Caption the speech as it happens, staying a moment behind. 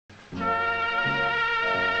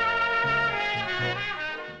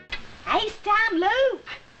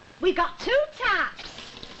We got 2 taps.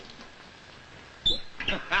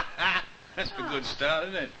 That's a good start,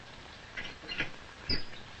 isn't it?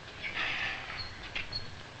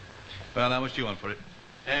 Well, how much do you want for it?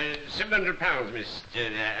 £700, Mr.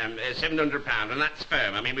 £700, and that's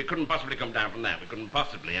firm. I mean, we couldn't possibly come down from that. We couldn't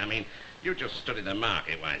possibly. I mean, you just study the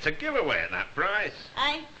market. Why, it's a giveaway at that price.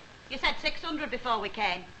 Hey, you said 600 before we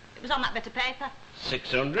came. It was on that bit of paper.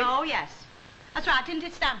 600? Oh, yes. That's right, didn't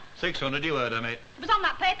it, Stan? 600, you heard her, mate. It was on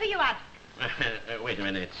that paper you had. Wait a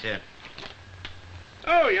minute.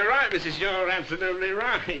 Oh, you're right, Mrs. You're absolutely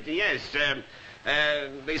right. Yes, the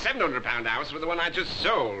 £700 house was the one I just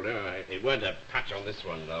sold. It weren't a patch on this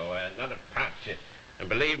one, though. Not a patch. And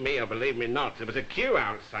believe me or believe me not, there was a queue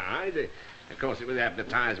outside. Of course, it was the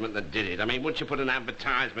advertisement that did it. I mean, once you put an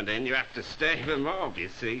advertisement in, you have to stave them off, you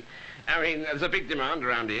see. I mean, there's a big demand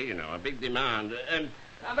around here, you know, a big demand.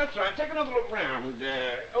 That's right. Take another look round.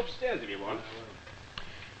 Upstairs, if you want.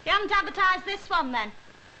 You haven't advertised this one, then?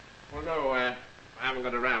 Well, no, I haven't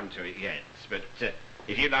got around to it yet. But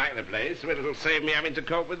if you like the place, well, it'll save me having to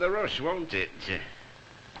cope with the rush, won't it?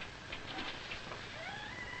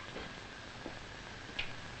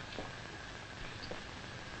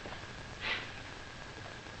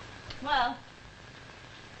 Well,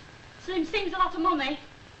 seems a lot of money.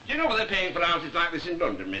 Do you know what they're paying for houses like this in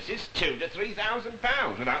London, missus? £2,000 to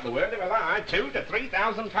 £3,000. Without the word of a lie, £2,000 to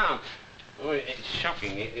 £3,000. Oh, it's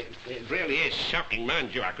shocking. It really is shocking.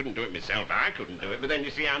 Mind you, I couldn't do it myself. I couldn't do it. But then, you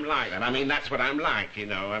see, I'm like that. I mean, that's what I'm like, you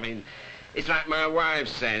know. I mean, it's like my wife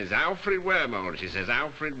says, Alfred Wormold. She says,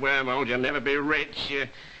 Alfred Wormold, you'll never be rich.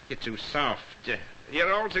 You're too soft.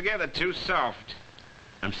 You're altogether too soft.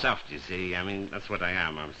 I'm soft, you see. I mean, that's what I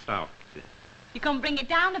am. I'm soft. You can bring it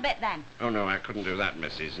down a bit, then? Oh, no, I couldn't do that,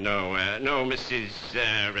 missus. No, no,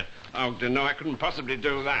 Mrs. Ogden, no, I couldn't possibly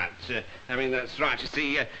do that. I mean, that's right. You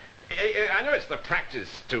see, I know it's the practice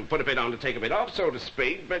to put a bit on to take a bit off, so to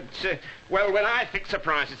speak, but, well, when I fix a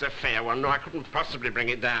price, it's a fair one. No, I couldn't possibly bring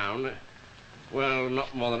it down. Well,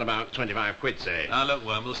 not more than about 25 quid, say. Now, look,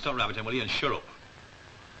 Worm, we'll stop rabbiting, will you, and shut up.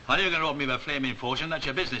 I know you're going to rob me of a flaming fortune. That's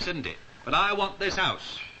your business, isn't it? But I want this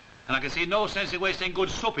house. And I can see no sense in wasting good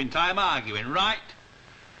supping time arguing, right?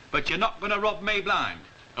 But you're not going to rob me blind.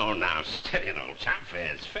 Oh, now, steady, old chap.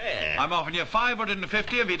 Fair's fair. I'm offering you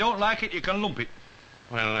 550. If you don't like it, you can lump it.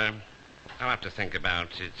 Well, I'll have to think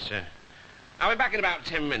about it. I'll be back in about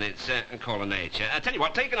 10 minutes and call a nature. I tell you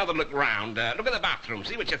what, take another look round. Look at the bathroom,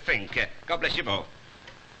 see what you think. God bless you both.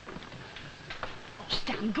 Oh,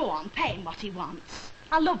 Stan, go on, pay him what he wants.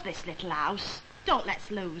 I love this little house. Don't let's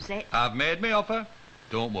lose it. I've made me offer.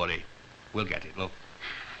 Don't worry. We'll get it, love.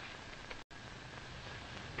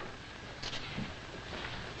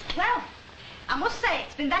 Well, I must say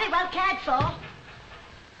it's been very well cared for.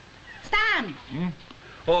 Stan! Hmm?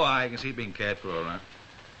 Oh, I can see it being cared for, all right.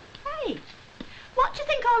 Hey, what do you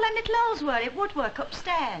think all them little holes were at woodwork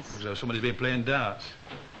upstairs? As though somebody's been playing darts.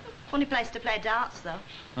 Funny place to play darts, though.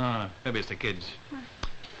 Ah, maybe it's the kids.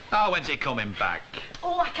 Oh, when's he coming back?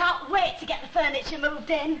 Oh, I can't wait to get the furniture moved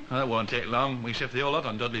in. Well, that won't take long. We shift the whole lot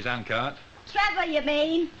on Dudley's handcart. Trevor, you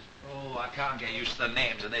mean? Oh, I can't get used to the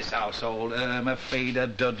names in this household. Irma, Feeder,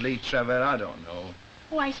 Dudley, Trevor, I don't know.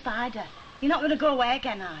 Why, Spider? You're not going to go away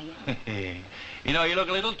again, are you? You know, you look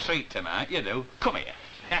a little treat tonight, you do. Come here.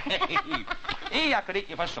 Hey, I could eat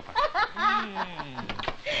you for supper.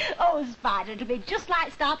 Oh, Spider, it'll be just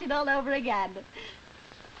like starting all over again.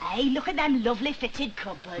 Hey, look at them lovely fitted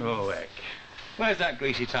cupboards. Oh, heck. Where's that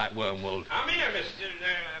greasy-type wormwood? I'm here, Mr.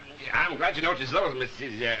 I'm glad you noticed those,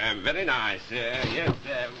 Mrs. Very nice. Yes,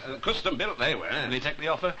 custom built they were. Will you take the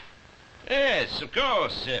offer? Yes, of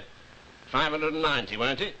course. 590,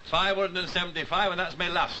 weren't it? 575, and that's my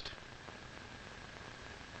last.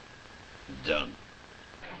 Done.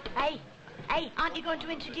 Hey, aren't you going to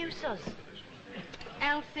introduce us?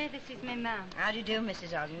 Elsie, this is my mum. How do you do,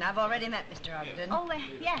 Mrs. Ogden? I've already met Mr. Ogden. Oh,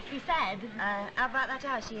 yes, he said. How about that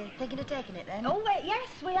house? Are you thinking of taking it, then? Oh, yes,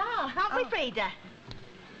 we are. Aren't we, Frida?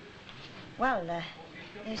 Well,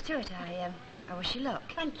 here's to it. I wish you luck.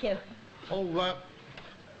 Thank you. Oh,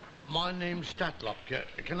 my name's Statlock.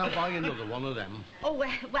 Can I buy another one of them? Oh,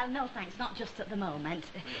 well, no, thanks. Not just at the moment.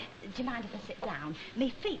 Do you mind if I sit down?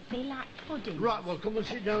 Me feet feel like pudding. Right, well, come and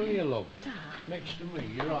sit down here, love. Ah. Next to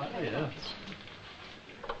me. You're right here.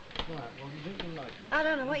 Right, what do you think you like? I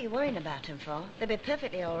don't know what you're worrying about them for. They'll be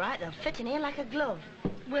perfectly all right. They'll fit in here like a glove.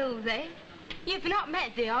 Will they? You've not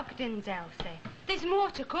met the Ogdens, Elsie. There's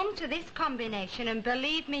more to come to this combination, and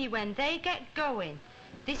believe me, when they get going,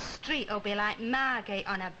 this street will be like Margate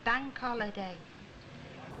on a bank holiday.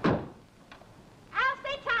 Elsie,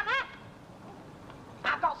 Tanner!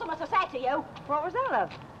 I've got something to say to you. What was that,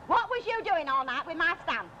 love? What was you doing all night with my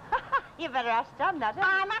Stan? You better ask Stan that, haven't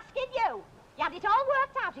I'm asking you. You had it all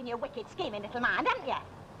worked out in your wicked scheming little mind, hadn't you?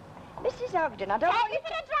 you? Mrs. Ogden, I don't Take want me you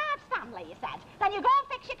for a drive, Stanley, you said. Then you go and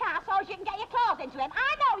fix your car so as you can get your clothes into him.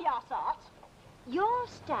 I know your sort. Your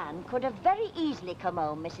Stan could have very easily come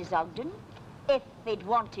home, Mrs. Ogden, if he'd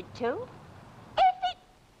wanted to. If it...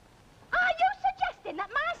 Are you suggesting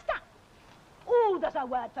that my Stan... Ooh, there's a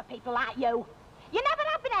word for people like you. You never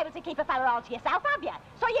have been able to keep a fella all to yourself, have you?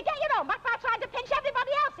 So you get your own back by trying to pinch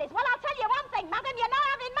everybody else's. Well, I'll tell you one thing, madam, you're not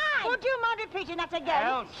having mine. Would you mind repeating that again?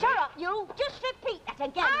 Elsie. Shut up, you. Just repeat that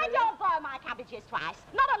again. I will you? don't boil my cabbages twice.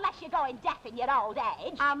 Not unless you're going deaf in your old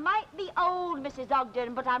age. I might be old, Mrs.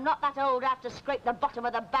 Ogden, but I'm not that old I have to scrape the bottom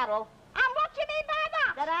of the barrel. And what do you mean by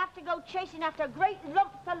that? That I have to go chasing after great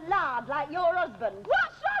lumps of lard like your husband.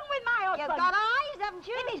 What's wrong with my husband? You've got eyes, haven't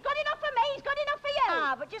you? If he's good enough for me, he's good enough for you.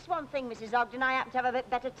 Ah, but just one thing, Mrs. Ogden. I happen to have a bit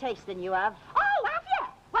better taste than you have. Oh, have you?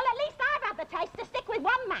 Well, at least I've had the taste to stick with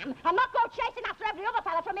one man and not go chasing after every other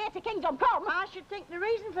fella from here to Kingdom Come. I should think the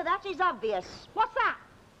reason for that is obvious. What's that?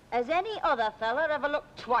 Has any other fella ever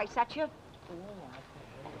looked twice at you?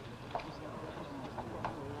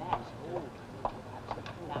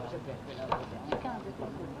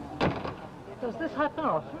 Does this happen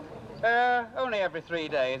often? Only every 3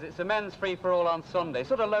 days. It's a men's free-for-all on Sunday.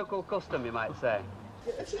 Sort of local custom, you might say.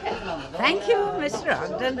 Thank you, Mr.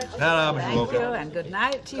 Ogden. Hello, Mr. Thank Walker. you, and good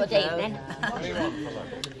night to you Good both. evening.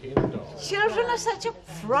 Children are such a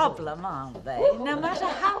problem, aren't they? No matter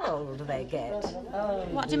how old they get.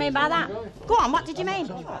 What do you mean by that? Go on, what did you mean?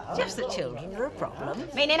 Just that children are a problem.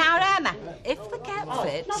 Meaning our Irma? If the cat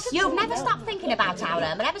fits. You've never stopped thinking about our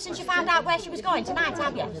Irma ever since you found out where she was going tonight,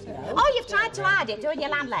 have you? Oh, you've tried to hide it doing your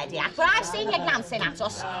landlady act, but I've seen you glancing at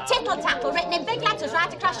us. Tittle-tattle written in big letters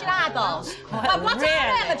right across your eyeballs. But what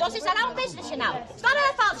our Irma does is her own business, you know. It's not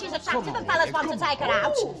her fault she's attractive and fellas want to take her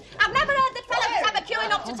out. I've never heard that fellas is ever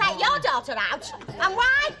queuing up to take your daughter out. And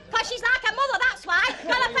why? Because she's like a mother, that's why.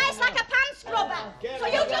 Got a face like a pan scrubber. So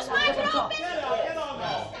you just mind your own business.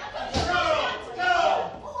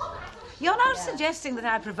 You're not suggesting that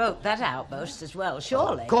I provoked that outburst as well,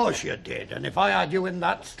 surely? Of course you did, and if I had you in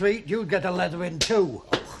that street, you'd get a leather in too.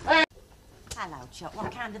 Hello, Chuck.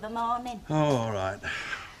 What kind of a morning? Oh, all right.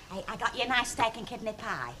 Hey, I got you a nice steak and kidney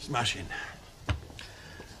pie. Smashing.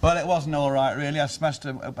 Well, it wasn't all right, really. I smashed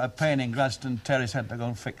a pane in Gladstone Terrace, had to go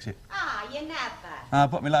and fix it. Ah, you never. I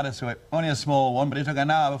put my ladder to it. Only a small one, but it took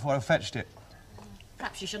an hour before I fetched it.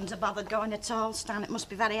 Perhaps you shouldn't have bothered going at all, Stan. It must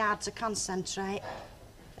be very hard to concentrate.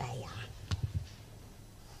 There you are.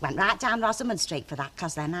 Went right down Rosamond Street for that,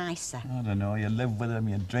 'cause they're nicer. I don't know. You live with them,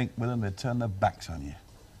 you drink with them, they turn their backs on you.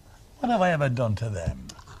 What have I ever done to them?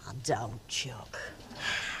 Oh, don't, Chuck.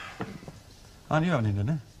 Aren't you having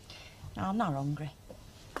dinner? No, I'm not hungry.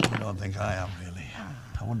 I don't think I am, really.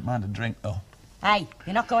 I wouldn't mind a drink, though. Hey,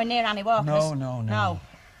 you're not going near Annie Walker's? No, no, no. No.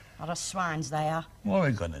 What a swines they are. What are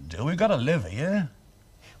we going to do? We've got to live here.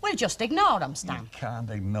 We'll just ignore them, You Stan. can't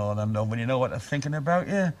ignore them, though, when you know what they're thinking about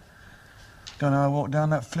you. Don't know, I walked down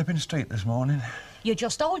that flipping street this morning. You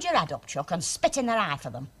just hold your head up, Chuck, and spit in their eye for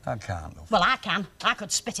them. I can't, love. Well, I can. I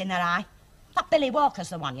could spit in their eye. That Billy Walker's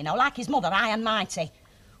the one, you know, like his mother, high and mighty.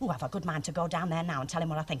 Ooh, I've a good mind to go down there now and tell him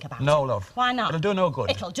what I think about No, it. love. Why not? It'll do no good.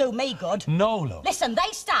 It'll do me good. No, love. Listen,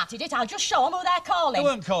 they started it. I'll just show them who they're calling. They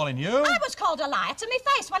weren't calling you. I was called a liar to me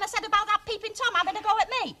face when I said about that peeping Tom having a go at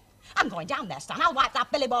me. I'm going down there, Stan. I'll wipe that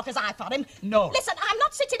Billy Walker's eye for him. No. Listen, I'm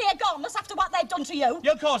not sitting here goneless after what they've done to you.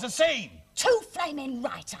 You'll cause a scene. Too flaming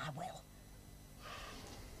right, I will.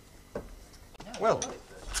 Well,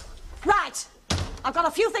 Right. I've got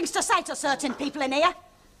a few things to say to certain people in here.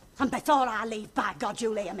 And before I leave, by God,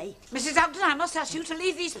 you'll hear me. Mrs. Ogden, I must ask you to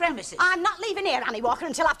leave these premises. I'm not leaving here, Annie Walker,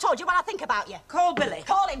 until I've told you what I think about you. Call Billy.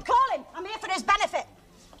 Call him, call him. I'm here for his benefit.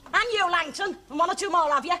 And you, Langton, and one or two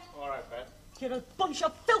more of you. All right, Ben. You're a bunch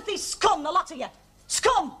of filthy scum, the lot of you.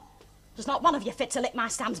 Scum! There's not one of you fit to lick my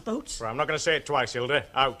Stan's boots. Well, I'm not going to say it twice, Hilda.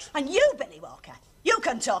 Out. And you, Billy Walker, you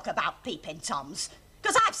can talk about peeping Toms.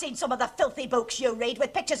 Because I've seen some of the filthy books you read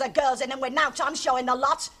with pictures of girls in them with now Toms showing the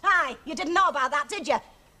lot. Aye, you didn't know about that, did you?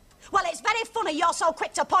 Well, it's very funny you're so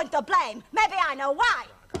quick to point the blame. Maybe I know why.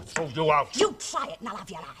 Throw you out. You try it and I'll have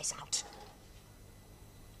your eyes out.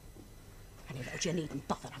 Anyway, you needn't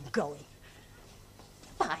bother, I'm going.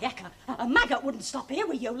 By heck, a maggot wouldn't stop here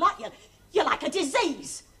with you, like you're like a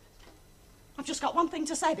disease. I've just got one thing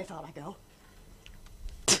to say before I go.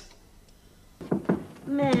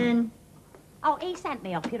 Man. Oh, he sent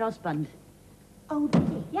me off, your husband. Oh, did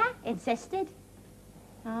he? Yeah, insisted.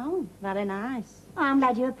 Oh, very nice. I'm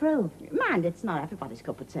glad you approve. Mind, it's not everybody's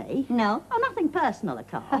cup of tea. No? Oh, nothing personal, of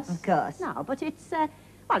course. Of course. No, but it's,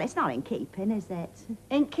 well, Well, it's not in keeping, is it?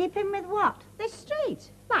 In keeping with what? This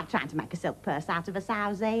street. Like trying to make a silk purse out of a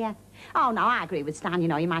sow's ear. Oh, no, I agree with Stan, you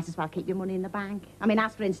know, you might as well keep your money in the bank. I mean,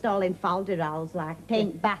 as for installing folderols, like...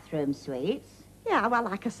 Pink bathroom suites? Yeah, well,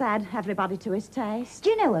 like I said, everybody to his taste.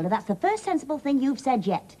 Do you know, Hilda, that's the first sensible thing you've said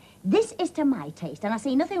yet. This is to my taste, and I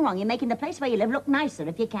see nothing wrong in making the place where you live look nicer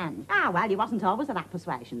if you can. Ah, well, you wasn't always of that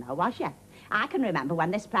persuasion, though, was you? I can remember when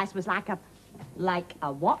this place was like a... Like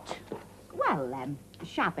a what? Well,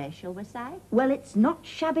 shabby, shall we say? Well, it's not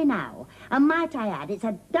shabby now. And might I add, it's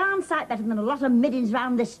a darn sight better than a lot of middens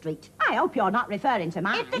round this street. I hope you're not referring to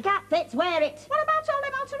mine. If the cat fits, wear it. What about all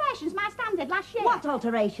them alterations my Stan did last year? What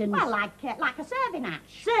alterations? Well, like a serving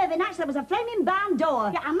hatch. Serving hatch, there was a flaming barn door.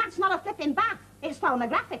 Yeah, and that's not a flipping bath. It's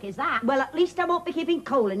phonographic, is that? Well, at least I won't be keeping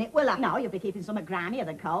coal in it, will I? No, you'll be keeping something grimier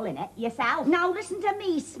than coal in it, yourself. Now, listen to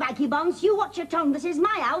me, Spiky Bonds. You watch your tongue. This is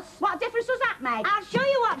my house. What difference does that make? I'll show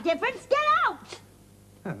you what difference. Get out!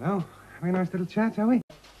 Hello. Having a nice little chat, are we?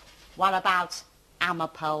 What about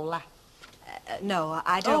Amapola? No,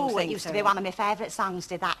 I don't think so. It used to be one of my favourite songs,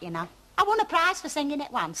 did that, you know. I won a prize for singing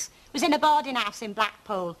it once. It was in a boarding house in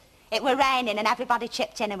Blackpool. It were raining and everybody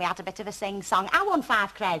chipped in and we had a bit of a sing-song. I won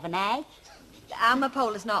 5 craven, eh?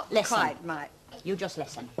 Amapola's not quite my... You just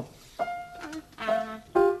listen.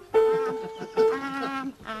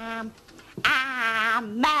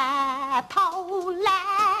 Amapola,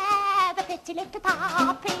 the pretty little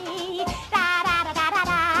poppy. Da da da da da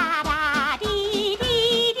da da dee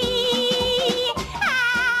dee dee.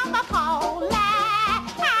 Amapola.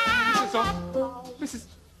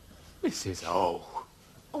 Mrs. O.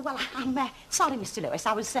 Oh, well, I'm sorry, Mr. Lewis.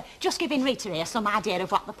 I was just giving Rita here some idea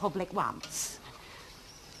of what the public wants.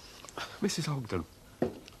 Mrs. Ogden,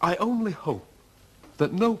 I only hope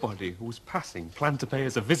that nobody who was passing planned to pay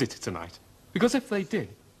us a visit tonight. Because if they did,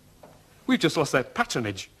 we've just lost their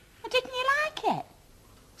patronage. Well, didn't you like it?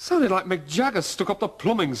 Sounded like Mick Jagger stuck up the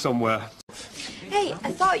plumbing somewhere. Hey,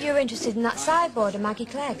 I thought you were interested in that sideboard of Maggie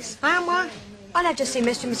Clegg's. I am, why? And I've just seen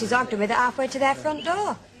Mr. and Mrs. Ogden with it halfway to their front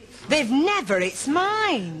door. They've never, it's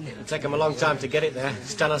mine. It'll take them a long time to get it there.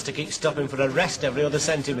 Stan has to keep stopping for a rest every other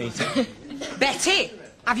centimetre. Betty,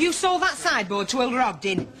 have you sold that sideboard to Hilda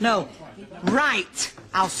Ogden? No. Right.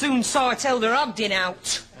 I'll soon sort Hilda Ogden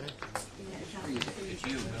out.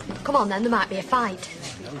 Come on then, there might be a fight.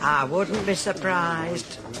 I wouldn't be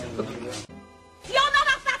surprised. If you're not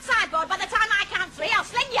off that sideboard by the time I count 3, I'll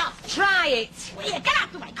sling you off. Try it. Will you get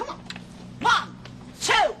out the way? Come on. 1,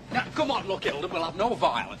 2. Now, come on, look, Hilda, we'll have no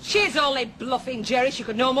violence. She's only bluffing, Jerry. She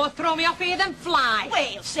could no more throw me off here than fly.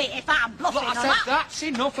 We'll see if I'm bluffing Look, or I said not. that's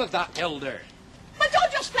enough of that, Hilda. But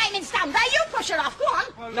don't just flaming stand there. You push her off. Go on.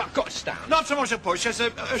 Well, now, got to stand. Not so much a push as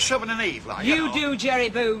a shove and an heave, like. You know. do, Jerry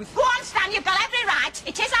Booth. Go on, Stan. You've got every right.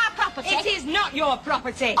 It is our property. It is not your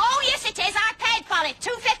property. Oh, yes, it is. I paid for it.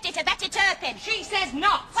 $2.50 to Betty Turpin. She says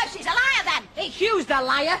not. Well, she's a liar, then. It's Hugh's the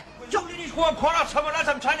liar. You ladies go and quarrel somewhere else.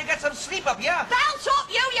 I'm trying to get some sleep up here. Belt up,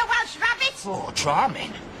 you Welsh rabbit. Oh,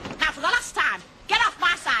 charming. Now, for the last time, get off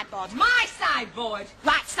my sideboard. My sideboard.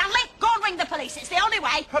 Right, Stanley, go and ring the police. It's the only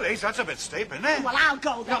way. Police, that's a bit steep, isn't it? Well, I'll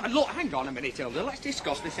go then. Now, look, hang on a minute, Hilda. Let's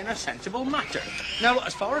discuss this in a sensible matter. Now, look,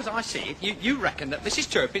 as far as I see it, you reckon that Mrs.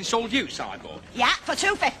 Turpin sold you sideboard? Yeah, for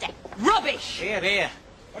 $2.50. Rubbish. Here.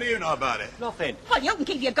 What do you know about it? Nothing. Well, you can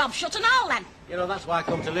keep your gob shut and all, then. You know, that's why I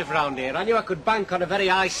come to live round here. I knew I could bank on a very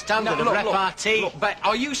high standard of repartee. Look, but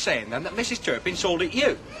are you saying, then, that Mrs. Turpin sold it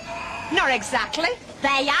you? Not exactly.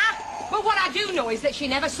 There you are. But what I do know is that she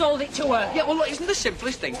never sold it to her. Yeah, well, look, isn't the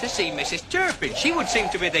simplest thing to see Mrs. Turpin? She would seem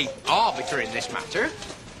to be the arbiter in this matter.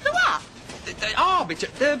 The what? The arbiter,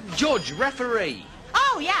 the judge, referee.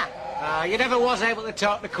 Oh, yeah. You never was able to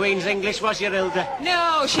talk the Queen's English, was you, Hilda?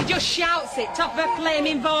 No, she just shouts it, top of her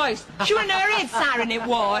flaming voice. She was in her head siren it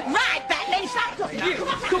was. Right, Bentley, stop doing that.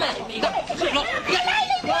 Come on.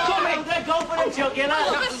 Come in, go for the jugular.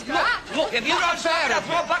 Look, if you're not fair, look,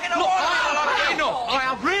 I've had enough. I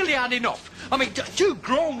have really had enough. I mean, two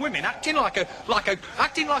grown women acting like a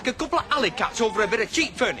couple of alley cats over a bit of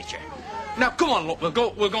cheap furniture. Now, come on, look, we'll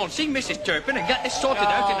go and see Mrs. Turpin and get this sorted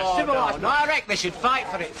out in a civilised No, I reckon they should fight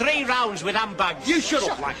for it. 3 rounds with handbags. You shut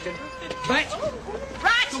up, Langton. Bet.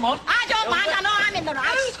 Right. Come on. I don't mind. I know I'm in the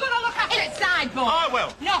right. Who's going to look after it sideboard? I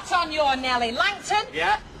will. Not on your Nelly. Langton?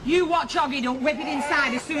 Yeah? You watch Oggy don't whip it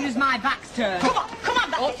inside as soon as my back's turned. Come on,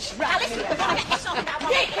 Bentley. Now, listen, we're going to get this sorted out.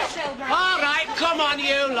 All right, come on,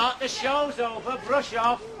 you lot. The show's over. Brush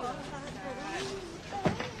off.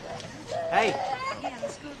 Hey.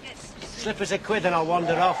 Slip us a quid and I'll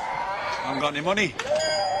wander off. I haven't got any money.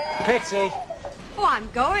 Pity. Oh, I'm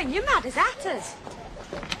going. You're mad as hatters.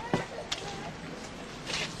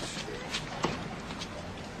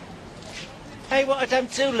 Hey, what are them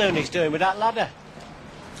two loonies doing with that ladder?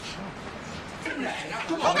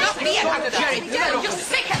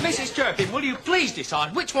 Mrs. Turpin, will you please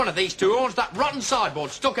decide which one of these two owns that rotten sideboard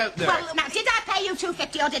stuck out there? Well, now, did I pay you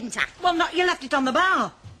 $2.50 or didn't I? Well, no, you left it on the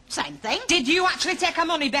bar. Same thing. Did you actually take her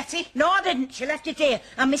money, Betty? No, I didn't. She left it here,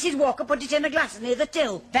 and Mrs. Walker put it in a glass near the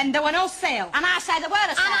till. Then there were no sale. And I say there were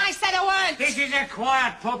a sale. And I said there weren't. This is a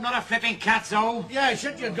quiet pub, not a flipping cat's hole. Yeah,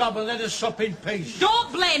 shut your gob and let us sup in peace.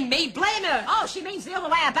 Don't blame me, blame her. Oh, she means the other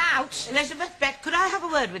way about. Elizabeth, Bet, could I have a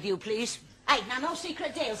word with you, please? Hey, now, no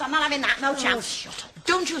secret deals. I'm not having that. No chance. Shut up.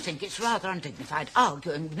 Don't you think it's rather undignified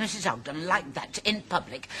arguing with Mrs. Ogden like that in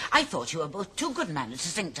public? I thought you were both too good manners to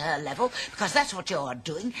sink to her level, because that's what you're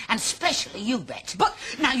doing, and especially you, Bet. But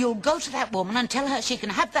now you'll go to that woman and tell her she can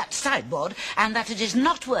have that sideboard and that it is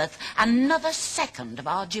not worth another second of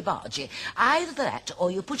argy-bargy. Either that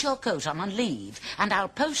or you put your coat on and leave, and I'll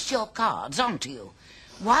post your cards on to you.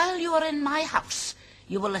 While you are in my house,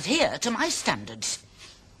 you will adhere to my standards.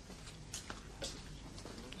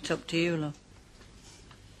 It's up to you, love.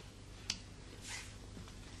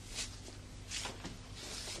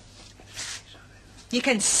 You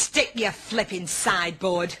can stick your flipping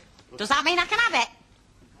sideboard. Does that mean I can have it?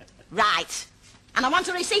 Right. And I want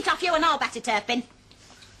a receipt off you and all, Betty Turpin.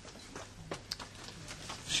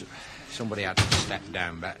 Somebody had to step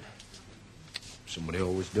down, Bet. Somebody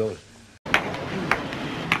always does.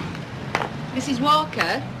 Mrs.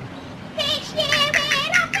 Walker? This year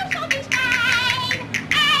we're off to Sunny's Mine.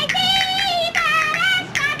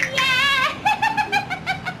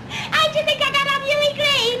 How do you think I got on Huey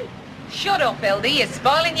Green? Shut up, Hildy. You're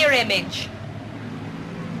spoiling your image.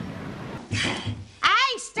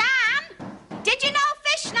 Hey, Stan! Did you know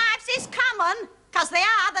fish knives is common? Because they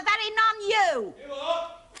are the very non-you.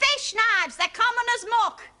 Fish knives, they're common as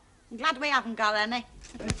muck. I'm glad we haven't got any.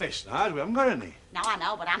 Hey, fish knives, we haven't got any. No, I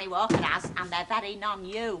know, but Annie Walker has, and they're very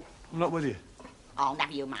non-you. I'm not with you. Oh,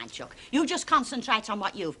 never you mind, Chuck. You just concentrate on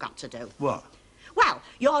what you've got to do. What? Well,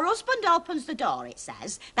 your husband opens the door, it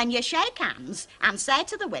says, then you shake hands and say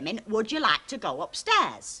to the women, would you like to go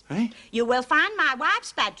upstairs? Eh? You will find my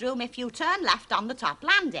wife's bedroom if you turn left on the top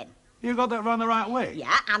landing. You got that round the right way?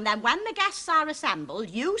 Yeah, and then when the guests are assembled,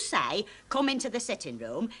 you say, come into the sitting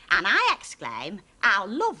room, and I exclaim, how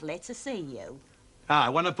lovely to see you. Ah,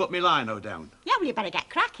 when I put my lino down. Yeah, well, you better get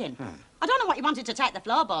cracking. I don't know what you wanted to take the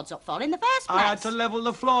floorboards up for in the first place. I had to level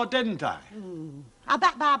the floor, didn't I? I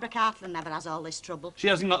bet Barbara Cartland never has all this trouble. She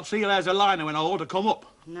hasn't got 3 layers of lino in her hole to come up.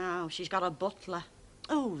 No, she's got a butler.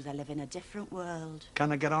 Oh, they live in a different world.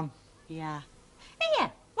 Can I get on? Yeah.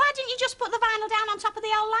 Here, why didn't you just put the vinyl down on top of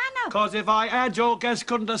the old lino? Because if I had, your guests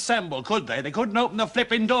couldn't assemble, could they? They couldn't open the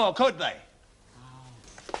flipping door, could they?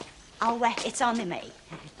 Oh, well, it's only me.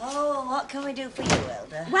 Oh, what can we do for you,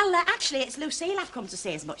 Hilda? Well, actually, it's Lucille I've come to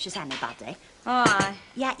see as much as anybody. Oh, aye.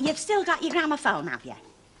 Yeah, you've still got your gramophone, have you?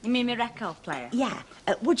 You mean my record player? Yeah.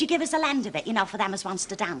 Would you give us a lend of it, you know, for them as wants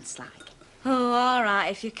to dance, like? Oh, all right,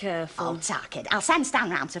 if you're careful. Oh, talk it. I'll send Stan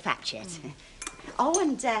round to fetch it. Oh,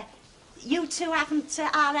 and you two haven't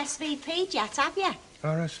RSVP'd yet, have you?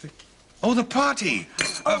 RSVP? Oh, the party!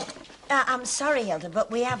 I'm sorry, Hilda,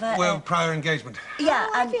 but we have a... Well, prior engagement. Yeah,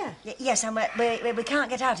 have you? Yes, and we can't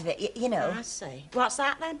get out of it, you know. I see. What's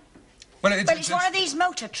that, then? Well, It's one of these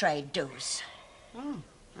motor trade dues. Oh,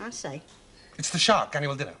 I see. It's the Shark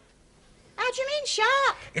annual dinner. How do you mean,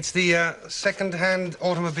 Shark? It's the Second-Hand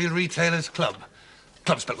Automobile Retailers Club.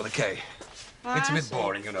 Club spelled with a K. Oh, It's a I bit see.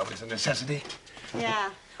 boring, you know, but it's a necessity.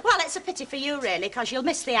 Yeah. Well, it's a pity for you, really, because you'll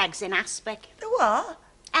miss the eggs in aspic. The what?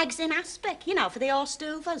 Eggs in aspic, you know, for the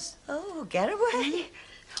horse-stoovers. Oh, get away.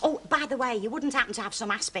 Oh, by the way, you wouldn't happen to have some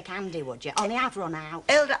aspic handy, would you? Only I've run out.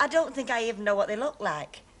 Hilda, I don't think I even know what they look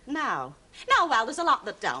like. No. No, well, there's a lot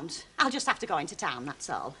that don't. I'll just have to go into town, that's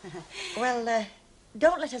all. Well,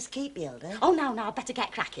 don't let us keep you, Hilda. Oh, no, I'd better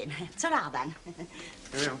get cracking. Ta-ra, then. Here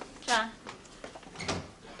we are. Ta.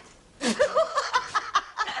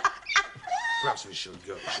 Perhaps we should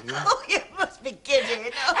go, shouldn't we? Oh, you must be kidding.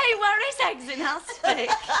 Hey, where is eggs in aspic?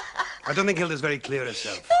 I don't think Hilda's very clear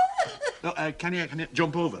herself. No, can you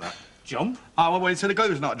jump over that? Jump? Oh, well, wait till the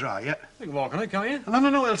glue's not dry yet. You can walk on it, can't you?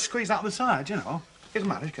 No, it'll squeeze out the side, you know. It's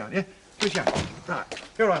managed, can't you? Good job. Right.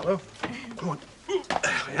 You're right, Lou. Come on.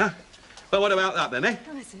 There we are. Well, what about that, then, eh?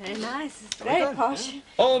 Oh, it's very nice. It's very posh.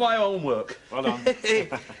 All my own work. Well done.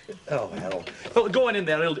 Oh, hell. Well, go on in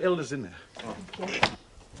there. Hilda's in there.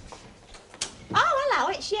 Oh, hello,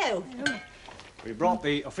 it's you. We brought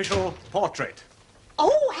the official portrait.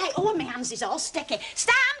 Oh, hey, oh, my hands is all sticky.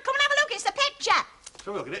 Stan, come and have a look. It's the picture. Have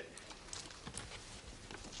a look at it.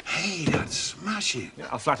 Hey, that's smashing. Yeah,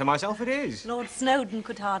 I'll flatter myself it is. Lord Snowdon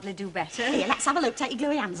could hardly do better. Here, let's have a look. Take your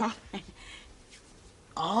gluey hands off.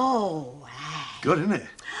 Oh, Good, isn't it?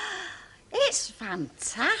 it's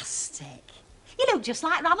fantastic. You look just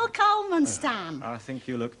like Ronald Coleman, Stan. I think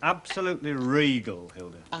you look absolutely regal,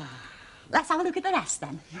 Hilda. Let's have a look at the rest,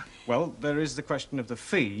 then. Well, there is the question of the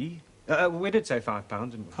fee. We did say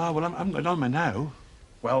 £5, didn't we? Oh, well, I'm going on me now.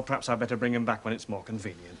 Well, perhaps I'd better bring him back when it's more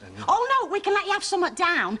convenient, then. Oh, no, we can let you have somewhat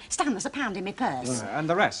down. Stan, there's £1 in my purse. And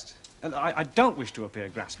the rest? I don't wish to appear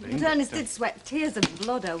grasping. But Ernest did sweat tears of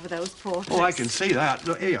blood over those portraits. Oh, I can see that.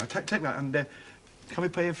 Look, here, take that, and can we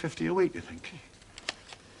pay him 50 a week, you think?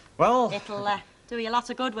 Well... It'll do you a lot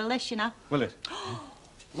of good, will this, you know? Will it?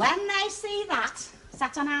 When they see that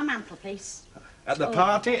sat on our mantelpiece... At the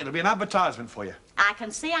party, it'll be an advertisement for you. I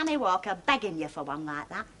can see Annie Walker begging you for one like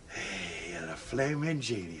that. Hey, you're a flaming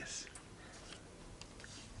genius.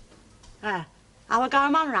 How we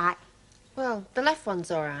going on right? Well, the left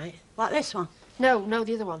one's all right. What, this one? No,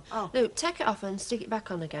 the other one. Oh. Luke, take it off and stick it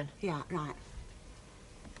back on again. Yeah, right.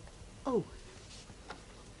 Oh.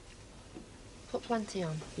 Put plenty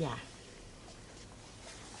on. Yeah.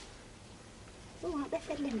 Oh, aren't they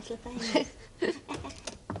fiddling little things?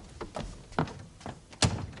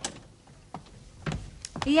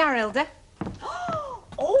 Here, Hilda.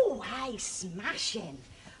 Oh, hey, smashing.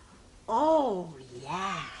 Oh,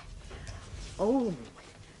 yeah. Oh,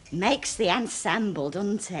 makes the ensemble,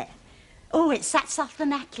 doesn't it? Oh, it sets off the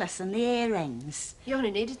necklace and the earrings. You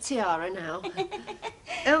only need a tiara now.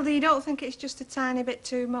 Hilda, you don't think it's just a tiny bit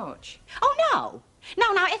too much? Oh, no.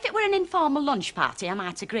 No, now, if it were an informal lunch party, I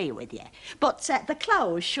might agree with you. But the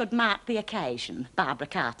clothes should mark the occasion, Barbara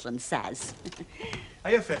Cartland says.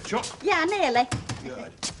 Are you fit, Chuck? Yeah, nearly.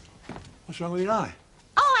 Good. What's wrong with your eye?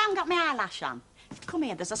 Oh, I haven't got my eyelash on. Come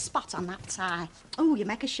here, there's a spot on that tie. Oh, you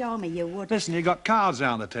make a show of me, you would. Listen, you got cards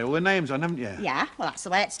down the table with names on, haven't you? Yeah, well, that's the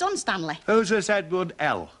way it's done, Stanley. Who's this Edward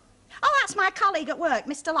L? Oh, that's my colleague at work,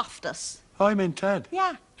 Mr. Loftus. Oh, you mean Ted?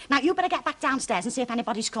 Yeah. Now, you better get back downstairs and see if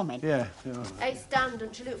anybody's coming. Yeah, all right. Hey, Stan,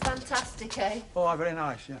 don't you look fantastic, eh? Oh, very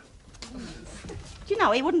nice, yeah. Do you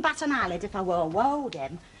know, he wouldn't bat an eyelid if I wowed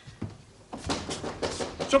him.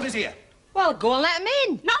 Somebody's here. Well, go and let him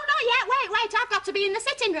in. No, not yet. Wait, I've got to be in the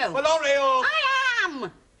sitting room. Well, hurry up. I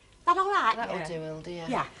am. That all right? That'll do, Hilda, yeah.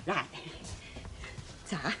 Yeah, right.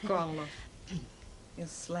 Ta. Go on, love. You'll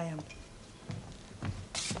slay him.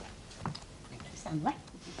 Stanley.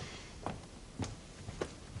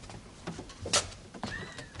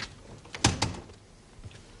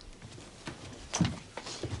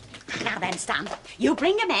 Now then, Stan, you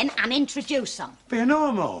bring them in and introduce them. Be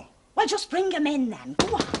normal. Well, just bring them in then.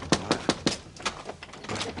 Go on.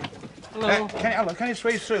 Hello. Can you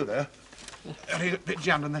squeeze through there? A bit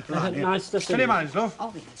jammed in there. Right, Nice to see you. Can you manage, love?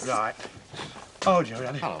 Oh, yes. Right. Oh, Jerry.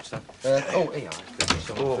 Hello, Stan. Here you are.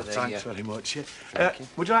 Oh, thanks very much.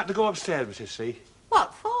 Would you like to go upstairs, Mrs. C?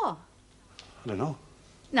 What for? I don't know.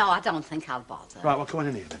 No, I don't think I'll bother. Right, well, come on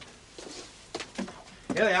in here, then.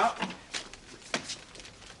 Here they are.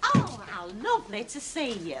 Oh, how lovely to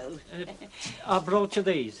see you. I brought you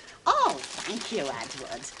these. Oh, thank you,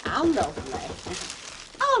 Edward. How lovely.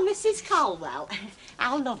 Oh, Mrs. Colwell.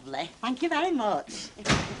 How lovely. Thank you very much.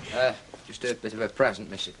 Just a bit of a present,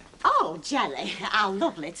 Missy. Oh, Jelly. How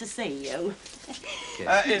lovely to see you.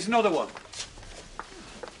 Here's another one.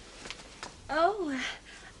 Oh,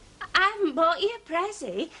 I haven't bought you a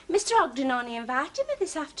pressie. Mr. Ogden only invited me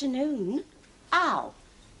this afternoon. Oh,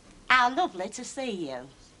 how lovely to see you.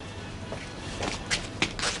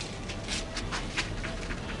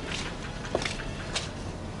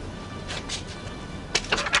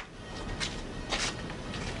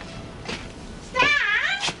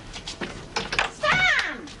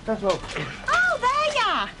 That's all. Oh, there you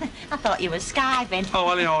are. I thought you were skiving. Oh,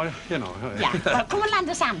 well, you know. Yeah, well, come and lend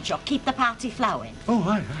us hand, Chuck. Keep the party flowing. Oh,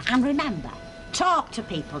 aye. And remember, talk to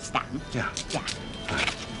people, Stan. Yeah. Yeah.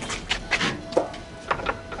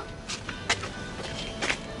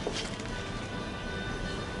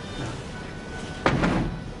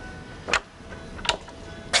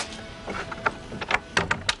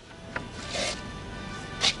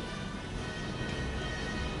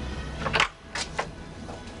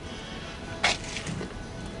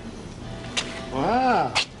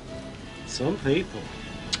 Wow. Some people.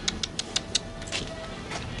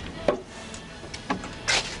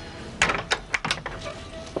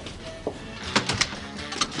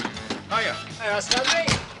 Hiya. Hey, Stanley.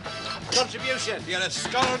 Contribution. You're a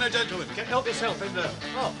scholar and a gentleman. Help yourself in there.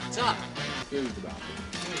 Oh, tap.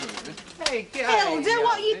 Hey, Hilda,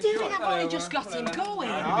 what are you doing? I've only just got him going.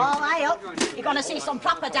 All right, up. You're going to see some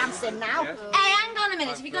proper dancing now. Hey, hang on a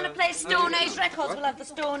minute. If you're going to play Stone Age records, we'll have the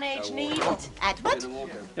Stone Age needle. Edward?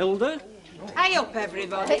 Hilda? Hey up,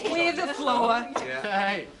 everybody. Clear the floor.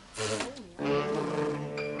 Hey.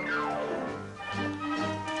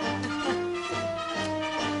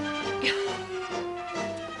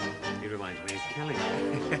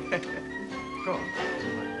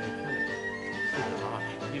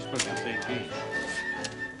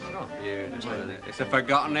 Beautiful, isn't it? It's a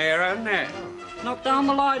forgotten era, isn't it? Knock down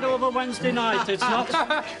the light over Wednesday night, it's not.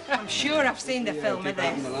 I'm sure I've seen the film of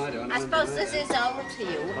this. I suppose this is old to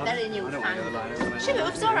you. Very newfangled. She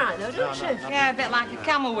moves all right, though, doesn't she? Yeah, a bit like a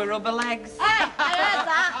camel with rubber legs. Hey, I heard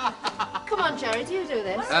that. Come on, Jerry, do you do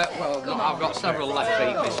this? Well, no, I've got several left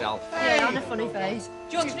feet myself. Yeah, on a funny face.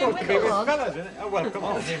 Do you want to do with us? Fellas, isn't it? Oh, well, come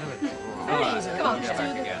on. Come on,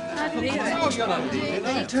 Jerry.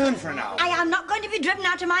 Turn for an hour. I am not going to be driven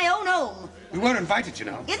out of my own home. We weren't invited, you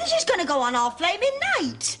know. Yeah, this is going to go on all flaming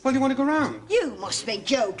night. Well, you want to go round? You must be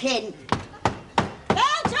joking.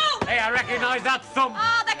 Hey, I recognise that thump.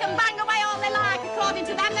 Oh, they can bang away all they like. According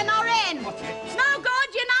to them, they're not in. It's no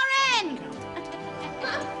good, you're not in.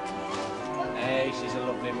 Hey, she's a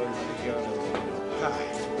lovely woman.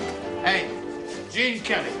 Hey, Gene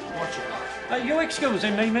Kelly, watch it. You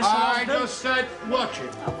excusing me, Mr. I Ogden? just said watch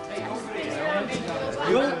it.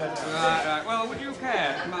 Right. Well, would you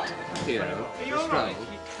care? Hero. Right.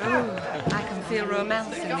 I can feel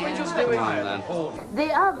romance in the air.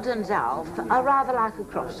 The Ogdens, Alf, are rather like a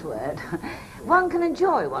crossword. One can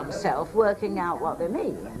enjoy oneself working out what they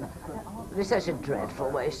mean. It's such a dreadful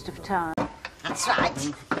waste of time. That's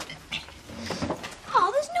right.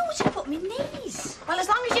 Oh, there's nowhere to put my knees. Well, as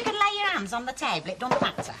long as you can lay your hands on the table, it doesn't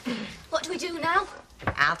matter. What do we do now?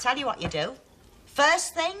 I'll tell you what you do.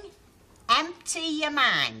 First thing, empty your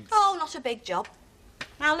mind. Oh, not a big job.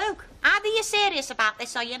 Now, Luke, either you're serious about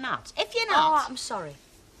this or you're not. If you're not... Oh, I'm sorry.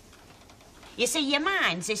 You see, your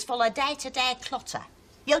mind's is full of day-to-day clutter.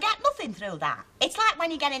 You'll get nothing through that. It's like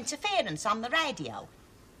when you get interference on the radio.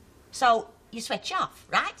 So, you switch off,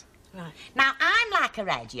 right? Right. Now, I'm like a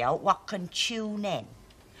radio what can tune in,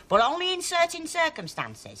 but only in certain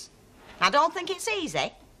circumstances. I don't think it's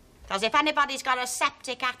easy, because if anybody's got a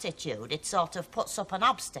septic attitude, it sort of puts up an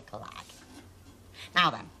obstacle like.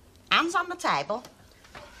 Now then, hands on the table.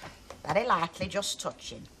 Very lightly, just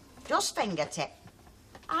touching. Just fingertip.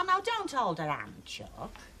 Oh, no, don't hold her hand, Chuck.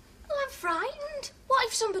 Well, I'm frightened. What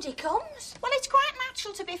if somebody comes? Well, it's quite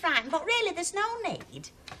natural to be frightened, but really there's no need.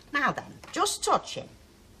 Now then, just touching.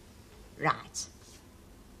 Right.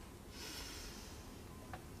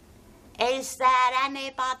 Is there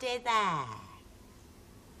anybody there?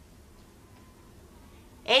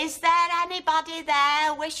 Is there anybody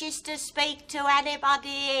there wishes to speak to anybody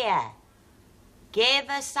here? Give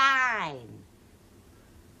a sign.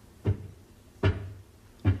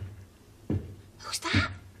 Who's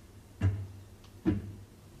that?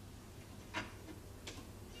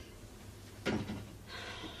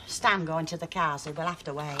 Stan going to the cars, so we'll have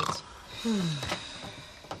to wait.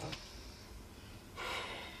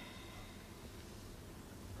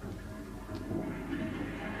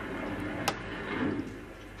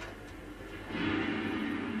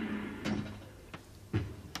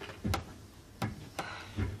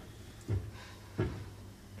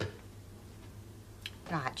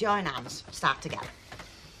 Right, join hands. Start together.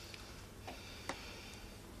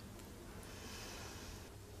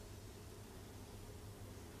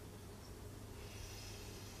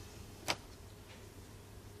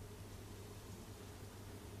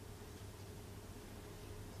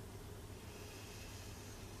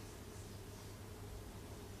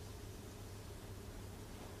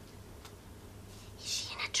 Is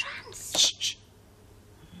she in a trance? Shh.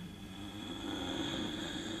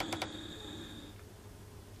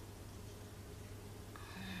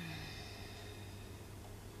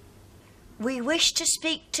 We wish to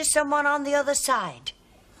speak to someone on the other side.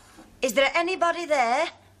 Is there anybody there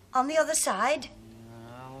on the other side?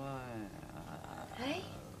 Hey?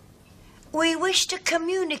 We wish to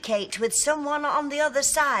communicate with someone on the other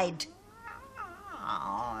side.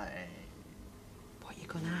 What are you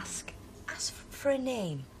going to ask? Ask for a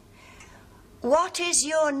name. What is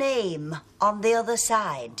your name on the other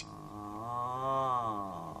side?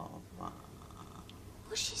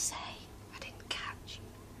 What'd she say? I didn't catch.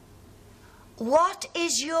 What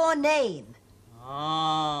is your name?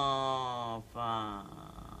 Arthur.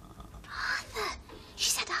 She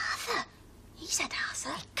said Arthur. He said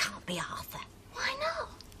Arthur. It can't be Arthur. Why not?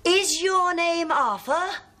 Is your name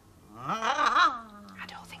Arthur? I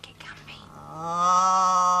don't think it can be. Arthur.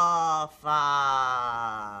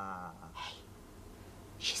 Hey,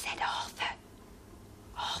 she said Arthur.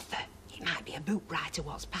 Arthur. It might be a book writer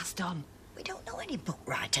what's passed on. We don't know any book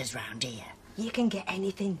writers round here. You can get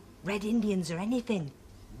anything. Red Indians or anything.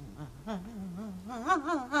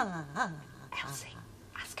 Elsie,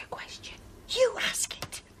 ask a question. You ask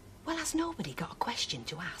it. Well, has nobody got a question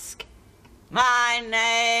to ask? My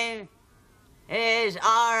name is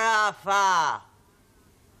Arthur.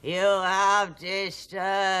 You have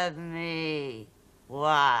disturbed me.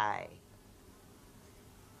 Why?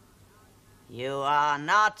 You are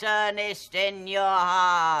not earnest in your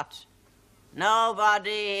heart. Nobody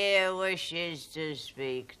here wishes to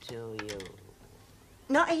speak to you.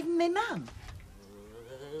 Not even me mum?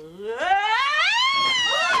 Who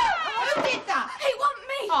did that? It wasn't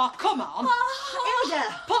me. Oh, come on. Oh.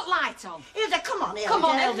 Hilda, put light on. Hilda, come on, Hilda. Come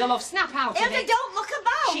on, Hilda, love, snap out of Hilda, it. don't look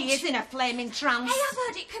about. She is in a flaming trance. Hey, I've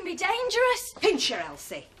heard it can be dangerous. Pinch her,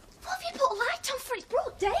 Elsie. What have you put a light on for? It's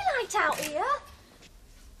broad daylight out here.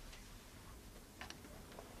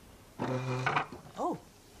 Oh,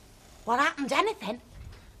 what happened? Anything?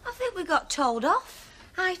 I think we got told off.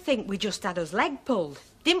 I think we just had us leg pulled,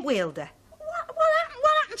 didn't we, Hilda?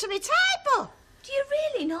 What happened to my table? Do you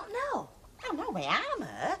really not know? Oh, no, my arm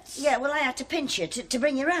hurts. Yeah, well, I had to pinch you to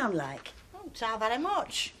bring you round, like. Oh, so very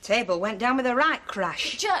much. Table went down with a right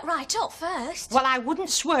crash. It jerked right up first. Well, I wouldn't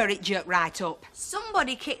swear it jerked right up.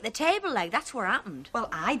 Somebody kicked the table leg, that's what happened. Well,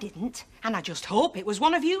 I didn't, and I just hope it was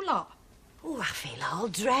one of you lot. Oh, I feel all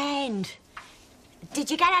drained. Did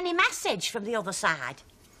you get any message from the other side?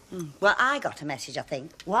 Well, I got a message, I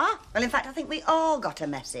think. What? Well, in fact, I think we all got a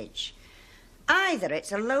message. Either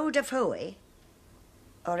it's a load of hooey,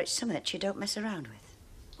 or it's something that you don't mess around with.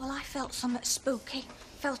 Well, I felt something spooky.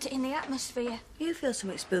 Felt it in the atmosphere. You feel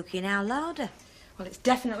something spooky now, louder. Well, it's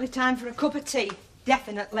definitely time for a cup of tea.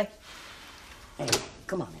 Definitely. Hey,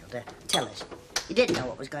 come on, Hilda. Tell us. You didn't know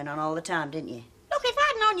what was going on all the time, didn't you? Look, if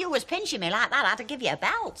I'd known you was pinching me like that, I'd have give you a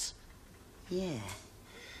belt. Yeah,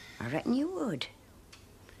 I reckon you would.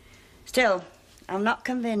 Still, I'm not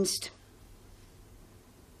convinced.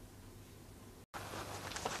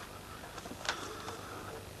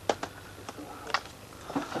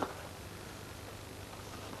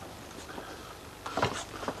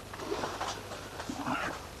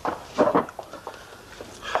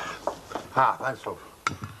 Ah, thanks, love.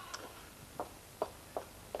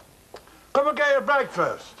 Come and get your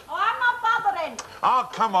breakfast. Oh, I'm not bothering. Oh,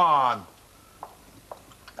 come on.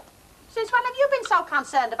 Since when have you been so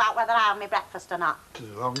concerned about whether I have my breakfast or not? It's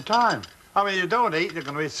a long time. I mean, you don't eat, you're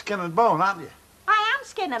going to be skin and bone, aren't you? I am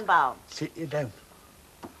skin and bone. Sit you down.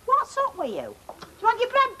 What's up with you? Do you want your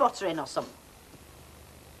bread buttering or something?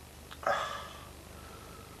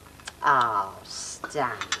 Oh,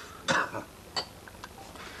 Stan.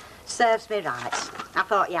 Serves me right. I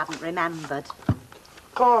thought you hadn't remembered.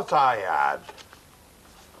 Of course I had.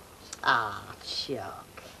 Ah, Chuck.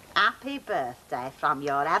 Happy birthday from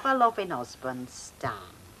your ever-loving husband, Stan.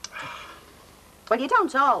 Well, you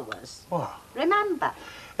don't always. What? Remember.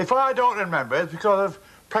 If I don't remember, it's because of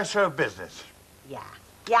pressure of business. Yeah.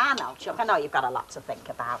 Yeah, I know, Chuck. I know you've got a lot to think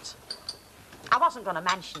about. I wasn't going to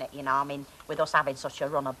mention it, you know. I mean, with us having such a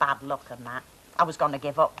run of bad luck and that. I was going to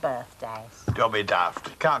give up birthdays. Don't be daft.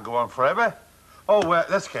 It can't go on forever. Oh,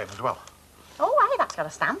 this came as well. Oh, hey, that's got a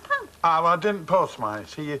stamp on. Ah, well, I didn't post mine.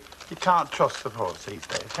 See, you can't trust the post these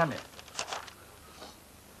days, can you?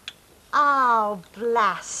 Oh,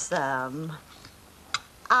 bless them.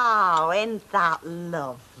 Oh, isn't that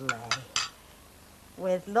lovely?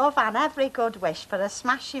 With love and every good wish for a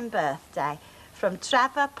smashing birthday from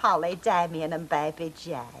Trevor, Polly, Damien and baby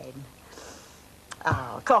Jane.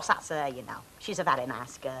 Oh, of course that's her, you know. She's a very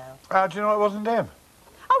nice girl. How do you know it wasn't him?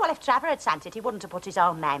 Oh, well, if Trevor had sent it, he wouldn't have put his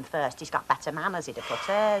own name first. He's got better manners, he'd have put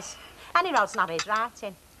hers. Any road's not his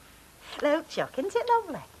writing. Look, Chuck, isn't it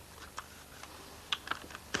lovely?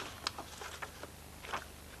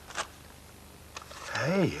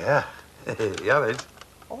 Hey, yeah. Yeah, it is.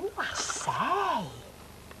 Oh, I say.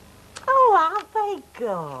 Oh, aren't they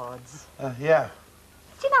good? Yeah.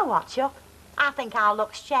 Do you know what, Chuck? I think our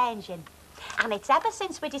luck's changing. And it's ever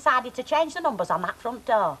since we decided to change the numbers on that front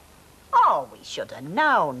door. Oh, we should have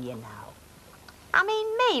known, you know. I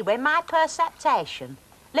mean, me with my perceptation,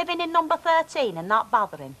 living in number 13 and not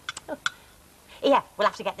bothering. Here, we'll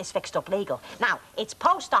have to get this fixed up legal. Now, it's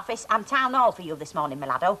post office and town hall for you this morning, my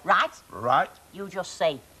laddo, right? Right. You just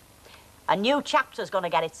see. A new chapter's going to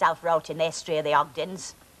get itself wrote in the history of the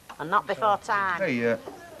Ogdens. And not before time. Hey, you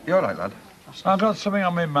all right, lad? I've got something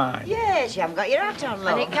on my mind. Yes, you haven't got your hat on,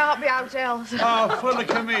 love. And it can't be out else. Oh, full of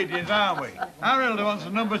comedians, aren't we? Our elder wants the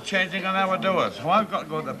numbers changing on our doors, so I've got to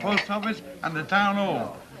go to the post office and the town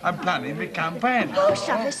hall. I'm planning my campaign. Post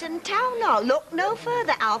office and town hall. Look no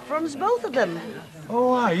further. Alf runs both of them.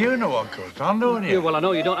 Oh, aye, you know what goes on, don't you? Yeah, well, I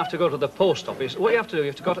know you don't have to go to the post office. What you have to do, you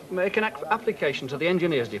have to go to make an application to the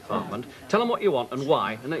engineers department, tell them what you want and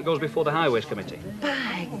why, and then it goes before the highways committee.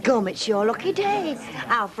 By gum, it's your lucky day.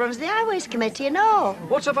 Alf runs the highways committee and all.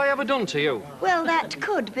 What have I ever done to you? Well, that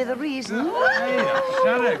could be the reason. Hey,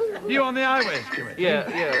 Sally, you on the highways committee?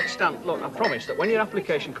 Yeah, Stan, look, I promise that when your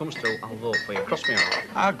application comes through, I'll vote for you. Cross me off.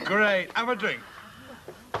 Ah, great. Have a drink.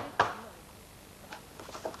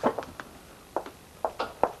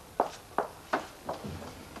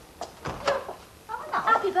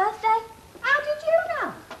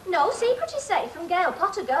 you say from Gail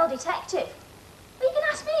Potter, Girl Detective? Well, you can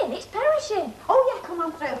ask me and it's perishing. Oh, yeah, come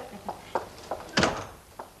on through.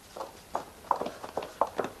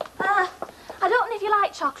 I don't know if you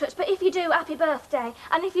like chocolates, but if you do, happy birthday.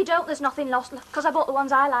 And if you don't, there's nothing lost, because I bought the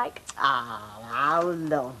ones I like. Oh, how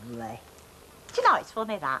lovely. Do you know, it's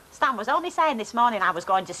funny that. Stan was only saying this morning I was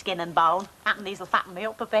going to Skin and Bone. And these'll fatten me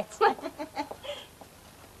up a bit.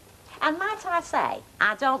 And might I say,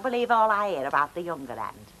 I don't believe all I hear about the younger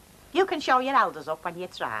end. You can show your elders up when you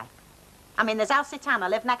try. I mean, there's Elsie Tanner,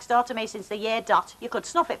 lived next door to me since the year dot. You could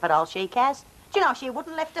snuff it for all she cares. Do you know, she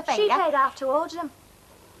wouldn't lift a finger. She paid half towards them.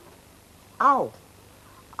 Oh.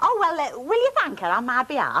 Oh, well, will you thank her on my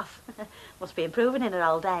behalf? Must be improving in her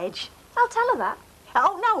old age. I'll tell her that.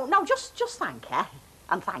 Oh, no, just thank her.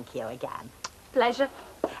 And thank you again. Pleasure.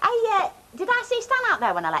 Hey, did I see Stan out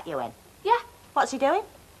there when I let you in? Yeah. What's he doing?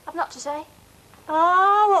 I've not to say.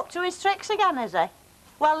 Oh, up to his tricks again, is he?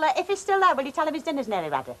 Well, if he's still there, will you tell him his dinner's nearly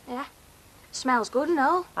ready? Yeah. Smells good and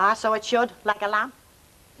all. Ah, so it should. Like a lamb.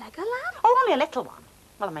 Like a lamb? Oh, only a little one.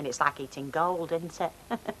 Well, I mean, it's like eating gold, isn't it?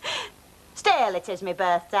 Still, it is my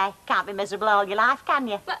birthday. Can't be miserable all your life, can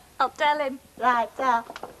you? But I'll tell him. Right, tell.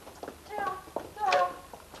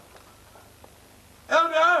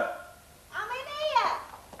 Hilda! I'm in here.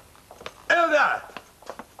 Hilda!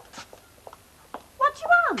 What do you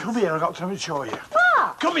want? Come here, I've got something to show you.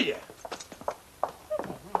 What? Come here.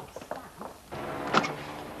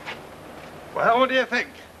 Well, what do you think?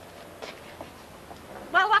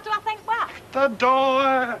 Well, what do I think what? The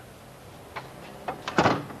door.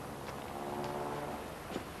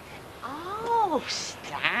 Oh,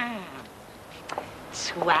 Stan.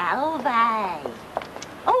 12, eh?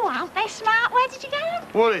 Oh, aren't they smart? Where did you get them?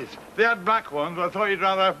 Woolies. They had black ones, but I thought you'd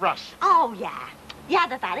rather have brass. Oh, yeah. Yeah,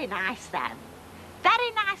 they're very nice, then.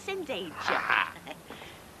 Very nice indeed, Jack.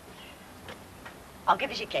 I'll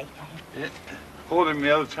give us your key. Yeah. Holding me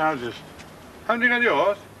other trousers. Haven't you got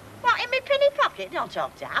yours? What, in my penny pocket? Don't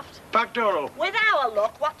talk daft. Back door open. With our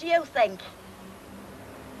luck, what do you think?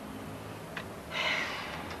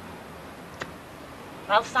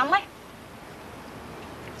 Well, Stanley,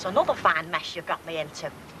 it's another fine mess you've got me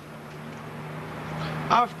into.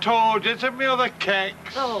 I've told you, it's in my other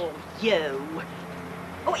cakes. Oh, you.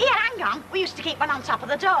 Oh, here, hang on. We used to keep one on top of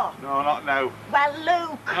the door. No, not now. Well,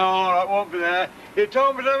 Luke. No, that won't be there. You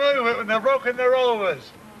told me to move it when they broke in the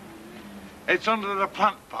rollers. It's under the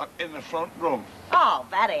plant pot in the front room. Oh,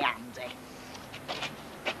 very handy.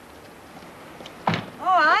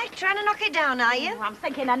 All right, trying to knock it down, are you? Oh, I'm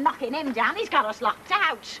thinking of knocking him down. He's got us locked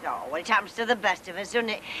out. Oh, well, it happens to the best of us, doesn't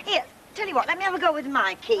it? Here, tell you what, let me have a go with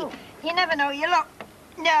my key. Oh. You never know, you lock.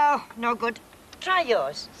 No, no good. Try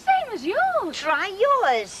yours. Same as yours. Try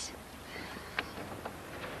yours.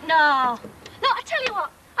 No. No, I tell you what.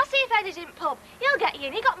 I'll see if Eddie's in pub. He'll get you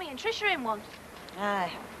in. He got me and Trisha in once.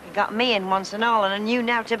 Aye, he got me in once and all, and I knew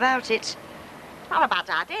nought about it. Not a bad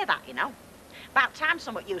idea, that, you know. About time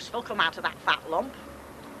something useful come out of that fat lump.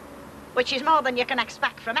 Which is more than you can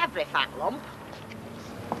expect from every fat lump.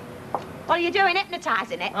 What are you doing,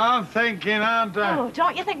 hypnotising it? I'm thinking, aren't I? Oh,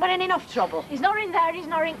 don't you think we're in enough trouble? He's not in there, he's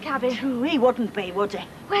not in cabin. Oh, he wouldn't be, would he?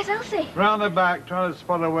 Where's Elsie? Round the back, trying to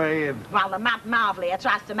spot a way in. Well, the mad Marvel here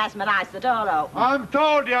tries to mesmerise the door open. I've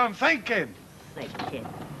told you, I'm thinking. Thinking.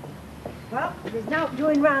 Well, there's no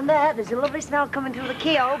doing round there. There's a lovely smell coming through the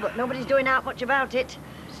keyhole, but nobody's doing out much about it.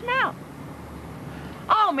 Smell?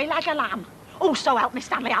 Oh, me like a lamb. Oh, so help me,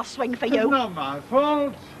 Stanley, I'll swing for you. It's not my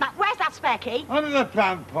fault. Now, where's that spare key? Under the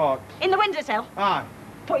plant pot. In the windowsill? Aye.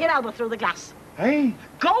 Put your elbow through the glass. Hey?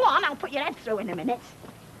 Go on, I'll put your head through in a minute.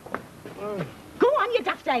 Go on, you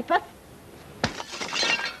daft aper.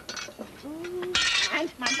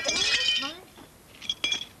 Mind.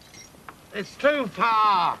 It's too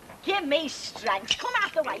far. Give me strength. Come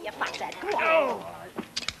out the way, you fathead. Go on. Oh.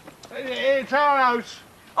 It's our house.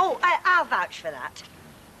 Oh, I'll vouch for that.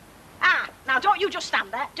 Ah, now don't you just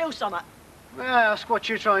stand there. Do something. May I ask what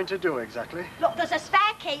you're trying to do exactly? Look, there's a spare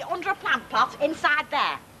key under a plant pot inside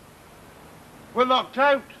there. We're locked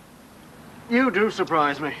out. You do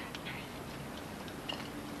surprise me.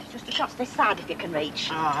 It's just across this side if you can reach.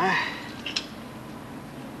 Aye.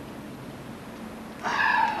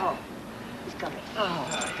 Oh, he's got it.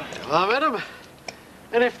 Oh. Well, madam,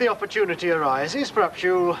 and if the opportunity arises, perhaps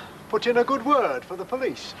you'll put in a good word for the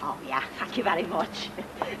police. Oh, yeah, thank you very much.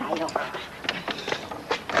 Now, look.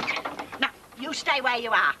 Now, you stay where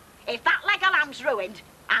you are. If that leg of lamb's ruined,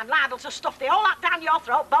 I'm liable to stuff the whole lot down your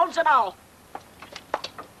throat, bones and all.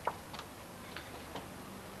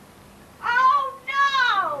 Oh,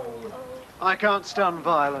 no! I can't stand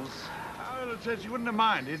violence. I'm going to said she wouldn't have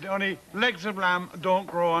minded, only legs of lamb don't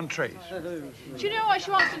grow on trees. Do you know what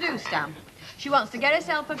she wants to do, Stan? She wants to get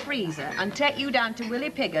herself a freezer and take you down to Willie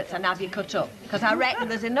Piggott's and have you cut up. Because I reckon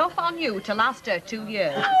there's enough on you to last her 2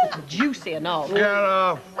 years. Juicy and all. Get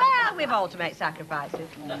off. Well, we've all to make sacrifices.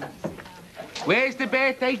 Where's the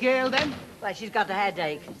birthday girl, then? Well, she's got a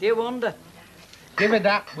headache. Do you wonder? Give her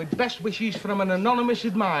that with best wishes from an anonymous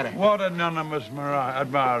admirer. What anonymous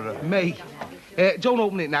admirer? Me. Don't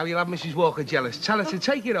open it now, you'll have Mrs. Walker jealous. Tell her to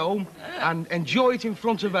take it home and enjoy it in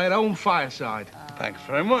front of her own fireside. Thanks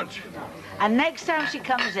very much. And next time she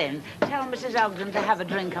comes in, tell Mrs. Ogden to have a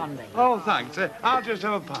drink on me. Oh, thanks. I'll just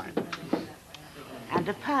have a pint. And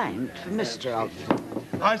a pint for Mr.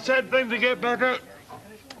 Ogden. I said things to get better.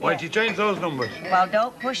 Why'd you change those numbers? Well,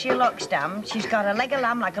 don't push your luck, Stan. She's got a leg of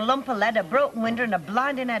lamb like a lump of lead, a broken window and a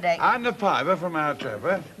blinding headache. And a fiver from our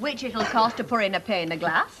Trevor. Which it'll cost to pour in a pay in a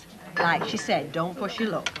glass. Like she said, don't push your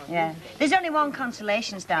luck. Yeah. There's only one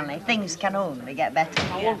consolation, Stanley. Things can only get better.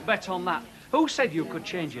 I won't bet on that. Who said you could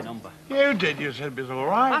change your number? You did. You said it was all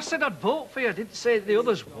right. I said I'd vote for you. I didn't say the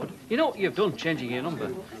others would. You know what you've done, changing your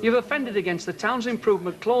number? You've offended against the Town's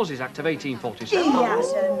Improvement Clauses Act of 1847. He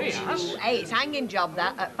hasn't. He has. Hey, it's hanging job,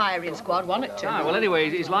 that, at firing squad, wasn't it, too? Ah, well, anyway,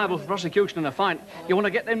 he's liable for prosecution and a fine. You want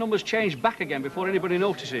to get them numbers changed back again before anybody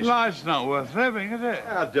notices. Life's not worth living, is it?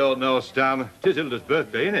 I don't know, Stan. Tis Hilda's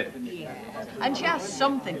birthday, isn't it? Yeah. And she has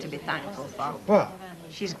something to be thankful for. What?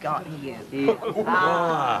 She's got you.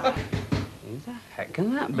 Who the heck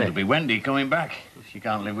can that be? It'll be Wendy coming back. She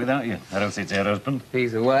can't live without you. Or else it's her husband.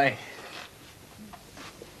 He's away.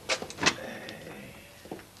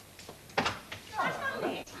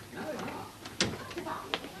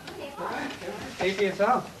 See for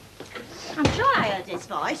yourself. I'm sure I heard his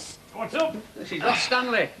voice. What's up? She's lost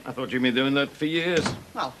Stanley. I thought you'd been doing that for years.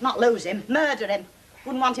 Well, not lose him, murder him.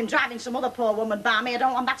 Wouldn't want him driving some other poor woman by me. I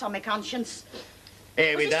don't want that on my conscience.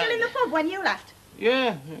 Here Was he still in the pub when you left?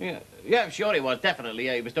 Yeah, sure he was, definitely.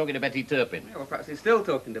 Yeah, he was talking to Betty Turpin. Yeah, well, perhaps he's still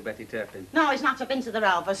talking to Betty Turpin. No, he's not up into the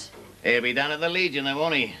Rovers. He'll be down at the Legion, though,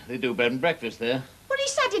 won't he? They do bed and breakfast there. But he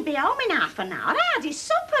said he'd be home in half an hour. I had his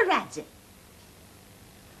supper ready.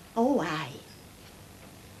 Oh, aye.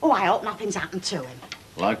 Oh, I hope nothing's happened to him.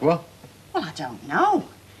 Like what? Well, I don't know.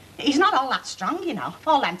 He's not all that strong, you know.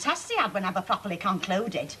 All them tests he had were never properly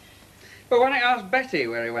concluded. But why don't you ask Betty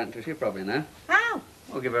where he went to? She'll probably know. How?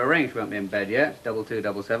 We'll give her a ring. She won't be in bed yet. It's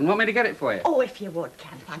 2277. Want me to get it for you? Oh, if you would,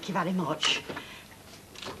 Ken. Thank you very much.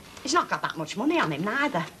 He's not got that much money on him,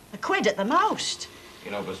 neither. A quid at the most.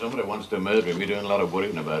 You know, for somebody who wants to murder him, you're doing a lot of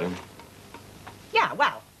worrying about him. Yeah,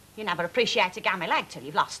 well, you never appreciate a gammy leg till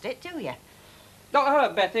you've lost it, do you? Oh,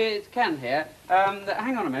 hello, Betty. It's Ken here.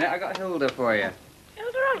 Hang on a minute. I got Hilda for you.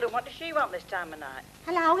 Hilda Ogden, what does she want this time of night?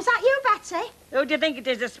 Hello, is that you, Betty? Who do you think it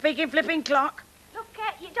is, the speaking flipping clock? Look,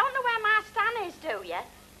 you don't know where my stand is, do you?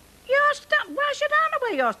 Your stand? Why should I know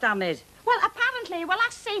where your stand is? Well, apparently you were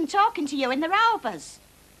last seen talking to you in the Rovers.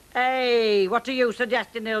 Hey, what are you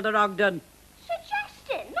suggesting, Hilda Ogden?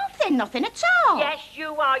 Suggesting? Nothing at all. Yes,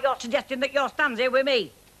 you are. You're suggesting that your stand's here with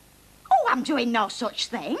me. Oh, I'm doing no such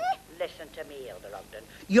thing. Listen to me, Hilda Ogden.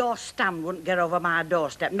 Your stand wouldn't get over my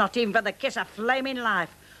doorstep, not even for the kiss of flaming life.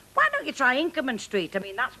 Why don't you try Inkerman Street? I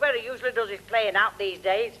mean, that's where he usually does his playing out these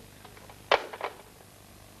days.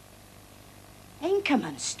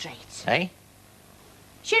 Inkerman Street? Hey?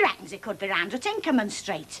 She reckons it could be round at Inkerman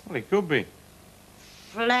Street. Well, it could be.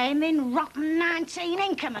 Flaming rotten 19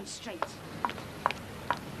 Inkerman Street.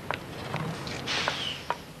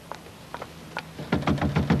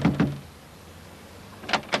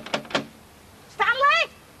 Stanley!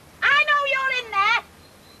 I know you're in there!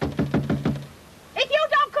 If you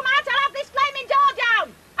don't come out, I'll have this flaming door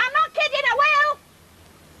down! I'm not kidding, I will!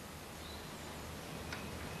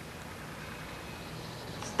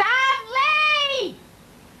 Stanley!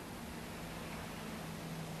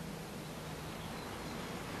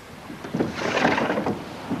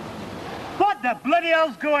 What the bloody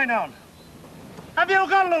hell's going on? Have you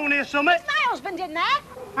got loony or something? Is my husband in there?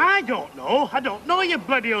 I don't know. I don't know your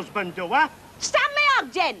bloody husband, do I? Stanley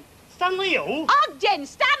Ogden! Stanley who? Ogden!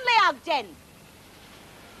 Stanley Ogden!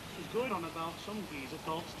 She's going on about some geezer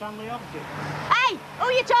called Stanley Ogden. Hey, who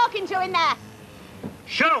are you talking to in there?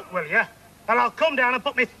 Shut up, will you? Or I'll come down and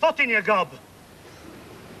put my foot in your gob.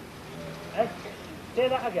 Say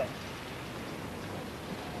that again.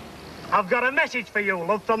 I've got a message for you,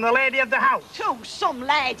 love, from the lady of the house. To some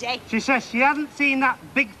lady. She says she hasn't seen that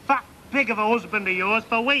big fat pig of a husband of yours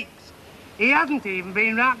for weeks. He hasn't even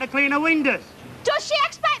been round to clean her windows. Does she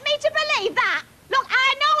expect me to believe that? Look,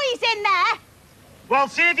 I know he's in there. Well,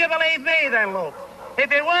 see if you believe me then, love.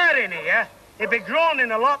 If he were in here, he'd be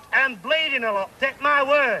groaning a lot and bleeding a lot. Take my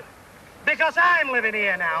word. Because I'm living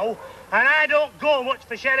here now, and I don't go much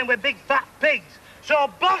for sharing with big fat pigs. So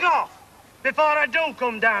bug off before I do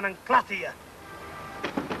come down and clatter you.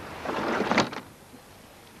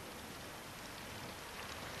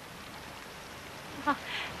 Oh,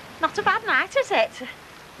 not a bad night, is it?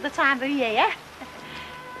 The time of the year.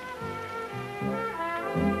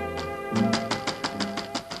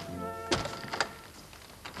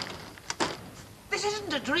 This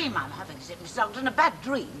isn't a dream I'm having, is it, Mrs. Ogden? A bad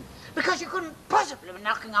dream? Because you couldn't possibly be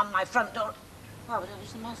knocking on my front door. What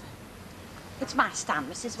was the matter? It's my Stan,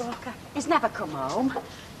 Mrs. Walker. He's never come home.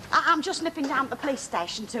 I'm just nipping down to the police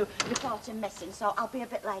station to report him missing, so I'll be a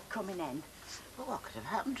bit late coming in. Well, what could have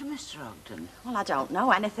happened to Mr. Ogden? Well, I don't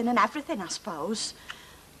know. Anything and everything, I suppose.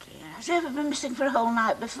 Dear, has he ever been missing for a whole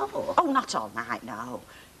night before? Oh, not all night, no.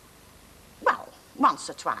 Well, once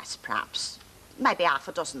or twice, perhaps. Maybe half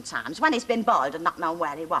a dozen times, when he's been boiled and not known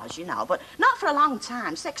where he was, you know. But not for a long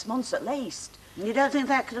time, 6 months at least. You don't think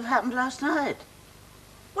that could have happened last night?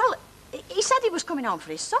 Well, he said he was coming home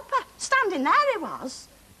for his supper. Standing there he was.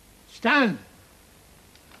 Stan!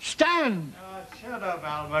 Stan! Oh, shut up,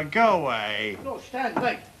 Alva. Go away. No, Stan,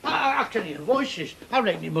 wait. I can hear voices. I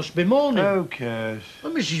reckon it must be morning. Who cares?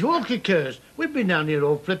 Well, Mrs. Walker cares. We've been down here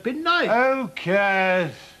all flipping night. Who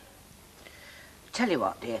cares? Tell you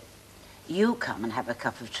what, dear. You come and have a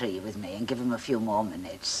cup of tea with me and give him a few more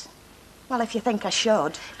minutes. Well, if you think I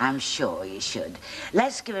should. I'm sure you should.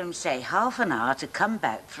 Let's give him, say, half an hour to come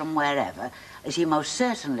back from wherever, as he most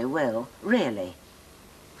certainly will, really.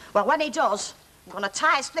 Well, when he does, I'm going to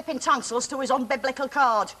tie his flipping tonsils to his unbiblical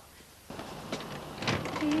cord.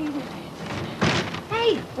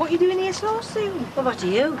 Hey, what are you doing here so soon? Well, what are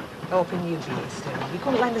you? Hoping you'd be here soon. You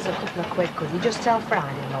couldn't lend us a couple of quid, could you? Just tell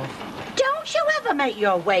Friday, love. Don't you ever make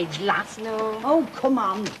your wage last? No. Oh, come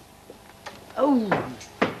on. Oh.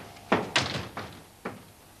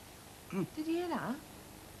 Did you hear that?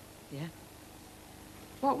 Yeah.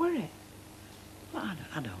 What were it? Well,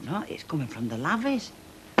 I don't know. It's coming from the lavies.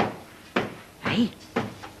 Hey.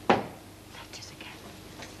 That is again.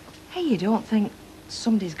 Hey, you don't think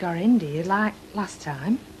somebody's got in, do you, like last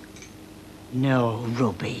time? No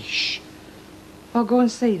rubbish. Well, go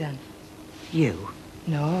and see then. You?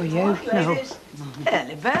 No, you. No.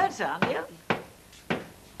 Early birds, aren't you?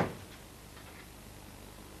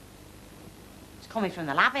 It's coming from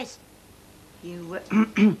the lavies. You,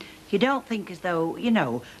 you don't think as though, you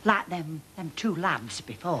know, like them two lads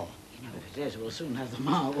before, you know. If it is, we'll soon have them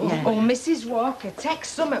all. Yeah. Oh, Mrs. Walker, take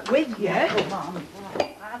something with you. Come on.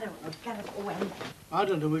 I don't know. Get it away. I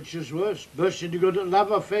don't know which is worse, bursting to go to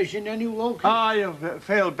lava or facing any walk. Oh, you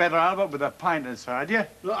feel better, Albert, with a pint inside you.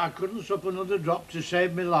 Look, I couldn't sup another drop to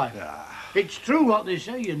save my life. It's true what they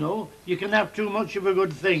say, you know. You can have too much of a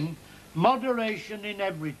good thing. Moderation in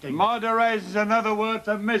everything. Moderation's another word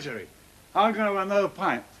for misery. I'm going to have another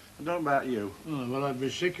pint. I don't know about you. Oh, well, I'd be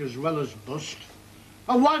sick as well as bust.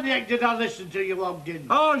 And why the heck did I listen to you, Ogden?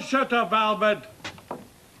 Oh, shut up, Albert.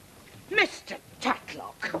 Mr.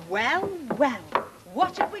 Tatlock. Well, well.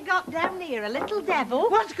 What have we got down here? A little devil?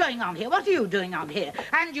 What's going on here? What are you doing on here?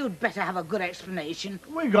 And you'd better have a good explanation.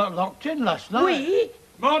 We got locked in last night. We?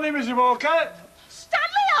 Morning, Mrs. Walker. Stanley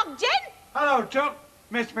Ogden! Hello, Chuck.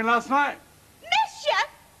 Missed me last night? Miss you?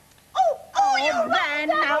 Oh, you then,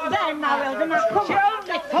 now, Hilda, now, come on. She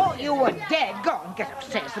only thought you were dead. Go on, get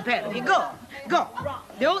upstairs, the pair of you. Go on, go on.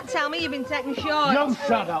 Don't tell me you've been taking shorts. You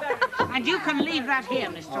shut up. And you can leave that here,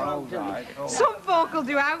 Mr. Ogden. Some folk will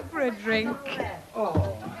do out for a drink.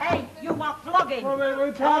 Oh. Hey, you want flogging?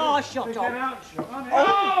 Oh, shut up.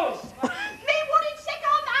 Oh! Me wouldn't sick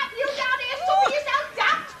on that. You down here saw yourself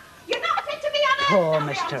daft. You're not fit to be on Poor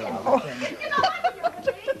Mr. Ogden. You know what I would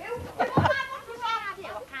do?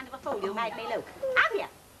 What kind of a fool you made me look? Have you?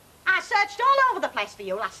 I searched all over the place for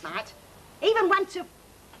you last night. Even went to...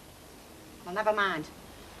 Well, never mind.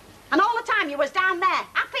 And all the time you was down there,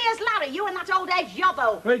 happy as Larry, you and that old age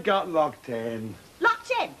yobbo. We got locked in.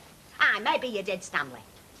 Locked in? Aye, maybe you did, Stanley.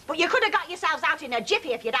 But you could have got yourselves out in a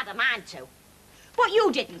jiffy if you'd had a mind to. But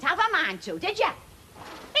you didn't have a mind to, did you?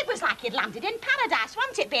 It was like you'd landed in paradise,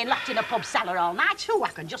 wasn't it, being locked in a pub cellar all night? Ooh, I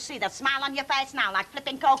can just see the smile on your face now, like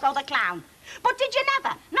flipping Coco the Clown. But did you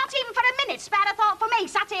never, not even for a minute, spare a thought for me,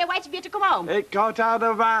 sat here waiting for you to come home? It got out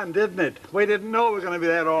of hand, didn't it? We didn't know we were going to be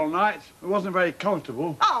there all night. It wasn't very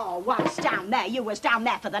comfortable. Oh, once down there, you was down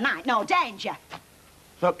there for the night, no danger.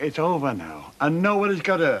 Look, it's over now, and nobody's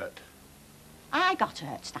got hurt. I got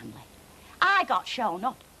hurt, Stanley. I got shown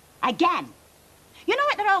up. Again. You know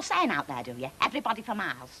what they're all saying out there, do you? Everybody for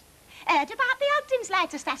miles. Heard about the Ogdens'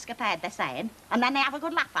 latest escapade, they're saying, and then they have a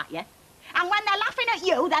good laugh at you. And when they're laughing at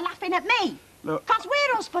you, they're laughing at me. Look, Because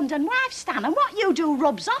we're husband and wife, Stan, and what you do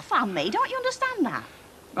rubs off on me. Don't you understand that?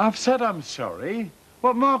 I've said I'm sorry.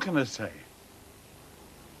 What more can I say?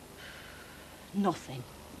 Nothing.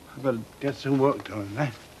 I better get some work done,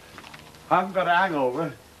 eh? I've got a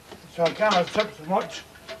hangover, so I cannot sip so much,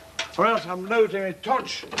 or else I'm losing my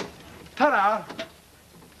touch. Ta-da!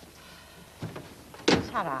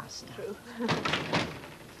 Ta-ra, Stan.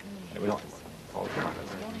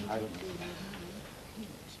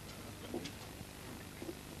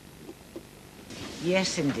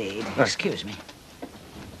 Yes, indeed. Excuse me.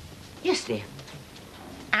 Yes, dear.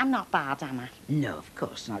 I'm not bad, am I? No, of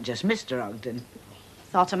course not. Just Mr. Ogden.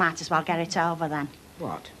 Thought I might as well get it over then.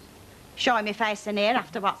 What? Showing me face in here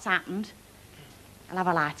after what's happened. I'll have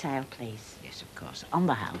a light ale, please. Yes, of course. On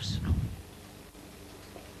the house.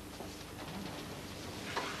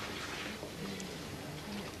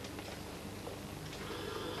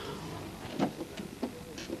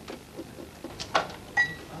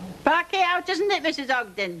 Parky out, isn't it, Mrs.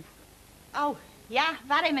 Ogden? Oh, yeah,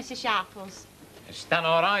 very, Mrs. Sharples. Is Stan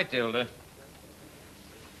all right, Hilda?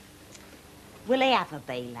 Will he ever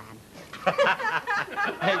be, Len?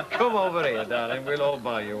 Hey, come over here, darling. We'll all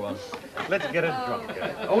buy you one. Let's get it drunk.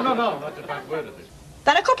 Oh, no, not a bad word of this.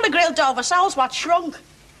 They're a couple of grilled Dover soles what shrunk.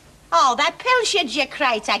 Oh, they're pilchards, you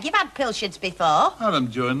crate egg. You've had pilchards before. Had them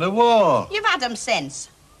during the war. You've had them since.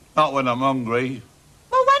 Not when I'm hungry.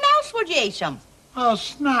 Well, when else would you eat them? Oh,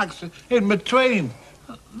 snacks in between.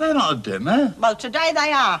 They're not a dinner. Well, today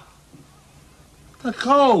they are. They're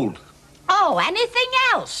cold. Oh, anything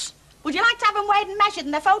else? Would you like to have them weighed and measured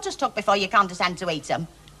and their photos took before you condescend to eat them?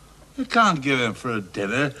 You can't give them for a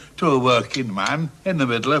dinner to a working man in the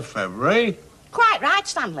middle of February. Quite right,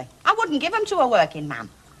 Stanley. I wouldn't give them to a working man.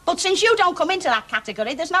 But since you don't come into that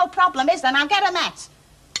category, there's no problem, is there? Now get a net.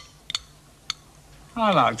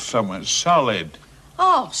 I like something solid.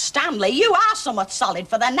 Oh, Stanley, you are somewhat solid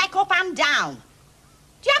for the neck up and down.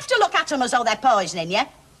 Do you have to look at them as though they're poisoning you?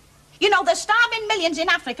 You know, there's starving millions in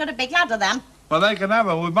Africa, a big lad of them. Well, they can have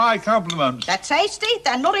them with my compliments. They're tasty,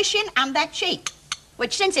 they're nourishing, and they're cheap.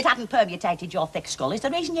 Which, since it hadn't permutated your thick skull, is the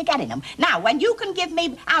reason you're getting them. Now, when you can give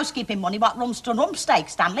me housekeeping money what runs to rump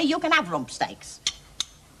steaks, Stanley, you can have rump steaks.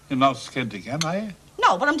 You're not skint again, are you?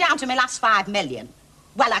 No, but I'm down to my last 5 million.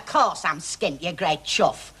 Well, of course I'm skint, you great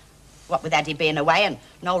chuff. What with Eddie being away and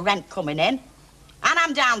no rent coming in. And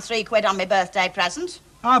I'm down £3 on my birthday present.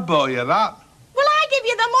 I bought you that. Well, I give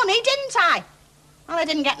you the money, didn't I? Well, I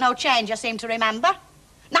didn't get no change, I seem to remember.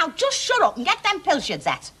 Now, just shut up and get them pilchards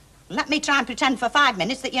at. And let me try and pretend for 5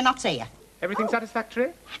 minutes that you're not here. Everything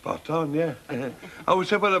satisfactory? Spot on, yeah. I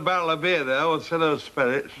was up with a barrel of beer there, or some of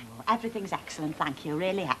spirits. Oh, everything's excellent, thank you,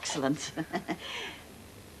 really excellent.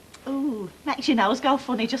 Ooh, makes your nose go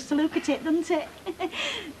funny just to look at it, doesn't it?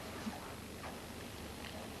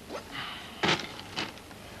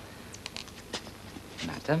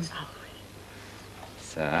 Madam.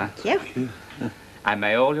 Sir. Thank you. And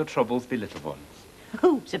may all your troubles be little ones.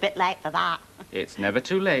 Ooh, it's a bit late for that. It's never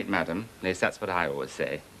too late, madam. At least that's what I always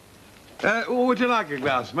say. Would you like a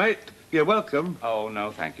glass, mate? You're welcome. Oh,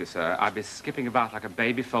 no, thank you, sir. I'd be skipping about like a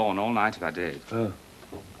baby fawn all night if I did. Oh.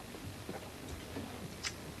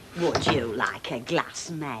 Would you like a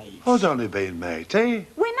glass, mate? I was only being matey.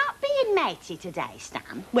 We're not being matey today,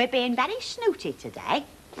 Stan. We're being very snooty today.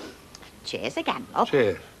 Cheers again, love.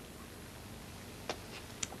 Cheers.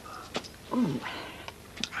 Ooh.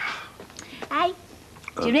 Hey,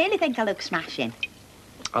 do you really think I look smashing?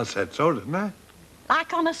 I said so, didn't I?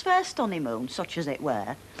 Like on us first honeymoon, such as it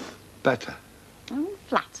were. Better. Oh,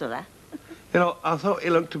 flatterer. You know, I thought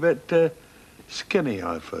you looked a bit skinny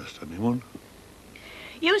our first honeymoon.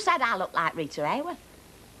 You said I looked like Rita Hayworth.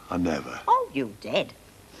 I never. Oh, you did.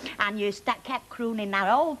 And you kept crooning that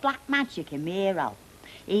old black magic in my hero.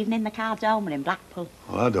 Even in the Cardoma in Blackpool.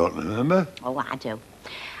 Well, I don't remember. Oh, I do.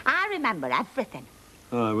 I remember everything.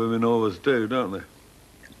 Oh, women always do, don't they?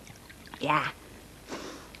 Yeah.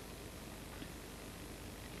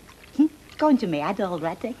 Going to my head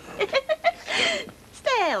already.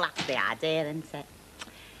 Still, that's the idea, isn't it?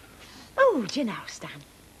 Oh, do you know, Stan?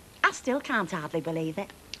 I still can't hardly believe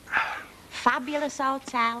it. Fabulous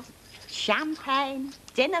hotel, champagne,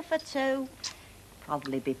 dinner for 2.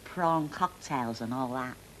 Probably be prawn cocktails and all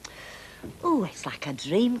that. Oh, it's like a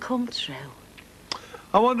dream come true.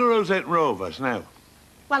 I wonder who's in Rovers now.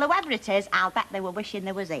 Well, whoever it is, I'll bet they were wishing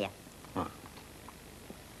they was here. Huh.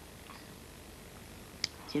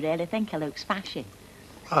 Do you really think I look smashing?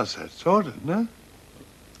 I said so, didn't I?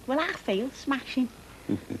 Well, I feel smashing.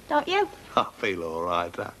 Don't you? I feel all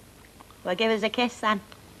right, that. Well, give us a kiss, then.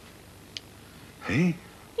 Hey?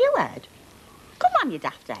 You heard? Come on, you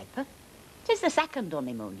daft aper. 'Tis the second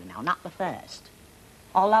honeymoon, you know, not the first.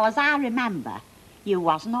 Although, as I remember, you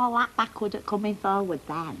wasn't all that backward at coming forward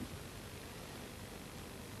then.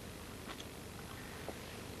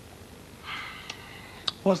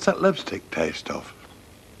 What's that lipstick taste of?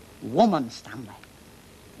 Woman, Stanley.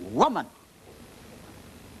 Woman.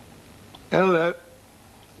 Hello.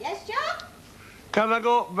 Yes, John? Can I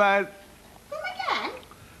go to bed? Come again?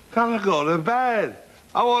 Can I go to bed?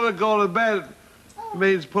 I want to go to bed. It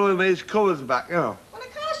means pulling these covers back, you know. Well,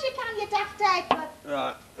 of course you can, you daft apron.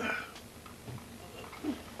 Right.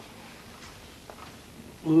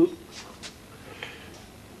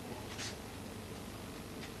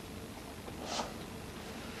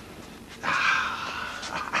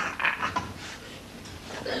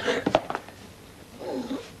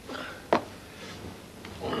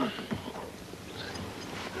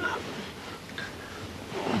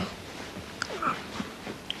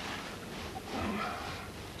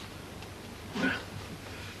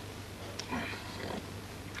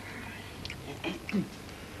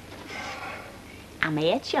 I'm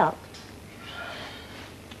here, Chuck.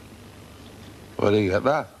 Where do you get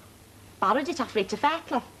that? Borrowed it off Rita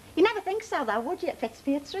Fairclough. You never think so, though, would you? It fits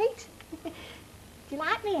for your treat. Do you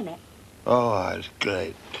like me in it? Oh, it's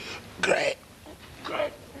great. Great.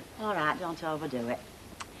 Great. All right, don't overdo it.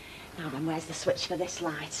 Now then, where's the switch for this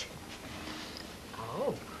light?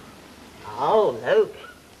 Oh. Oh, look.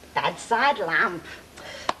 Bedside lamp.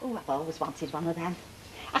 Oh, I've always wanted one of them.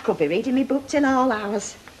 I could be reading me book till all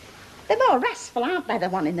hours. They're more restful, aren't they, the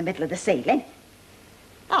one in the middle of the ceiling?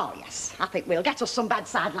 Oh, yes, I think we'll get us some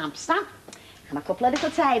bedside lamps, Stan. And a couple of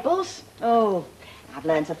little tables. Oh, I've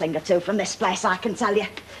learned a thing or two from this place, I can tell you.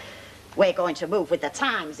 We're going to move with the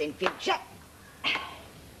times in future.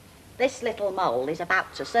 This little mole is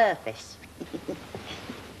about to surface.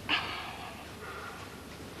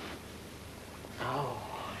 Oh,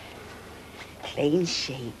 clean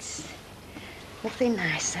sheets. Nothing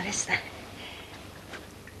nicer, is there?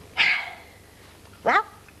 Well,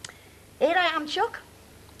 here I am, Chuck.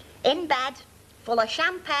 In bed, full of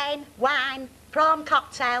champagne, wine, prawn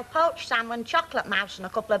cocktail, poached salmon, chocolate mouse and a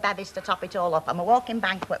couple of bevies to top it all up. I'm a walking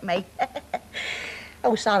banquet, me.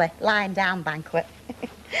 Oh, sorry, lying down banquet.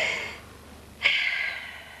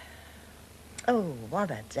 Oh,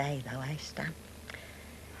 what a day, though, eh, Stan?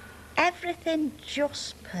 Everything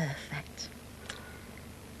just perfect.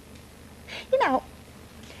 You know,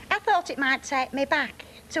 I thought it might take me back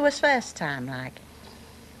to us first time, like.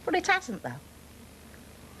 But it hasn't, though.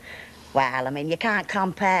 Well, I mean, you can't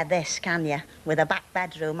compare this, can you, with a back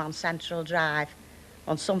bedroom on Central Drive,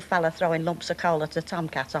 on some fella throwing lumps of coal at a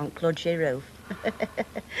tomcat on Cludgy roof.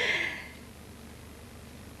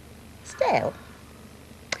 Still,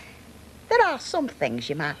 there are some things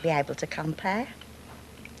you might be able to compare.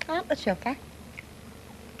 Aren't there, Chuck, eh?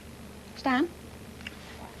 Stan?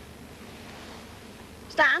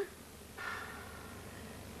 Stan?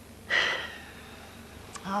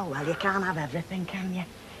 Oh, well, you can't have everything, can you?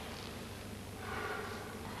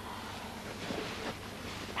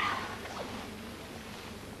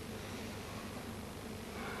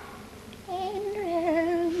 In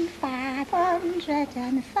room 504,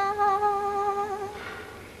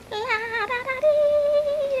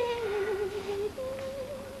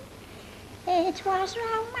 it was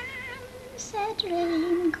romance, a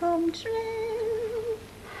dream come true.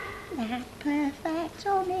 That perfect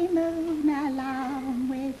honeymoon along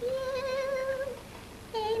with you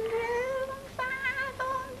in room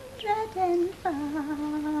 504. Shut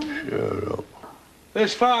up.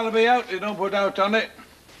 This file will be out, you don't put out on it.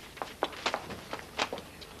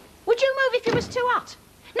 Would you move if it was too hot?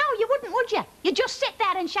 No, you wouldn't, would you? You'd just sit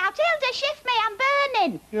there and shout, Hilda, shift me, I'm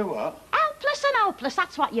burning. You what? Helpless and hopeless,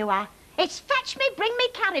 that's what you are. It's fetch me, bring me,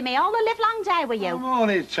 carry me all the livelong day with you. I'm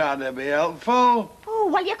only trying to be helpful. Oh,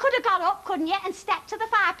 well, you could have got up, couldn't you, and stepped to the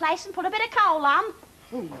fireplace and put a bit of coal on.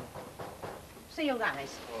 See you,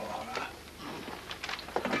 Alice.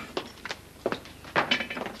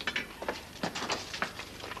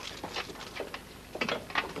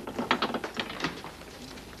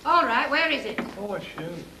 All right, where is it? Oh, it's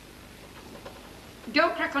you.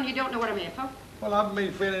 Don't crack on, you don't know what I'm here for. Well, I haven't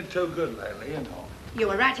been feeling too good lately, you know. You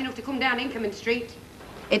were right enough to come down Inkerman Street.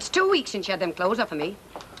 It's 2 weeks since you had them clothes off of me.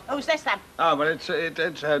 Who's this, then? Oh, but it's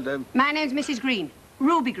My name's Mrs. Green.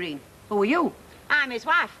 Ruby Green. Who are you? I'm his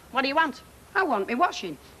wife. What do you want? I want me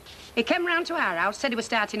washing. He came round to our house, said he was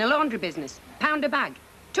starting a laundry business. £1 a bag.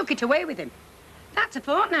 Took it away with him. That's a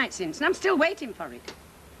fortnight since, and I'm still waiting for it.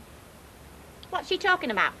 What's she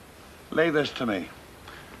talking about? Leave this to me.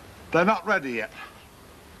 They're not ready yet.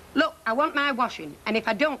 Look, I want my washing, and if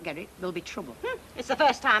I don't get it, there'll be trouble. It's the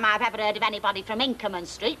first time I've ever heard of anybody from Inkerman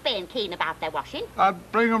Street being keen about their washing.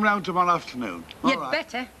 I'd bring them round tomorrow afternoon. You'd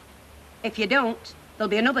better. If you don't, there'll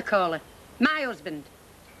be another caller. My husband.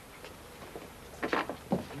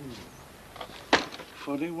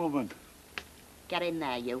 Funny woman. Get in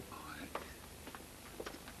there, you.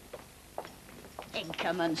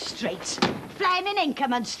 Inkerman Street. Flaming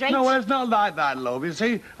Inkerman Street. No, well, it's not like that, love. You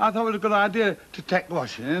see, I thought it was a good idea to take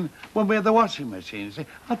washing when we had the washing machine. See,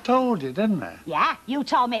 I told you, didn't I? Yeah, you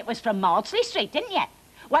told me it was from Maudsley Street, didn't you?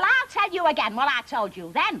 Well, I'll tell you again what I told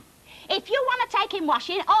you then. If you want to take him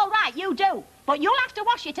washing, all right, you do. But you'll have to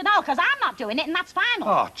wash it and all, because I'm not doing it, and that's final.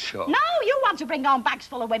 Oh, Chuck. No, you want to bring home bags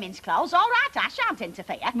full of women's clothes. All right, I shan't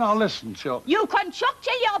interfere. No, listen, Chuck. You can chuck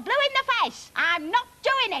till you're blue in the face. I'm not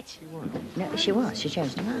doing it. No, she was. She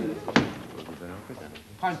chose to mind.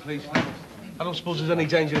 Pint, please. I don't suppose there's any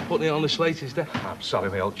danger of putting it on the slate, is there? I'm sorry,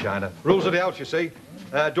 my old China. Rules of the house, you see.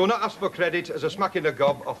 Do not ask for credit as a smack in the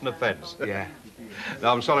gob off an offence. Yeah.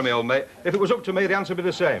 No, I'm sorry, my old mate. If it was up to me, the answer would be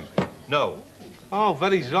the same. No. Oh,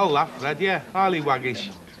 very droll, that, Fred, yeah. Highly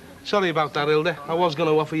waggish. Sorry about that, Hilda. I was going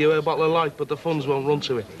to offer you a bottle of light, but the funds won't run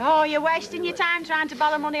to it. Oh, you're wasting your time trying to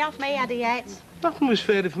borrow money off me, Eddie Yates. Nothing was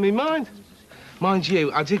fairer for me mind. Mind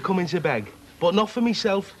you, I did come in to beg, but not for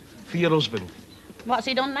myself, for your husband. What's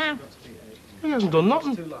he done now? He hasn't done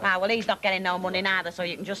nothing. Ah, well, he's not getting no money neither, so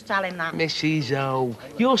you can just tell him that. Mrs. O,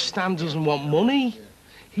 your Stan doesn't want money.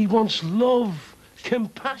 He wants love,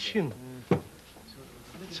 compassion.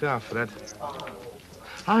 So, Fred,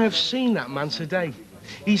 I have seen that man today.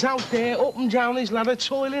 He's out there, up and down his ladder,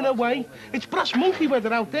 toiling away. It's brass monkey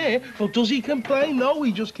weather out there, but does he complain? No,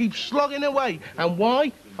 he just keeps slogging away. And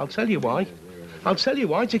why? I'll tell you why. I'll tell you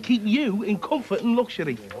why, to keep you in comfort and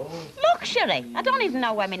luxury. Luxury? I don't even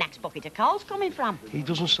know where my next bucket of coal's coming from. He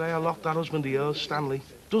doesn't say a lot, that husband of yours, Stanley.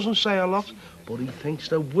 Doesn't say a lot, but he thinks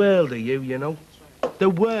the world of you, you know. The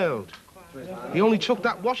world. He only took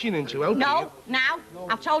that washing in to help you. No, now.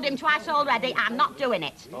 I've told him twice already, I'm not doing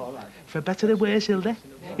it. For better or worse, Hilda,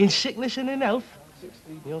 in sickness and in health,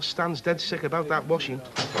 your Stan's dead sick about that washing.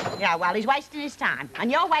 Yeah, well, he's wasting his time, and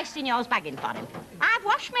you're wasting yours begging for him. I've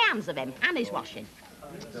washed my hands of him, and his washing.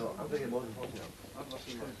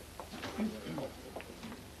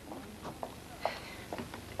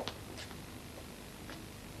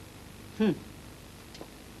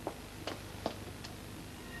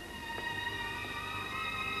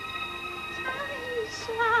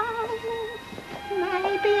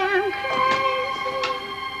 Maybe I'm crazy.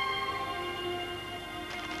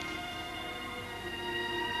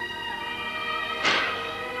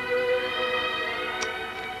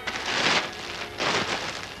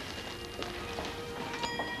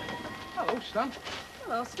 Hello, Stan.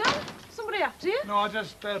 Hello, Stan. Somebody after you? No, I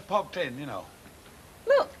just popped in, you know.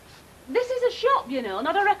 Look, this is a shop, you know,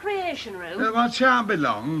 not a recreation room. Well, I shan't be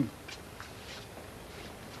long.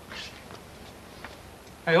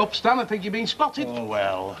 Hey, up, Stan, I think you've been spotted. Oh,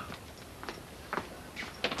 well.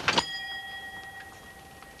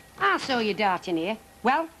 I saw you darting here.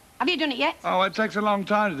 Well, have you done it yet? Oh, it takes a long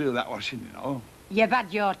time to do that washing, you know. You've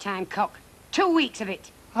had your time, cock. 2 weeks of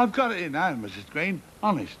it. I've got it in now, Mrs. Green.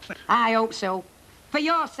 Honest. I hope so. For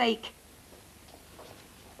your sake.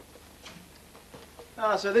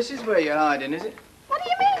 Ah, so this is where you're hiding, is it? What do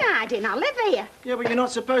you mean hiding? I live here. Yeah, but you're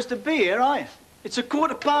not supposed to be here, are you? It's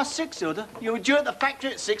 6:15, Hilda. You were due at the factory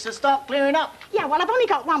at 6 to start clearing up. Yeah, well, I've only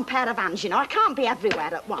got one pair of hands, you know. I can't be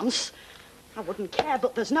everywhere at once. I wouldn't care,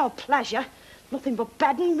 but there's no pleasure. Nothing but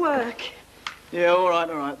bed and work. Yeah, all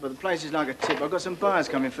right, but the place is like a tip. I've got some buyers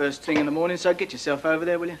coming first thing in the morning, so get yourself over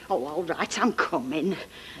there, will you? Oh, all right, I'm coming.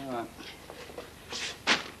 All right.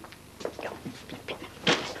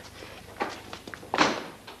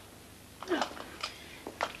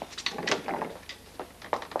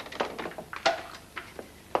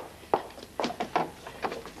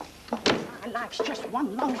 My life's just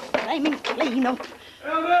one long flaming clean-up.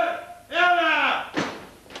 Hilda! Hilda!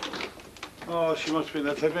 Oh, she must be in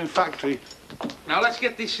the tipping factory. Now, let's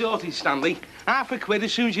get this sorted, Stanley. £50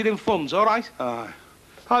 as soon as you're in funds, all right? Aye.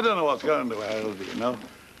 I don't know what's going to her, Hilda, you know.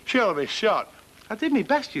 She'll be shot. I did my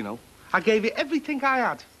best, you know. I gave it everything I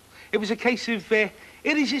had. It was a case of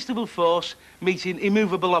irresistible force meeting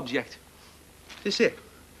immovable object. This it?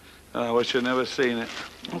 I wish I'd never seen it.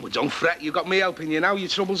 Oh, well, don't fret. You got me helping you now. Your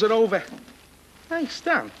troubles are over. Hey,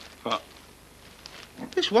 Stan. What?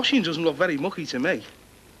 This washing doesn't look very mucky to me.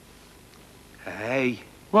 Hey.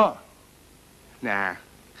 What? Nah.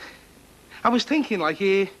 I was thinking, like,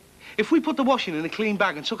 if we put the washing in a clean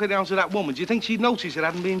bag and took it down to that woman, do you think she'd notice it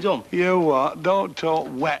hadn't been done? You what? Don't talk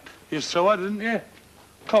wet. You saw her, didn't you?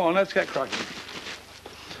 Come on, let's get cracking.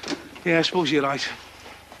 Yeah, I suppose you're right.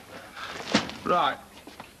 Right.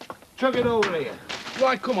 Chuck it over here.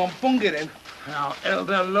 Right, come on, bung it in. Now,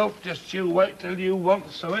 Elder, look, just you wait till you want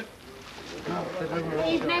to sew it.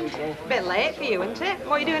 Evening. Bit late for you, isn't it?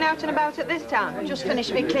 What are you doing out and about at this time? Just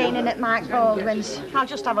finished me cleaning at Mike Baldwin's. I'll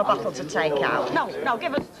just have a bottle to take out. No,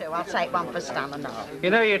 give us two. I'll take one for Stan and all. You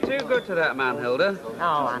know, you're too good to that man, Hilda.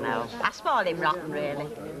 Oh, I know. I spoil him rotten, really.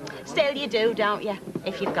 Still, you do, don't you?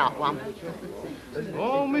 If you've got one.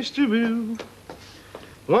 Oh, Mr. Boo,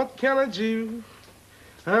 what can I do?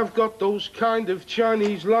 I've got those kind of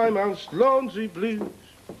Chinese limehouse laundry blues.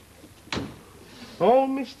 Oh,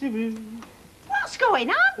 Mr. Boo. What's going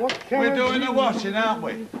on? What can We're I doing do? the washing, aren't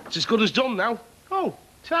we? It's as good as done now. Oh,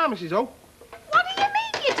 time, Mrs. O. What do you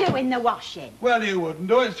mean you're doing the washing? Well, you wouldn't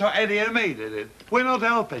do it, so Eddie and me did it. We're not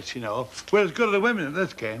helpers, you know. We're as good as the women at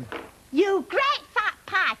this game. You great fat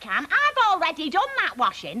pie can. I've already done that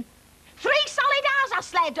washing. 3 solid hours I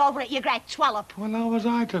slaved over it, you great twallop. Well, how was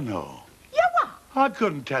I to know? You what? I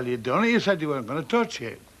couldn't tell you'd done it. You said you weren't going to touch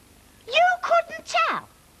it. You couldn't tell?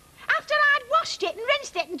 After I'd washed it and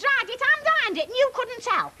rinsed it and dried it and ironed it and you couldn't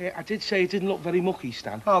tell? Yeah, I did say it didn't look very mucky,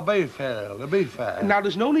 Stan. Oh, be fair, Elder, be fair. Now,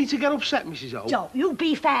 there's no need to get upset, Mrs. O. Don't you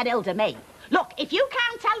be fair ill to me. Look, if you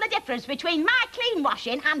can't tell the difference between my clean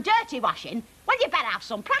washing and dirty washing, well, you better have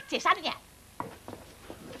some practice, hadn't you?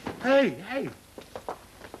 Hey.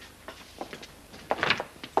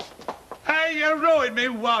 Hey, you ruined me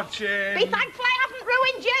watching. Be thankful I haven't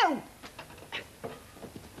ruined you.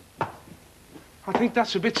 I think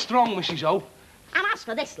that's a bit strong, Mrs. O. And as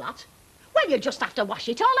for this lot, well, you'll just have to wash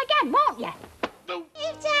it all again, won't you?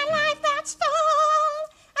 It's a life that's full.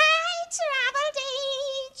 I travelled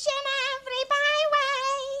each and every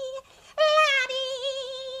byway.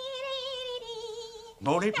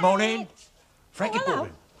 Morning. Frankie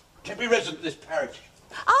Baldwin. Temporary resident of this parish.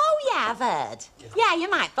 Oh, yeah, I've heard. Yeah, you're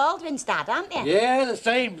Mike Baldwin's dad, aren't you? Yeah, the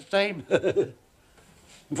same. From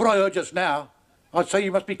what I heard just now, I'd say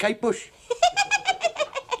you must be Kate Bush.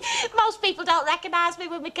 Most people don't recognise me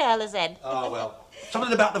with my curlers in. Oh, well.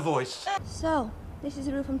 Something about the voice. So, this is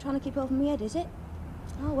the roof I'm trying to keep over my head, is it?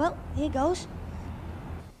 Oh, well, here goes.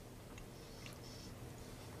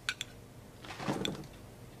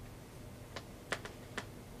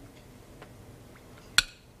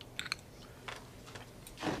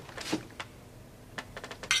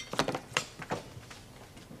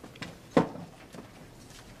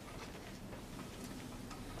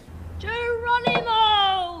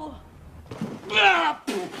 Geronimo!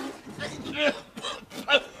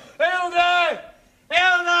 Hilda!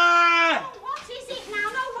 What is it now?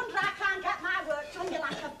 No wonder I can't get my work done. You're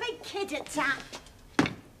like a big kid at tap.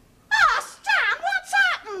 Oh, Stan, what's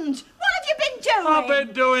happened? What have you been doing? I've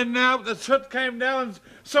been doing now. The soot came down and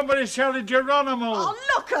somebody shouted Geronimo. Oh,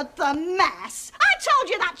 look at the mess. I told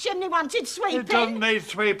you that chimney wanted sweeping. It doesn't need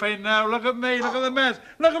sweeping now. Look at me. Look at the mess.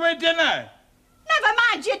 Look at me dinner. Never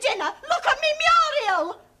mind your dinner. Look at me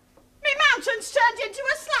Muriel. Me mountain's turned into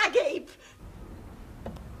a slag heap.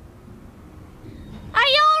 Are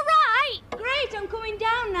you all right? Great, I'm coming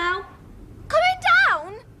down now. Coming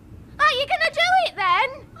down? Are you going to do it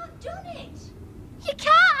then? I've done it. You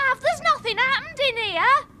can't have. There's nothing happened in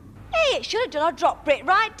here. Hey, it should have done. I dropped Britt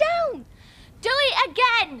right down. Do it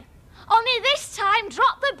again. Only this time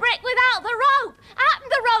drop the brick without the rope. Happen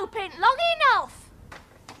the rope ain't long enough.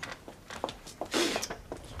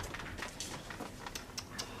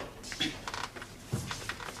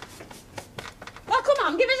 Well, come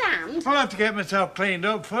on, give us a hand. I'll have to get myself cleaned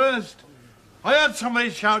up first. I heard somebody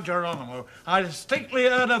shout Geronimo. I distinctly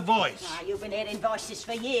heard a voice. Ah, you've been hearing voices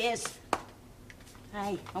for years.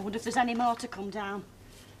 Hey, I wonder if there's any more to come down.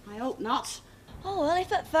 I hope not. Oh, well,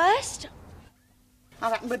 if at first.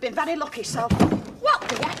 I reckon we've been very lucky, so... What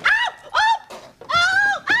the... Ow! Oh!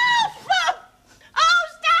 Oh! Oh! Oh,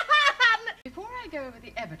 Stan! Before I go over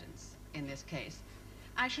the evidence in this case,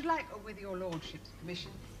 I should like, with your lordship's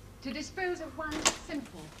permission, to dispose of one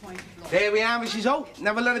simple point of law. There we are, Mrs. O.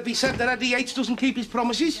 Never let it be said that Eddie H doesn't keep his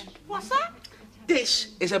promises. What's that? This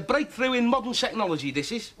is a breakthrough in modern technology,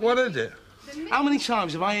 this is. What is it? How many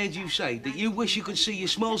times have I heard you say that you wish you could see your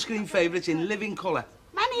small screen favourites in living colour?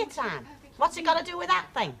 Many a time. What's it got to do with that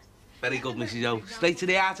thing? Very good, Mrs. O. Straight to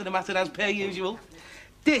the heart of the matter as per usual.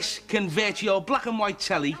 This converts your black and white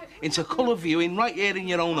telly into colour viewing right here in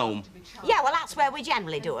your own home. Yeah, well, that's where we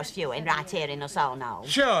generally do us viewing, right here in us own home.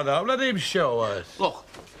 Shut up, let him show us. Look,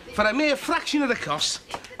 for a mere fraction of the cost,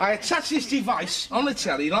 I attach this device on the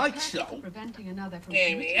telly like so. Preventing another from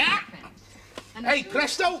There we are. Hey,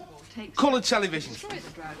 presto, coloured television.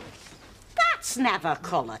 That That's never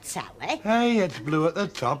colour telly. Hey, it's blue at the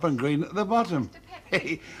top and green at the bottom.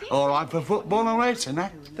 All right for football and racing, eh?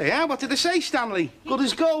 They are. What did they say, Stanley? Good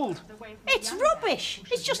as gold. It's rubbish.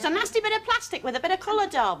 It's just a nasty bit of plastic with a bit of colour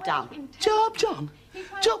daubed on. Daubed on?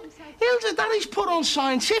 Hilda, that is put on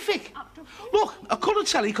scientific. Look, a colour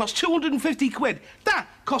telly costs 250 quid. That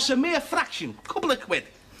costs a mere fraction, couple of quid.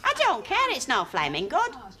 I don't care, it's no flaming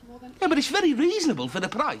good. Yeah, but it's very reasonable for the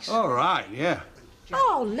price. All right, yeah.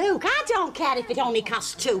 Oh, Luke, I don't care if it only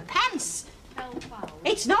costs 2 pence.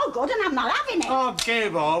 It's no good and I'm not having it. Oh,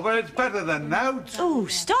 give over. It's better than nought. Ooh,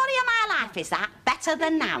 story of my life is that. Better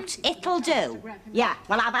than nought. It'll do. Yeah,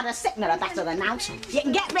 well, I've had a sickener of better than nought. You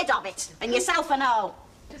can get rid of it, and yourself and all.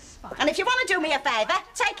 And if you want to do me a favour,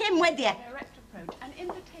 take him with you. An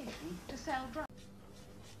invitation to sell drugs.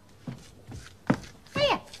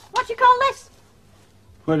 Here, what do you call this?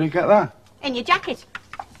 Where did you get that? In your jacket.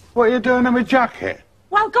 What are you doing in my jacket?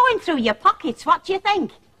 Well, going through your pockets, what do you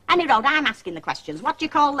think? Any road, I'm asking the questions. What do you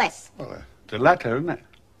call this? Well, it's a letter, isn't it?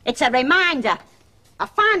 It's a reminder. A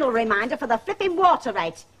final reminder for the flipping water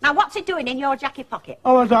rate. Now, what's it doing in your jacket pocket?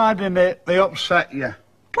 I was hiding it. They upset you.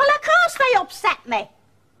 Well, of course they upset me.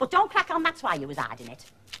 But don't crack on, that's why you was hiding it.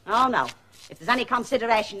 Oh, no. If there's any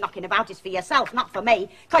consideration knocking about, it's for yourself, not for me.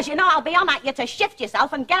 Because you know I'll be on at you to shift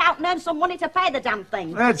yourself and get out and earn some money to pay the damn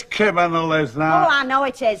thing. That's criminal, is that? Oh, I know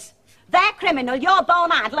it is. They're criminal, you're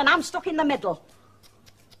bone idle, and I'm stuck in the middle.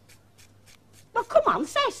 Well, come on,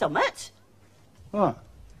 say something. What?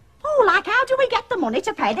 Oh, like how do we get the money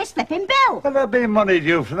to pay this flipping bill? Well, there'll be money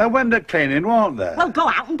due for the window cleaning, won't there? Well, go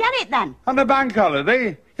out and get it then. On a bank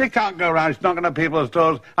holiday? You can't go around knocking at people's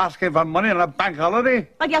doors asking for money on a bank holiday.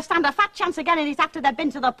 Well, you'll stand a fat chance of getting it after they've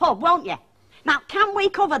been to the pub, won't you? Now, can we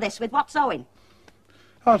cover this with what's owing?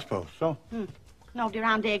 I suppose so. Nobody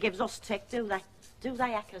round here gives us tick, do they? Do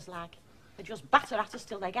they, Eckers, like? They just batter at us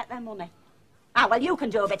till they get their money. Ah, well, you can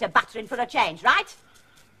do a bit of battering for a change, right?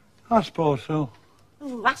 I suppose so.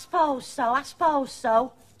 Ooh, I suppose so, I suppose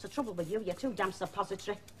so. It's the trouble with you, you're too damn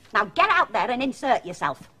suppository. Now, get out there and insert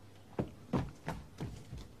yourself.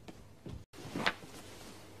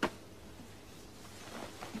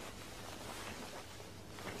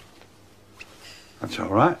 That's all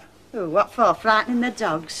right. Ooh, what for? Frightening the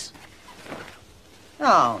dogs?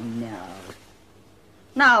 Oh, no.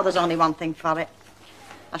 No, there's only one thing for it.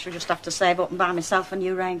 I shall just have to save up and buy myself a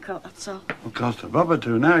new raincoat, that's all. It costs a bob or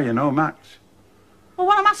two now, you know, Max. Well,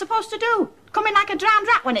 what am I supposed to do? Come in like a drowned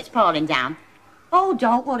rat when it's pouring down? Oh,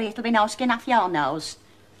 don't worry, it'll be no skin off your nose.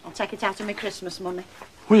 I'll take it out of my Christmas money.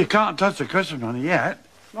 Well, you can't touch the Christmas money yet.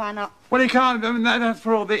 Why not? Well, you can't. I mean, that's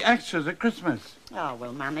for all the extras at Christmas. Oh,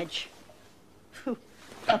 we'll manage.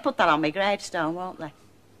 They'll put that on my gravestone, won't they?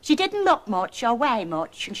 She didn't look much or weigh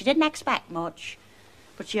much, and she didn't expect much.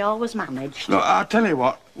 But she always managed. Look, I'll tell you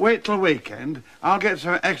what. Wait till weekend. I'll get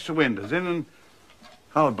some extra windows in and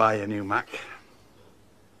I'll buy you a new Mac.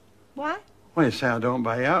 Why? Well, you say I don't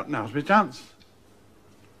buy you out. Now's my chance.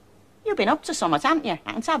 You've been up to something, haven't you?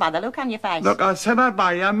 I can tell by the look on your face. Look, I said I'd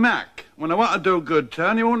buy you a Mac. When I want to do a good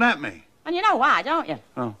turn, you won't let me. And you know why, don't you?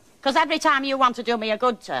 Oh. Because every time you want to do me a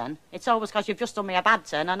good turn, it's always because you've just done me a bad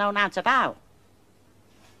turn and know now to bow.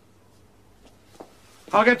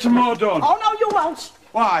 I'll get some more done. Oh, no, you won't.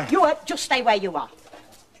 Why? You won't. Just stay where you are.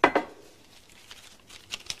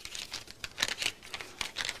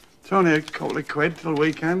 It's only a couple of quid till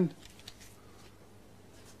weekend.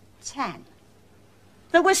 10.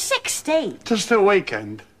 There was 16. Just till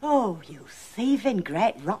weekend. Oh, you thieving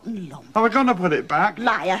great rotten lump. Are we going to put it back?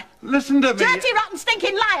 Liar. Listen to me. Dirty, rotten,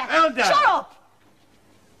 stinking liar. Hilda. Shut up.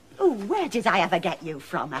 Oh, where did I ever get you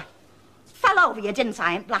from, eh? Fell over you, didn't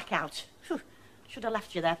I, in blackout? Should have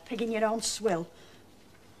left you there, pigging your own swill.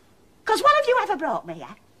 Because what have you ever brought me,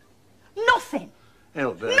 eh? Nothing.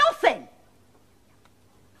 Hilda. Nothing.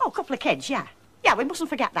 Oh, a couple of kids, yeah. Yeah, we mustn't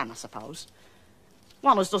forget them, I suppose.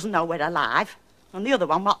 One of us doesn't know we're alive, and the other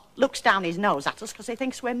one what looks down his nose at us because he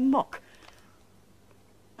thinks we're muck.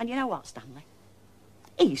 And you know what, Stanley?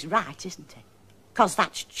 He's right, isn't he? Because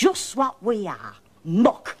that's just what we are.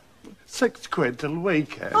 Muck. 6 quid till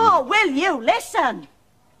weekend. Oh, will you listen?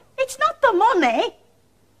 It's not the money.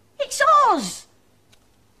 It's us.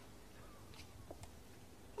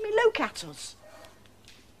 I mean, look at us.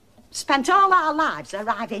 Spent all our lives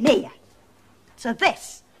arriving here. To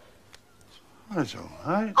this. That's all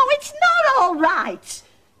right. Oh, it's not all right.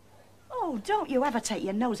 Oh, don't you ever take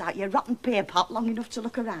your nose out your rotten beer pot long enough to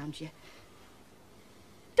look around you.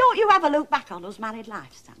 Don't you ever look back on us married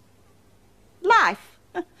life, Stan. Life?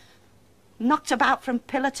 Knocked about from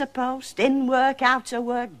pillar to post, in work, out of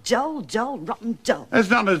work, dull, dull, rotten dull. It's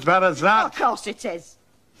not as bad as that. Of course it is.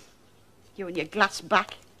 You and your glass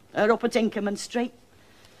back, Her up at Inkerman Street.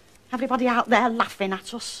 Everybody out there laughing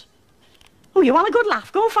at us. Oh, you want a good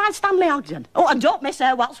laugh? Go and find Stanley Ogden. Oh, and don't miss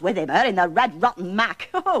her what's with him, her in the red rotten mac.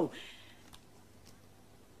 Oh.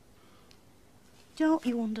 Don't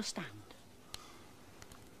you understand?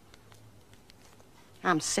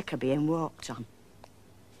 I'm sick of being walked on.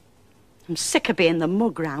 I'm sick of being the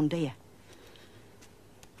mug round here.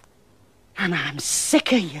 And I'm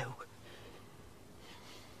sick of you.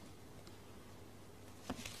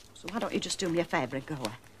 So why don't you just do me a favour and go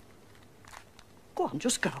away? Go on,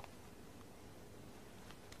 just go.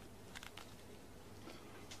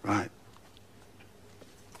 Right.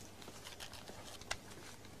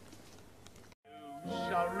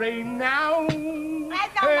 Sorry now.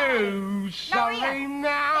 Oh, sorry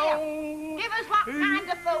now. Give us what kind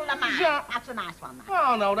of fool am I? That's a nice one, that.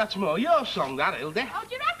 Oh, no, that's more your song, that, Hilda. Oh,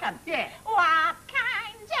 do you reckon? Yeah. What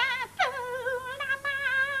kind of fool am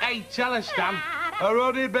I? Hey, tell us, Stan. A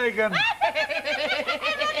Ruddy Bacon. Ruddy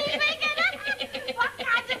Bacon. What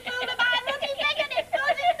kind of fool am I? Ruddy Bacon, it's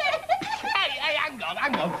good, isn't it? Hey,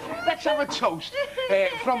 hang on. Let's have a toast.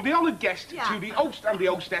 From the honoured guest to the host and the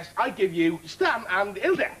hostess, I give you Stan and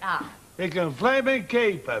Hilda. Ah. You can flaming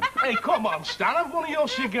keep him. Hey, come on, Stan, have one of your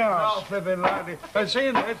cigars. Oh, flipping likely. I've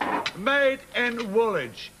seen it. Made in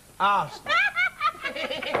Woolwich, Arsenal. Oh,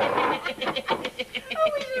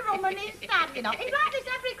 he's a rum and he's Stan, you know. He's like this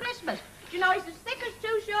every Christmas. You know, he's as thick as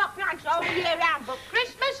two short planks all the year round, but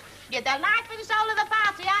Christmas, you're the life and soul of the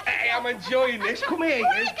party, aren't you? Hey, I'm enjoying this. Come here,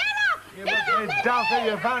 Hurry, you. get off! You Get off! must be daft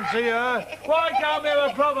you fancy her. Why can't we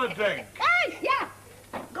have a proper drink? Hey, yeah.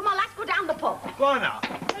 Come on, let's go down the pub. Why not?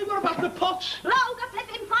 Hey, what about the pots? Blow the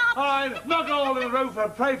flipping pot. All right, knock a hole in the roof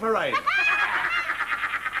and pray for rain.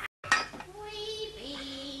 We've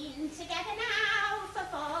been together now for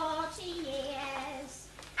 40 years,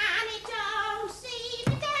 and it don't seem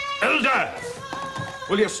Hilda!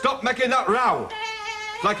 Will you stop making that row?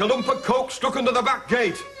 It's like a lump of coke stuck under the back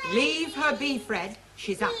gate. Leave her be, Fred.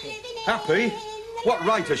 She's happy. Happy? What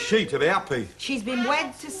right has she to be happy? She's been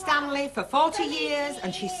wed to Stanley for 40 years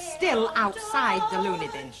and she's still outside the loony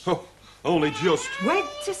bin. Oh, only just. Wed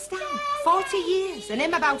to Stan, 40 years, and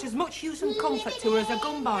him about as much use and comfort to her as a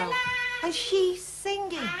gun barrel. And she's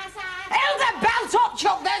singing. Hilda, belt up,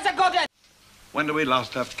 Chuck, there's a good one. When did we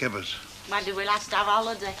last have kippers? When did we last have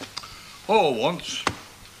holiday? Oh, once.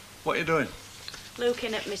 What are you doing?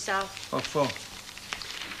 Looking at myself. What for?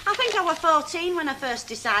 I think I was 14 when I first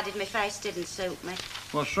decided my face didn't suit me.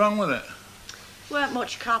 What's wrong with it? Weren't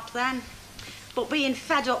much cop then. But being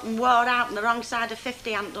fed up and wore out on the wrong side of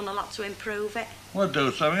 50 hadn't done a lot to improve it. We'll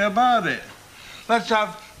do something about it. Let's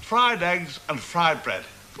have fried eggs and fried bread.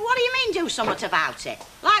 What do you mean do something about it?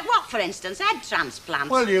 Like what, for instance? Head transplants?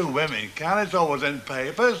 Well, you women can. It's always in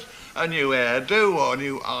papers. A new hairdo or a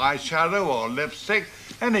new eyeshadow or lipstick.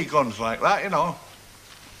 Any guns like that, you know.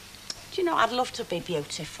 Do you know, I'd love to be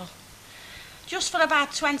beautiful. Just for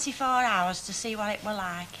about 24 hours to see what it were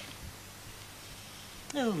like.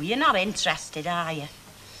 Oh, you're not interested, are you?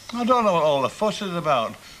 I don't know what all the fuss is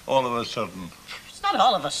about, all of a sudden. It's not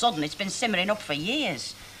all of a sudden. It's been simmering up for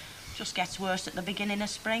years. Just gets worse at the beginning of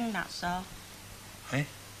spring, that's all. Eh?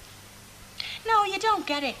 No, you don't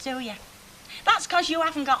get it, do you? That's 'cause you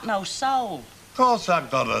haven't got no soul. Of course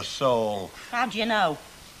I've got a soul. How do you know?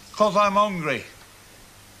 'Cause I'm hungry.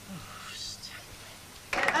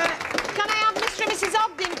 Can I have Mr. and Mrs.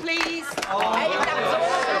 Ogden, please?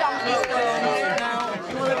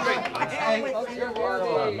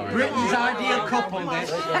 Britain's ideal couple, this.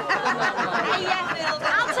 Hey,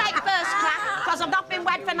 I'll take first crack, 'cause I've not been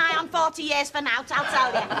wed for nigh on 40 years for now, I'll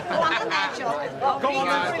tell you. Go on in there, Chuck. Go on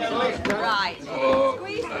then. Right.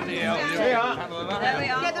 Squeeze. There we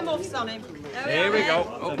are. Get the muffs on him. Here we go.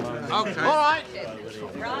 Okay. All right.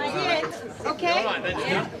 Right. Okay.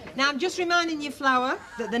 Yeah. Now, I'm just reminding you, Flower,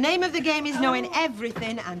 that the name of the game is knowing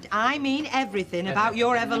everything, and I mean everything, about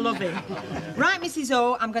your ever-loving. Right, Mrs.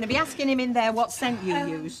 O, I'm going to be asking him in there what scent you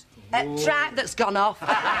use. Tripe that's gone off. No,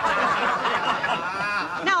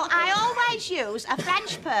 I always use a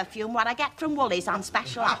French perfume what I get from Woolies on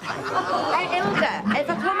special offer. Hey, Hilda, if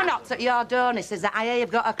a plumber knocks at your door and he says that I hear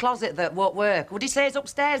you've got a closet that won't work, would he say it's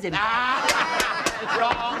upstairs in?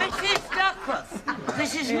 Mrs. Duckworth,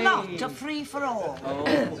 this is not a free-for-all.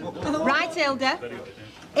 Right, Hilda.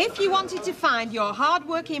 If you wanted to find your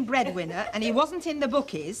hard-working breadwinner and he wasn't in the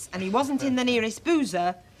bookies and he wasn't in the nearest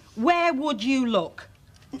boozer, where would you look?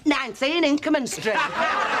 19 Inkerman Street.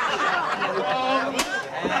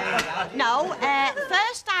 No,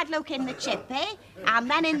 first I'd look in the Chippy, and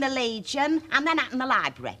then in the Legion, and then out in the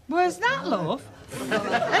library. Where's that, love?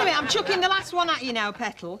 Anyway, I'm chucking the last one at you now,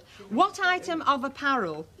 Petal. What item of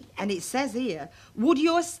apparel And it says here, would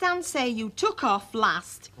your Stan say you took off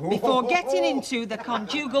last before getting into the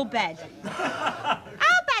conjugal bed? Our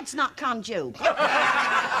bed's not conjugal. No,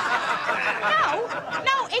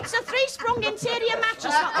 it's a three-sprung interior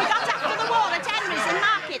mattress what we got after the war at Henry's in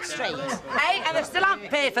Market Street. Hey, and they still haven't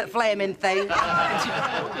paid for the flaming thing.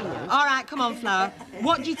 All right, come on, Flower.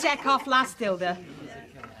 What did you take off last, Hilda?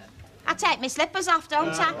 I take my slippers off, don't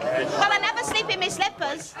I? Well, I never sleep in my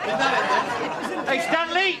slippers. Hey,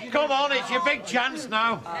 Stanley, come on, it's your big chance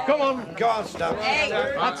now. Come on. Go on, Stan. Hey,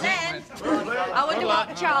 then, I wonder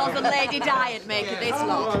what Charles and Lady Di would make of this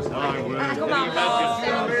lot. Come on,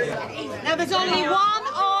 Now, there's only one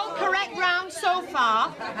all-correct round so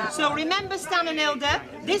far. So remember, Stan and Hilda,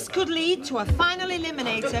 this could lead to a final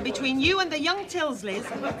eliminator between you and the young Tilsleys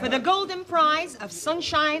for the golden prize of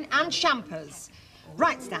sunshine and champers.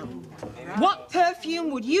 Right, Stan. What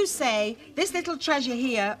perfume would you say this little treasure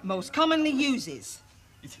here most commonly uses?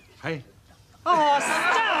 Hey. Oh,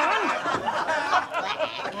 Stan!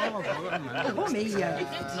 Oh, me.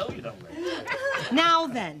 Now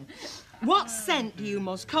then, what scent do you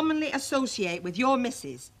most commonly associate with your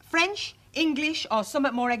missus? French, English, or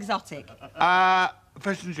something more exotic?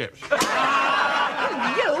 Fish and chips.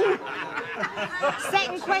 You?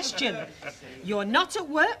 Second question. You're not at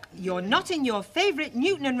work, you're not in your favourite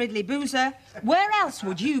Newton and Ridley boozer. Where else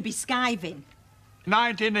would you be skiving?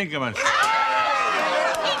 19 Inkerman. He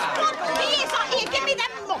is on here. Give me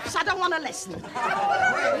them muffs. I don't want to listen.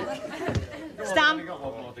 Stan,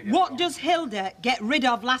 what does Hilda get rid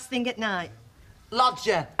of last thing at night?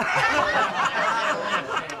 Lodger.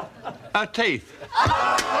 Her teeth.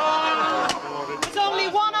 There's only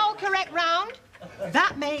one all correct round.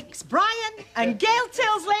 That makes Brian and Gail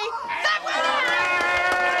Tilsley the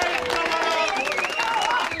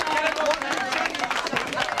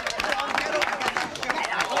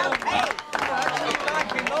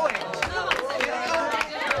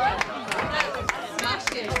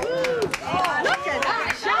Look at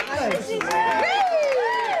that, shoppers!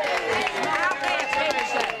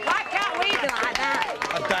 Why can't we be like that?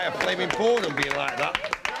 I'd die of flaming boredom being like that.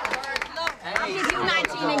 I'll give you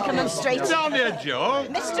 19 Inkerman Street. It's only a joke.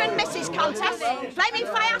 Mr. and Mrs. contest. Flaming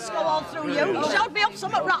fiasco all through you. You showed me up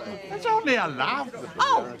something rotten. It's only a laugh.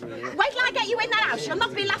 Oh, wait till I get you in that house. You'll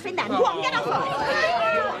not be laughing then. Go on, get off of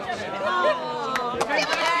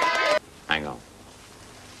it. Hang on.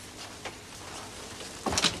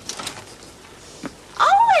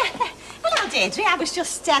 Oh, hello, Deirdre. I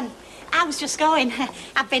was just going.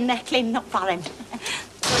 I've been cleaning up for him.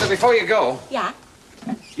 So before you go, Yeah?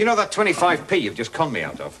 you know that 25p you've just conned me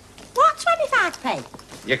out of? What, 25p?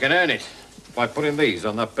 You can earn it by putting these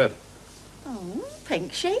on that bed. Oh,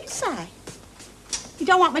 pink sheets, eh? You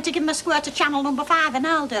don't want me to give him a squirt of channel number 5 and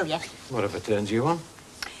all, do you? Whatever turns you on.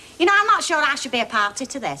 You know, I'm not sure I should be a party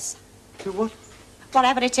to this. To what?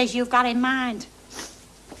 Whatever it is you've got in mind.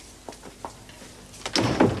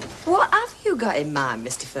 What have you got in mind,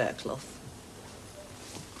 Mr. Fairclough?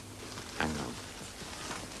 Hang on.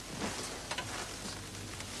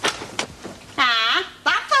 Ah,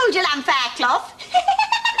 that fooled you, Lamb Fairclough.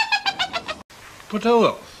 But who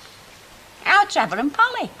up? Our Trevor and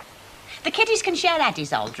Polly. The kiddies can share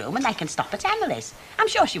Eddie's old room and they can stop at Emily's. I'm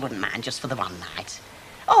sure she wouldn't mind just for the one night.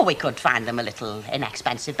 Or we could find them a little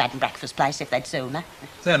inexpensive bed and breakfast place if they'd sooner.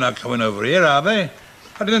 They're not coming over here, are they?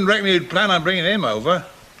 I didn't reckon you'd plan on bringing him over.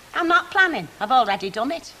 I'm not planning. I've already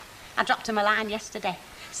done it. I dropped him a line yesterday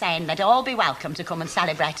saying they'd all be welcome to come and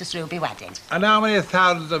celebrate a Ruby wedding. And how many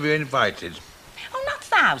thousands have you invited? Oh, not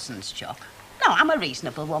thousands, Chuck. No, I'm a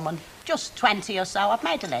reasonable woman. Just 20 or so. I've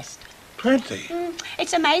made a list. 20?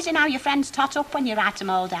 It's amazing how your friends tot up when you write them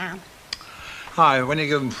all down. Aye, when you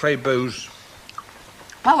give them free booze.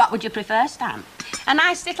 Well, what would you prefer, Stan? A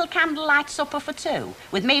nice little candlelight supper for 2,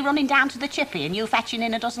 with me running down to the chippy and you fetching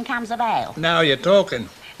in a dozen cans of ale? Now you're talking.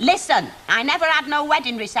 Listen, I never had no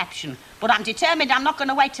wedding reception, but I'm determined I'm not going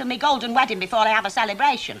to wait till my golden wedding before I have a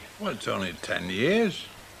celebration. Well, it's only 10 years.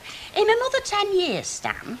 In another 10 years,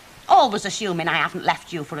 Stan, always assuming I haven't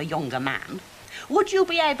left you for a younger man, would you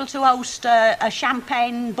be able to host a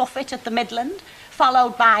champagne buffet at the Midland,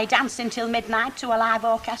 followed by dancing till midnight to a live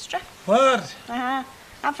orchestra? What?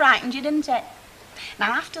 I frightened you, didn't it?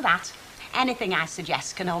 Now, after that, anything I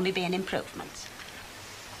suggest can only be an improvement.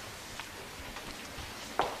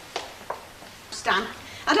 Stan,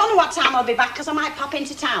 I don't know what time I'll be back, because I might pop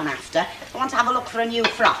into town after. I want to have a look for a new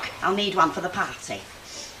frock. I'll need one for the party.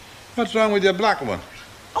 What's wrong with your black one?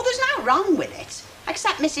 Oh, there's no wrong with it,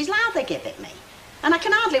 except Mrs. Lowther give it me. And I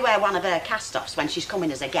can hardly wear one of her cast-offs when she's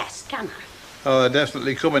coming as a guest, can I? Oh, they're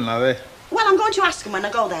definitely coming, are they? Well, I'm going to ask them when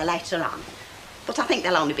I go there later on. But I think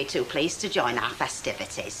they'll only be too pleased to join our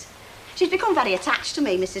festivities. She's become very attached to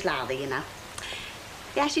me, Mrs. Lowther, you know.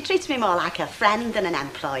 Yeah, she treats me more like a friend than an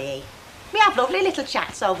employee. We have lovely little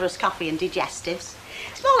chats over us coffee and digestives.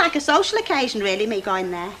 It's more like a social occasion, really, me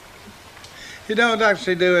going there. You don't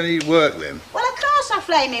actually do any work, then? Well, of course I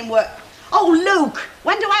flaming work. Oh, Luke,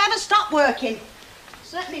 when do I ever stop working?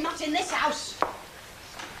 Certainly not in this house.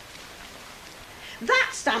 That,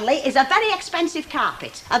 Stanley, is a very expensive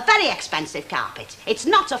carpet. A very expensive carpet. It's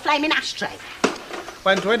not a flaming ashtray.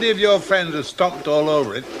 When 20 of your friends are stomped all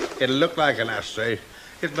over it, it'll look like an ashtray.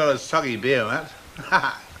 It's not a soggy beer, Matt.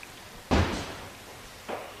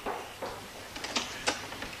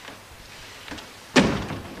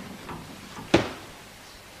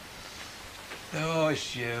 Oh,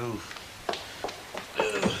 it's you.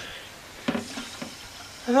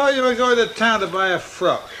 I thought you were going to town to buy a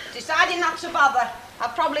frock. Deciding not to bother. I'll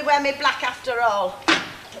probably wear me black after all.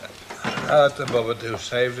 Oh, that's a bother too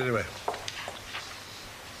saved anyway.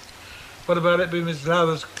 What about it being Miss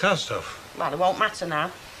Lowther's cast-off? Well, it won't matter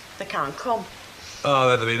now. They can't come. Oh,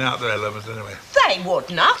 they'd have been out there 11th anyway. They would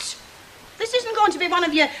not. This isn't going to be one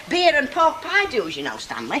of your beer and pork pie do's, you know,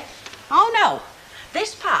 Stanley. Oh, no.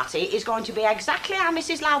 This party is going to be exactly how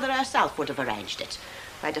Mrs. Lowther herself would have arranged it.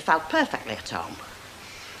 They'd have felt perfectly at home.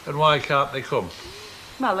 And why can't they come?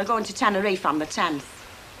 Well, they're going to Tenerife on the 10th.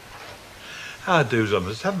 Our do's on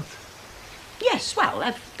the 7th. Yes, well,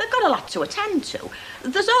 they've got a lot to attend to.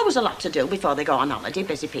 There's always a lot to do before they go on holiday,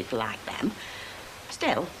 busy people like them.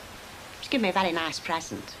 Still, she's given me a very nice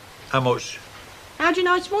present. How much? How do you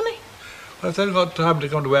know it's money? Well, if they've got time to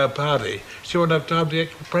come to our party, she won't have time to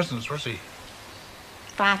get presents, will she?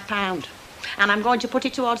 £5. And I'm going to put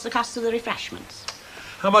it towards the cost of the refreshments.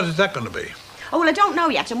 How much is that going to be? Oh, well, I don't know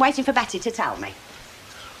yet. I'm waiting for Betty to tell me.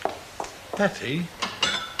 Betty?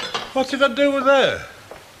 What's it got to do with her?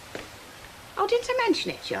 Oh, didn't I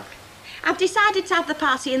mention it, Chuck? I've decided to have the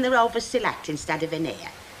party in the Rovers Select instead of in here.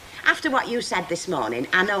 After what you said this morning,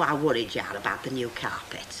 I know how worried you are about the new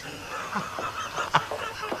carpet.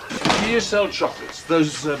 Do you sell chocolates?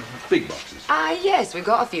 Those big boxes? Yes, we've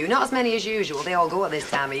got a few. Not as many as usual. They all go at this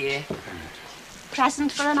time of year.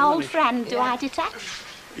 Present for an old friend, do I detect?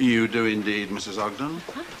 You do indeed, Mrs. Ogden.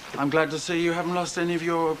 I'm glad to see you haven't lost any of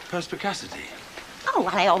your perspicacity. Oh,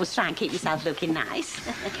 well, I always try and keep myself looking nice.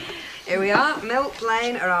 Here we are. Milk,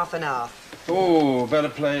 plain, or half and half? Oh, better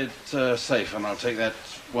play it safe, and I'll take that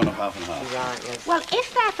one of half and half. Right, yes. Well,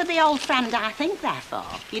 if they're for the old friend I think they're for,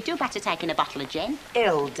 you do better take in a bottle of gin.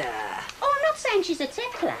 Hilda. Oh, I'm not saying she's a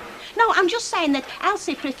tickler. No, I'm just saying that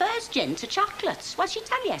Elsie prefers gin to chocolates. Well, she'd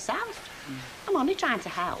tell you herself. I'm only trying to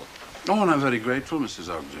help. Oh, and I'm very grateful, Mrs.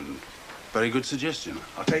 Ogden. Very good suggestion.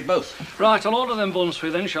 I'll take both. Right, I'll order them buns for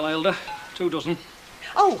you then, shall I, Hilda? 2 dozen.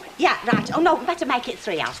 Oh, yeah, right. Oh, no, better make it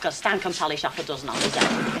 3 hours, because Stan can polish off a dozen on his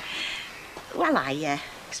own. Well, I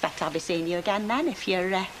expect I'll be seeing you again then, if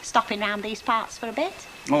you're stopping round these parts for a bit.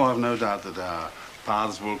 Oh, I've no doubt that our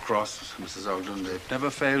paths will cross, Mrs. Ogden. They've never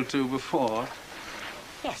failed to before.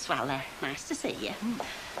 Yes, well, nice to see you.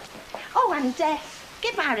 Oh, and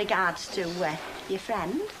give my regards to your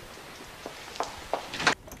friend.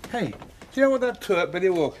 Hey, do you know what that twerp Billy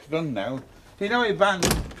Walker's done now? You know he banged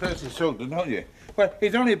Percy Sugden, don't you? Well,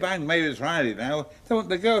 he's only banged Mavis Riley now.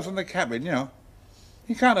 The girl from the cabin, you know.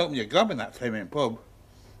 You can't open your gob in that flaming pub.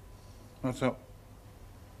 What's up?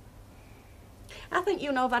 I think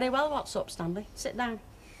you know very well what's up, Stanley. Sit down. Do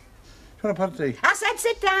you want a pot of tea? I said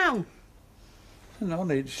sit down. No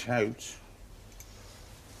need to shout.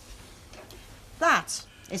 That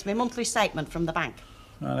is my monthly statement from the bank.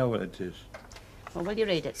 I know what it is. Well, will you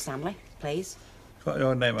read it, Stanley, please? It's got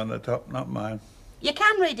your name on the top, not mine. You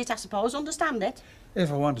can read it, I suppose, understand it?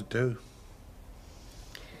 If I wanted to.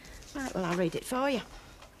 Right, well, I'll read it for you.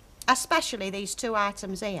 Especially these 2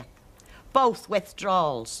 items here. Both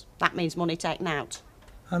withdrawals. That means money taken out.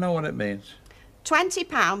 I know what it means.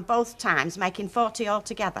 £20 both times, making 40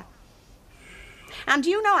 altogether. And do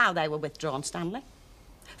you know how they were withdrawn, Stanley?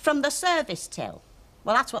 From the service till.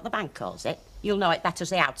 Well, that's what the bank calls it. You'll know it better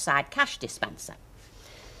as the outside cash dispenser.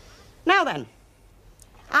 Now then,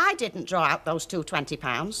 I didn't draw out those 2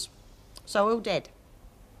 £20. So who did?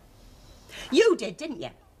 You did, didn't you?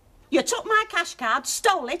 You took my cash card,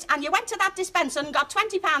 stole it, and you went to that dispenser and got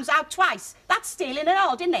 £20 out twice. That's stealing and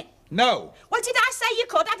all, didn't it? No. Well, did I say you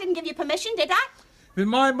could? I didn't give you permission, did I? It was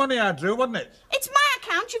my money I drew, wasn't it? It's my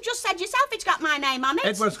account. You've just said yourself it's got my name on it.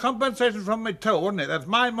 It was compensation from my toe, wasn't it? That's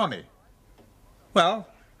my money. Well,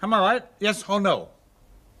 am I right? Yes or no?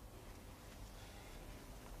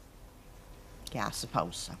 Yeah, I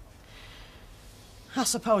suppose so. I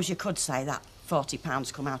suppose you could say that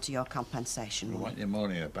 £40 come out of your compensation. What you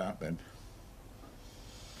moaning about, then?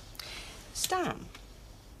 Stan,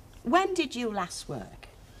 when did you last work?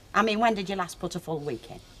 I mean, when did you last put a full week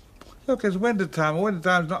in? Look, it's winter time. Winter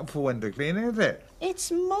time's not for winter cleaning, is it?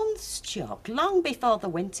 It's months, Chuck, long before the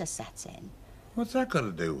winter sets in. What's that got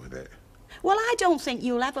to do with it? Well, I don't think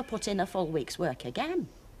you'll ever put in a full week's work again.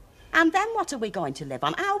 And then what are we going to live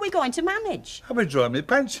on? How are we going to manage? I'll be drawing my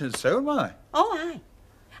pension soon, am I? Oh, aye.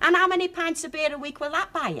 And how many pints of beer a week will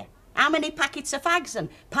that buy you? How many packets of fags and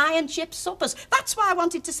pie and chip suppers? That's why I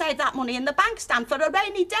wanted to save that money in the bank stand for a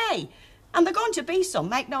rainy day. And they're going to be some,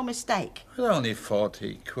 make no mistake. It's only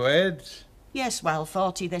 40 quid. Yes, well,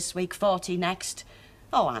 40 this week, 40 next.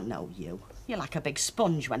 Oh, I know you. You're like a big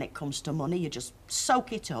sponge when it comes to money. You just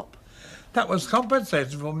soak it up. That was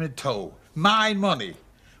compensation for my toe. My money.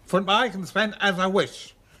 For I can spend as I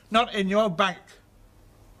wish. Not in your bank.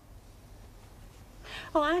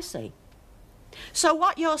 Oh, I see. So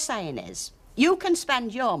what you're saying is, you can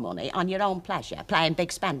spend your money on your own pleasure, playing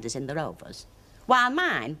big spenders in the Rovers, while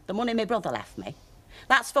mine, the money my brother left me,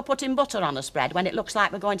 that's for putting butter on a spread when it looks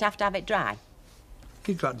like we're going to have it dry.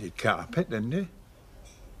 You got your carpet, didn't you?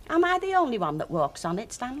 Am I the only one that walks on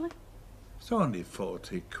it, Stanley? It's only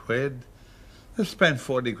 40 quid. They spend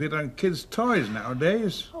 40 quid on kids' toys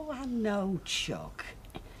nowadays. Oh, I know, Chuck.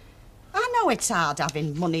 I know it's hard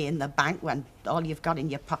having money in the bank when all you've got in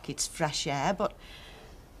your pocket's fresh air, but...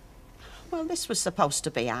 Well, this was supposed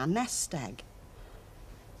to be our nest egg.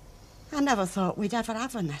 I never thought we'd ever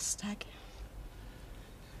have a nest egg.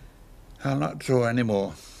 I'll not draw any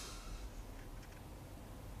more.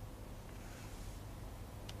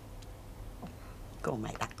 Go and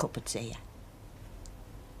make that cup of tea.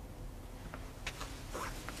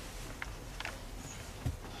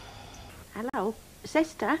 Hello,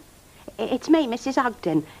 sister. It's me, Mrs.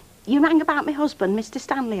 Ogden. You rang about my husband, Mr.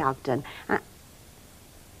 Stanley Ogden.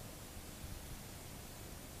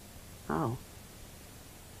 Oh.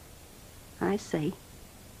 I see.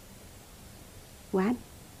 When?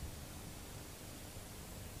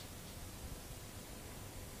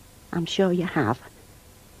 I'm sure you have.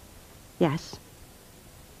 Yes.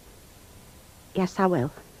 Yes, I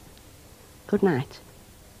will. Good night.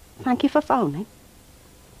 Thank you for phoning.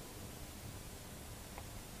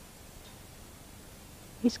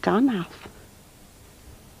 He's gone, Alf.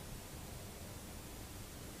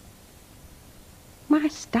 My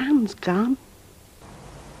Stan's gone.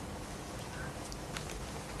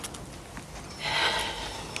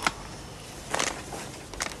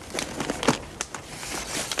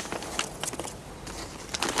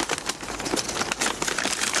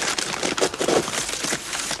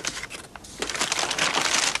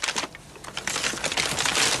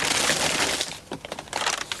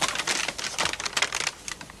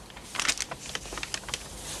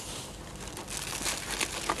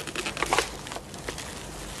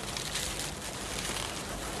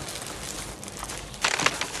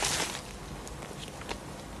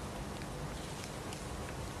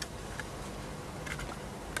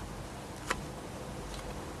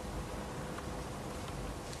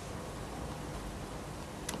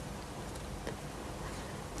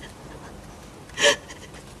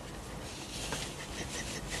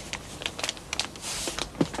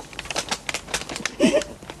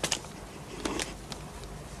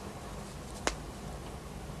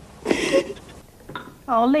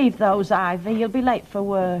 Oh, leave those, Ivy. You'll be late for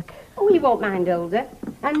work. Oh, you won't mind, Hilda.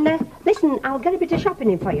 And, listen, I'll get a bit of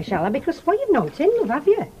shopping in for you, shall I? Because, well, you've not in, love, have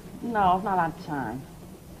you? No, I've not had time.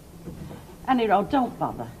 Any road, don't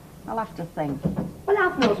bother. I'll have to think. Well,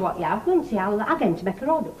 Alf knows what you have, won't he? I'll get him to make a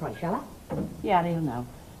road up for you, shall I? Yeah, he'll know.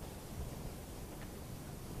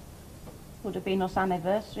 Would have been us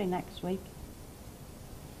anniversary next week.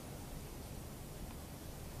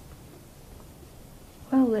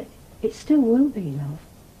 Well, it still will be, love.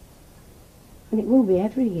 And it will be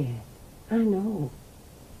every year. I know.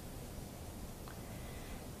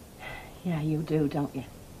 Yeah, you do, don't you?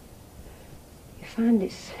 You find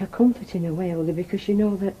it's a comfort in a way, Hilda, because you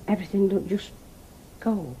know that everything don't just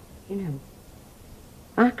go, you know.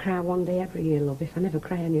 I cry one day every year, love, if I never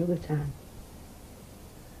cry any other time.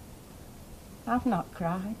 I've not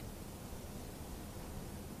cried.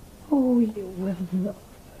 Oh, you will, love.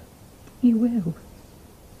 You will.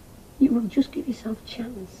 You will. Just give yourself a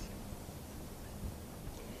chance.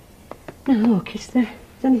 Now, look, is there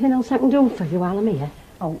anything else I can do for you while I'm here?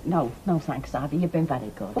 Oh, no. No, thanks, Ivy. You've been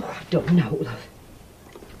very good. Oh, I don't know, love.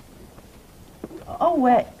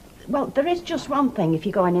 Oh, well, there is just one thing if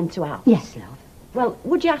you're going into Alf. Yes, love. Well,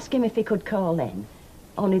 would you ask him if he could call in?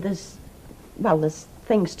 Only there's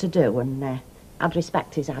things to do, and I'd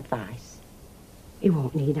respect his advice. He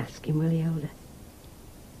won't need asking, will he, Hilda?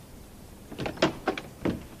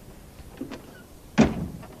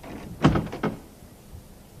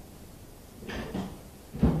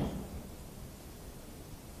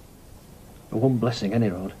 One blessing, any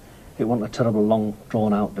road. It wasn't a terrible long,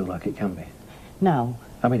 drawn-out do like it can be. No.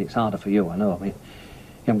 I mean, it's harder for you, I know. I mean,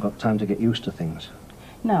 you haven't got time to get used to things.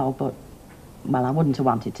 No, but... Well, I wouldn't have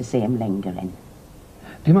wanted to see him lingering.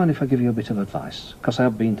 Do you mind if I give you a bit of advice? Because I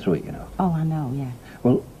have been through it, you know. Oh, I know, yeah.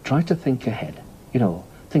 Well, try to think ahead. You know,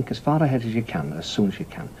 think as far ahead as you can, as soon as you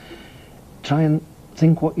can. Try and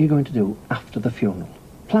think what you're going to do after the funeral.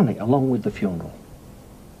 Plan it along with the funeral.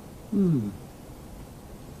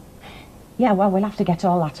 Yeah, well, we'll have to get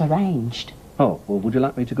all that arranged. Oh, well, would you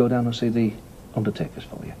like me to go down and see the undertakers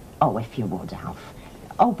for you? Oh, if you would, Alf.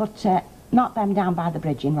 Oh, but not them down by the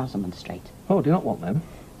bridge in Rosamond Street. Oh, do you not want them?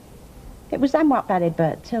 It was them what buried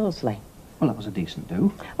Bert Tilsley. Well, that was a decent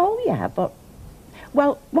do. Oh, yeah, but...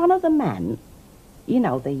 Well, one of the men, you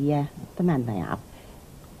know, the men they have,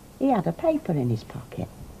 he had a paper in his pocket.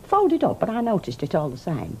 Folded up, but I noticed it all the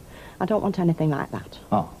same. I don't want anything like that.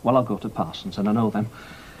 Oh, well, I'll go to Parsons, and I know them.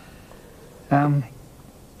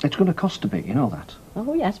 It's going to cost a bit, you know that.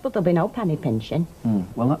 Oh, yes, but there'll be no penny pinching.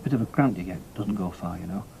 Well, that bit of a grant you get doesn't go far, you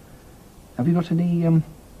know. Have you got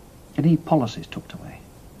any policies tucked away?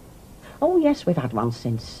 Oh, yes, we've had one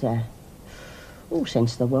since the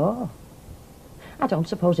war. I don't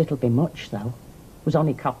suppose it'll be much, though. It was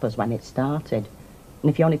only coppers when it started.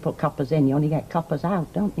 And if you only put coppers in, you only get coppers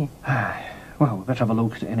out, don't you? Well, we better have a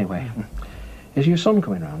look at it anyway. Is your son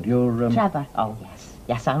coming round? Trevor? Oh, yes.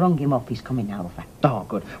 Yes, I rung him up. He's coming over. Oh,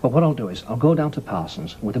 good. Well, what I'll do is I'll go down to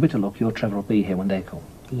Parsons. With a bit of luck, your Trevor will be here when they come.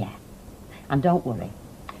 Yeah. And don't worry.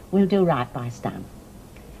 We'll do right by Stan.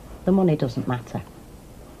 The money doesn't matter.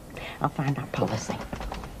 I'll find that policy.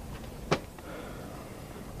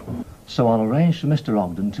 So I'll arrange for Mr.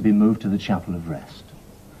 Ogden to be moved to the Chapel of Rest.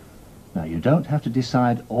 Now, you don't have to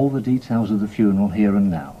decide all the details of the funeral here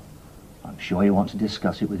and now. I'm sure you want to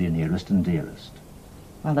discuss it with your nearest and dearest.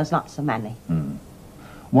 Well, there's not so many.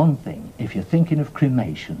 One thing, if you're thinking of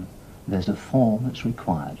cremation, there's a form that's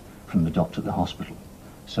required from the doctor at the hospital.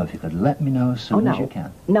 So if you could let me know as soon as you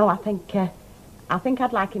can. No, I think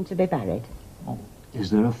I'd like him to be buried. Oh, is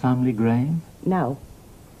there a family grave? No.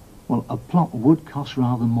 Well, a plot would cost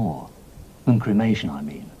rather more than cremation, I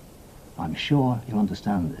mean. I'm sure you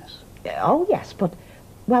understand this. Oh, yes, but,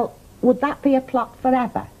 well, would that be a plot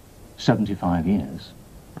forever? 75 years.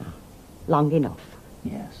 Long enough.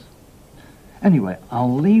 Yes. Anyway,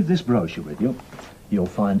 I'll leave this brochure with you. You'll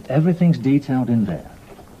find everything's detailed in there.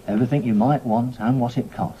 Everything you might want and what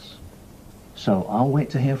it costs. So I'll wait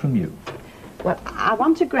to hear from you. Well, I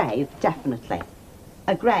want a grave, definitely.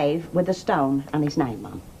 A grave with a stone and his name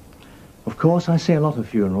on. Of course, I see a lot of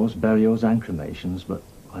funerals, burials and cremations, but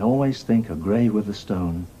I always think a grave with a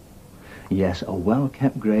stone. Yes, a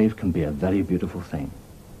well-kept grave can be a very beautiful thing.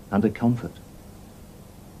 And a comfort.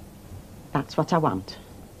 That's what I want.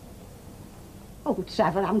 Oh,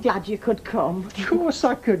 Trevor, I'm glad you could come. Of course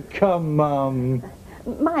I could come, Mum.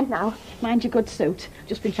 Mind now. Mind your good suit.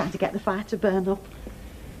 Just been trying to get the fire to burn up.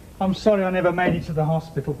 I'm sorry I never made it to the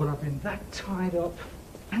hospital, but I've been that tied up.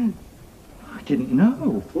 I didn't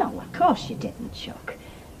know. No, of course you didn't, Chuck.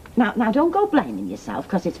 Now, don't go blaming yourself,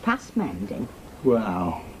 because it's past mending.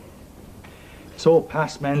 Well, it's all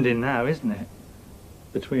past mending now, isn't it?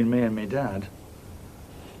 Between me and me dad.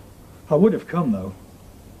 I would have come, though.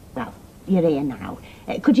 Well, you're here now.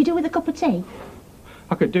 Could you do with a cup of tea?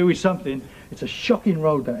 I could do with something. It's a shocking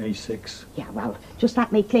road, that A6. Yeah, well, just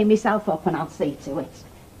let me clean myself up and I'll see to it.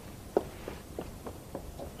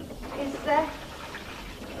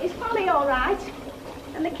 Is Polly all right?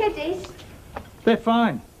 And the kiddies? They're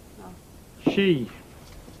fine. She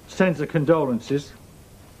sends her condolences.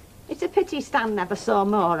 It's a pity Stan never saw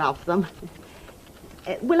more of them.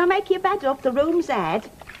 Will I make your bed up? The room's aired.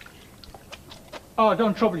 Oh,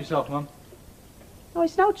 don't trouble yourself, Mum. Oh,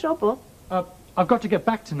 it's no trouble. I've got to get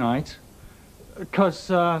back tonight. Because,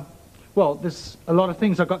 well, there's a lot of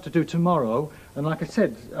things I've got to do tomorrow. And like I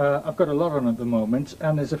said, I've got a lot on at the moment.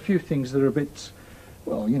 And there's a few things that are a bit,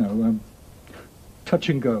 well, you know, touch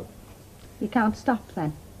and go. You can't stop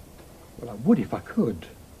then? Well, I would if I could.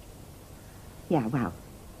 Yeah, well,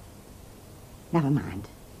 never mind.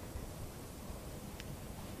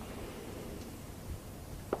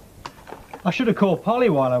 I should have called Polly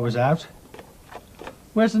while I was out.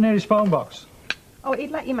 Where's the nearest phone box? Oh,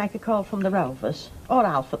 he'd let you make a call from the Rovers, or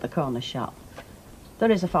Alf at the corner shop.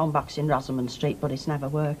 There is a phone box in Rosamond Street, but it's never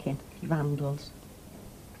working. Vandals.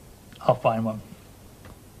 I'll find one.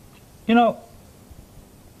 You know,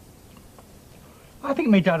 I think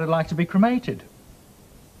me dad would like to be cremated.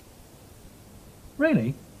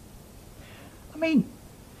 Really? I mean,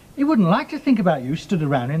 he wouldn't like to think about you stood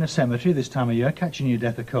around in a cemetery this time of year catching your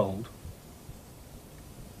death of cold.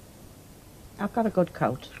 I've got a good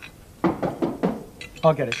coat.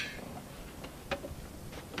 I'll get it.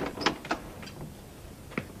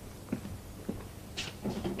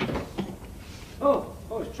 Oh,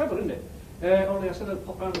 it's Trevor, isn't it? Only I said I'd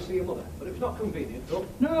pop round to see your mother, but if it's not convenient, though.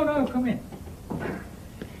 No, come in.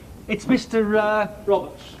 It's Mr.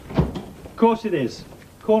 Roberts. Of course it is.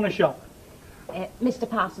 Corner shop. Mr.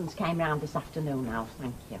 Parsons came round this afternoon now,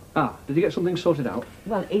 thank you. Ah, did you get something sorted out?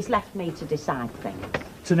 Well, he's left me to decide things.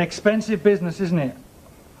 It's an expensive business, isn't it?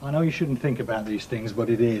 I know you shouldn't think about these things, but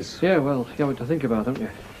it is. Yeah, well, you have it to think about, haven't you?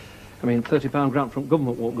 I mean, £30 grant from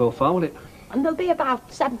government won't go far, will it? And there'll be about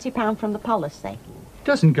 £70 from the policy.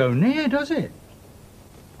 Doesn't go near, does it?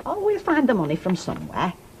 Oh, we'll find the money from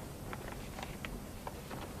somewhere.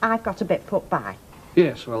 I've got a bit put by.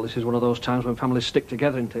 Yes, well, this is one of those times when families stick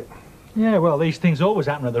together, isn't it? Yeah, well, these things always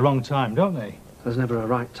happen at the wrong time, don't they? There's never a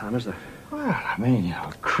right time, is there? Well, I mean, you know,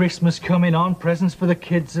 Christmas coming on, presents for the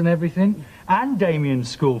kids and everything, and Damien's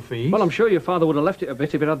school fees. Well, I'm sure your father would have left it a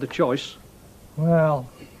bit if he'd had the choice. Well,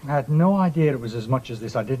 I had no idea it was as much as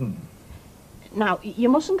this. I didn't. Now, you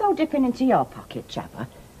mustn't go dipping into your pocket, Trevor.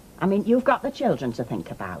 I mean, you've got the children to think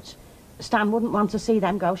about. Stan wouldn't want to see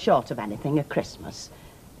them go short of anything at Christmas.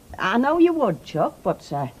 I know you would, Chuck,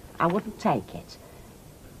 but I wouldn't take it.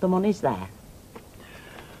 The money's there.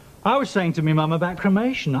 I was saying to me mum about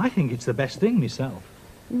cremation. I think it's the best thing myself.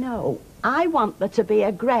 No, I want there to be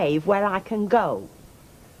a grave where I can go.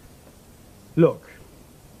 Look,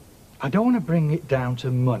 I don't want to bring it down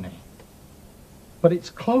to money. But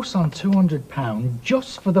it's close on £200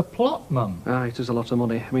 just for the plot, Mum. Ah, it is a lot of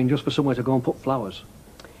money. I mean, just for somewhere to go and put flowers.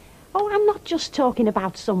 Oh, I'm not just talking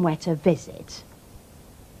about somewhere to visit.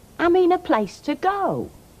 I mean a place to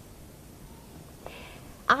go.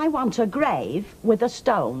 I want a grave with a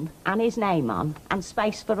stone and his name on and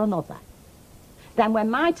space for another. Then when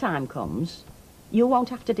my time comes, you won't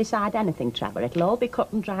have to decide anything, Trevor. It'll all be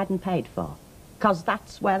cut and dried and paid for. 'Cause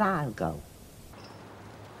that's where I'll go.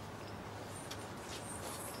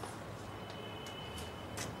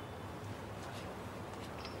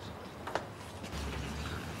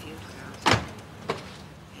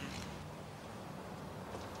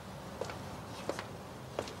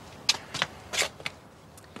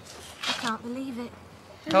 I can't believe it.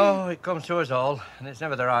 Oh, it comes to us all, and it's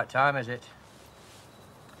never the right time, is it?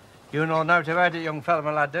 You know now to heard it, young fella,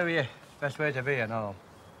 my lad, do you? Best way to be and all.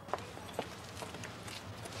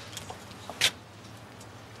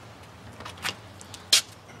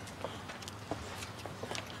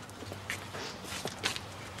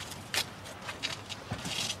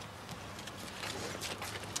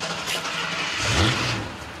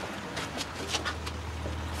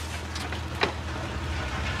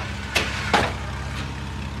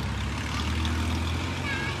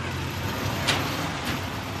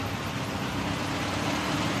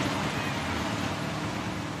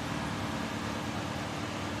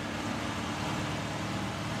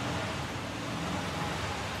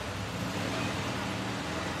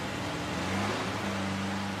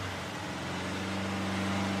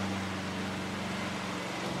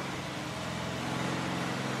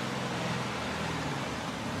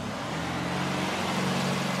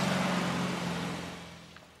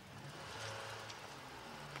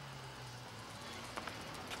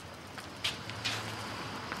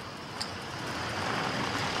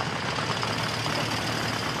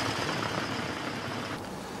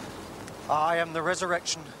 I am the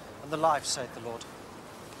resurrection and the life, saith the Lord.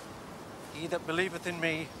 He that believeth in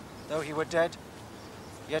me, though he were dead,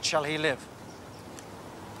 yet shall he live.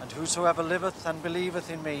 And whosoever liveth and believeth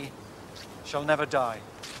in me shall never die.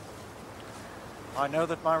 I know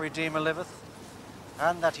that my Redeemer liveth,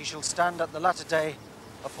 and that he shall stand at the latter day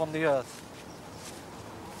upon the earth.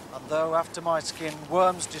 And though after my skin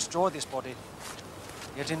worms destroy this body,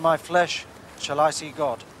 yet in my flesh shall I see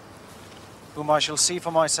God, whom I shall see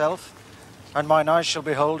for myself, and mine eyes shall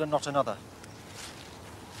behold and not another.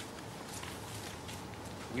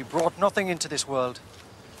 We brought nothing into this world,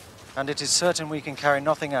 and it is certain we can carry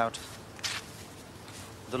nothing out.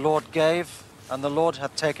 The Lord gave, and the Lord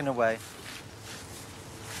hath taken away.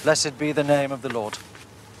 Blessed be the name of the Lord.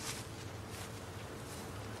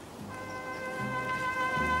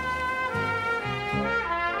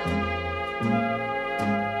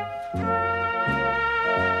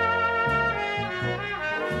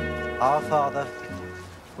 Our Father,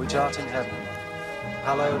 which art in heaven,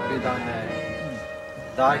 hallowed be thy name.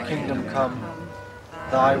 Thy kingdom come,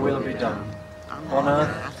 thy will be done, on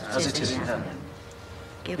earth as it is in heaven.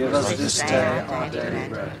 Give us this day our daily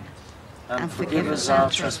bread, and forgive us our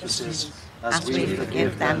trespasses, as we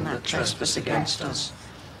forgive them that trespass against us.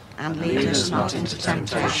 And lead us not into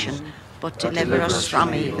temptation, but deliver us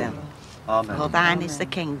from evil. Amen. For thine is the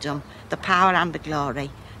kingdom, the power and the glory,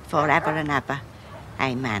 forever and ever.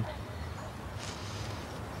 Amen.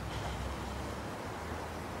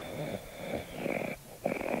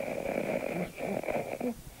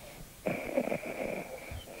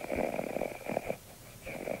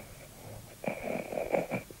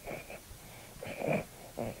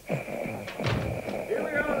 Here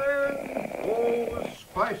we are then, all the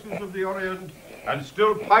spices of the Orient, and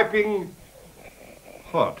still piping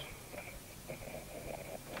hot.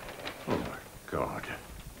 Oh, my God.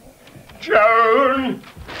 Joan!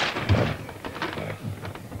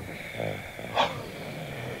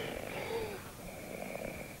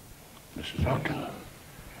 Mrs. Ogden.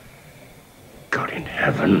 God in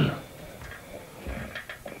heaven.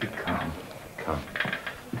 Be calm. Calm.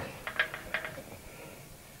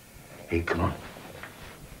 Hey, come on.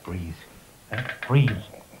 Breathe. Eh? Breathe.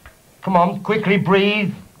 Come on, quickly,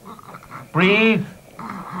 breathe. Breathe.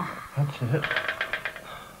 That's it.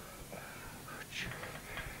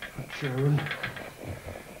 Joan.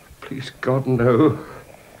 Please, God, no.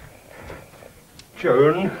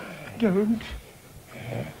 Joan. Don't.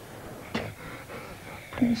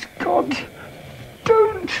 Please, God.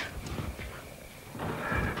 Don't.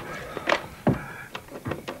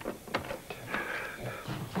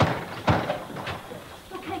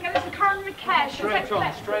 Okay, go to coronary care. Straight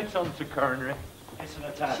on to coronary. It's an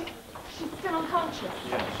attack. She's still unconscious?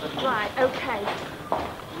 Yes. Right, okay.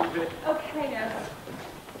 Okay, nurse.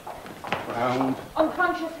 Round.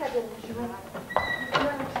 Unconscious head injury.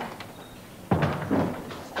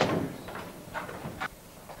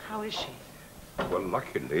 How is she? Well,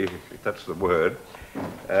 luckily, if that's the word,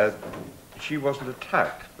 she wasn't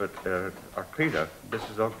attacked, but our cleaner,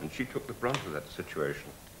 Mrs. Ogden, she took the brunt of that situation.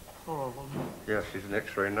 Oh, Yes, she's an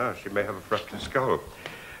X-ray now. She may have a fractured skull.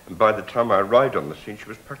 And by the time I arrived on the scene, she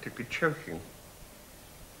was practically choking.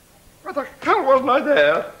 Why the hell wasn't I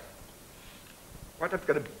there? Why'd I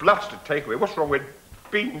get a blasted takeaway? What's wrong with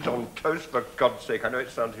beans on toast, for God's sake? I know it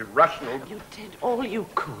sounds irrational. You did all you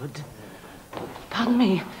could. Pardon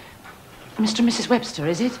me. Mr. and Mrs. Webster,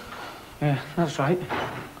 is it? Yeah, that's right.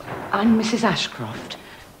 I'm Mrs. Ashcroft.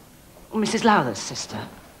 Mrs. Lowther's sister.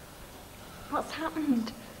 What's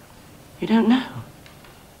happened? You don't know?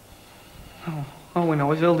 Oh, all we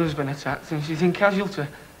know is Hilda's been attacked and she's in casualty.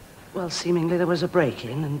 Well, seemingly there was a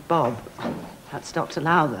break-in, and Bob, that's Dr.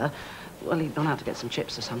 Lowther, well, he'd gone out to get some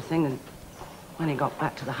chips or something, and when he got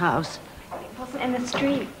back to the house... It wasn't in the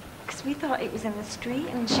street, because we thought it was in the street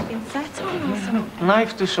and she'd been set on or something.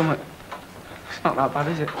 Knife to something. It's not that bad,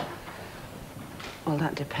 is it? Well,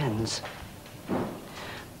 that depends.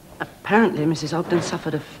 Apparently, Mrs. Ogden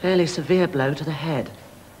suffered a fairly severe blow to the head.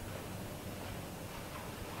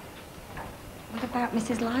 What about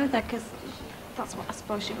Mrs. Lowther? Because that's what I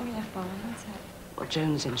suppose you're here for, isn't it? Well,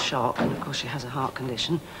 Joan's in shock, and of course she has a heart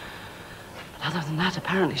condition. But other than that,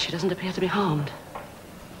 apparently she doesn't appear to be harmed.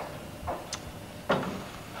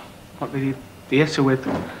 What did he hit her with?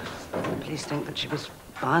 The police think that she was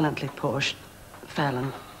violently pushed, fell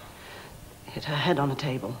and hit her head on a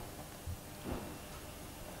table.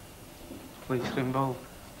 Police are involved?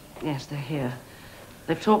 Yes, they're here.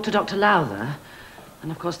 They've talked to Dr. Lowther,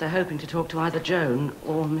 and of course they're hoping to talk to either Joan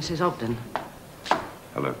or Mrs. Ogden.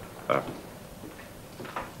 Hello.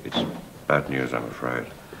 It's bad news, I'm afraid.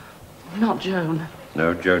 Not Joan.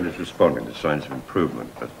 No, Joan is responding to signs of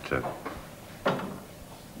improvement, but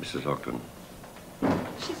Mrs. Ogden.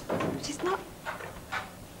 She's not...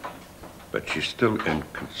 But she's still in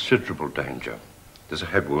considerable danger. There's a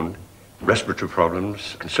head wound, respiratory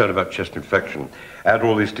problems, concern about chest infection. Add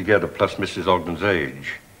all these together, plus Mrs. Ogden's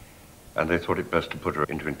age, and they thought it best to put her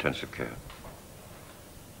into intensive care.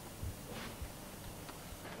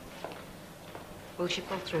 Will she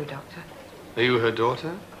pull through, Doctor? Are you her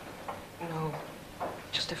daughter? No,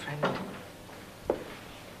 just a friend.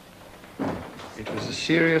 It was a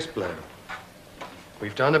serious blow.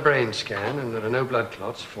 We've done a brain scan and there are no blood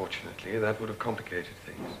clots, fortunately. That would have complicated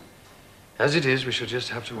things. As it is, we shall just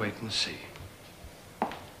have to wait and see.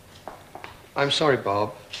 I'm sorry,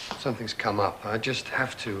 Bob. Something's come up. I just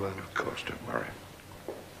have to... Of course, don't worry.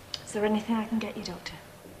 Is there anything I can get you, Doctor?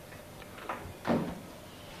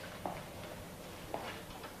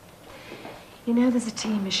 You know there's a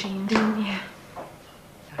tea machine, don't you?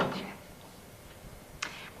 Don't you?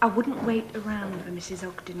 I wouldn't wait around for Mrs.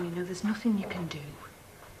 Ogden, you know. There's nothing you can do.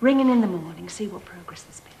 Ring in the morning, see what progress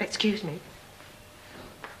there's been. Excuse me.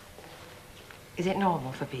 Is it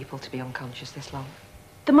normal for people to be unconscious this long?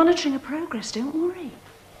 They're monitoring her progress, don't worry.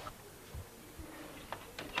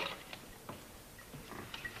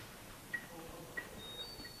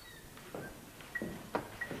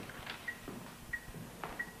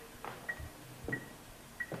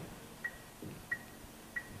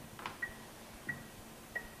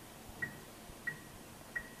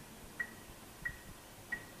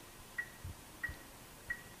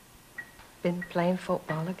 Been playing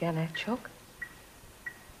football again, eh, Chuck?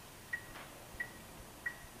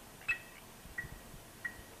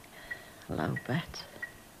 Hello, Bet.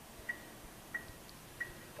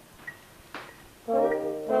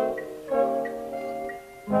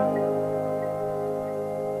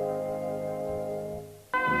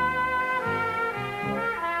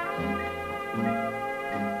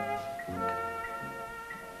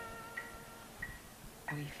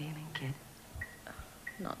 How are you feeling, kid?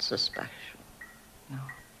 Not so special. No.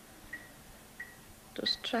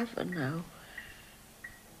 Does Trevor know?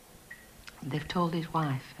 They've told his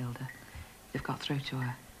wife, Hilda. They've got through to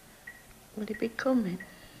her. Will he be coming?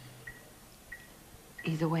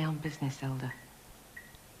 He's away on business, Hilda.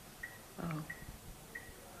 Oh.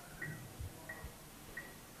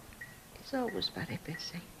 He's always very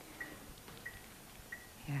busy.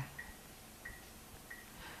 Yeah.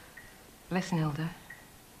 Listen, Hilda.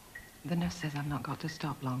 The nurse says I've not got to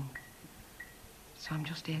stop long. So I'm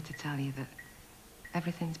just here to tell you that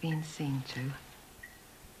everything's being seen to.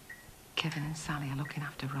 Kevin and Sally are looking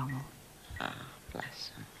after Rommel. Ah, bless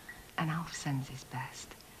him. And Alf sends his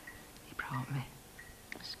best. He brought me.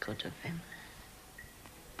 That's good of him.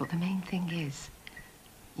 But the main thing is,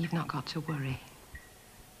 you've not got to worry.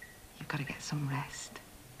 You've got to get some rest.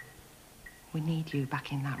 We need you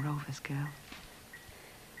back in that Rovers girl.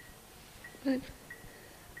 Will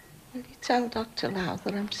you tell Dr. Lau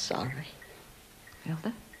that I'm sorry?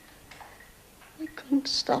 Hilda? I couldn't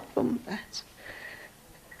stop them, Bet.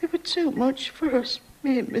 They were too much for us,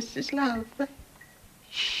 me and Mrs. Lowther.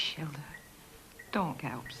 Shh, Hilda. Don't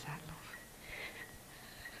get upset, love.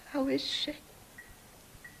 How is she?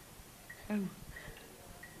 Who?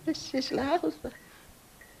 Mrs. Lowther.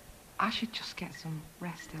 I should just get some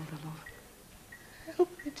rest, Hilda, love. I hope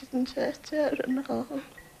it didn't hurt her and all.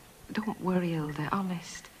 Don't worry, Hilda,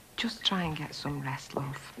 honest. Just try and get some rest,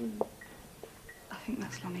 love. I think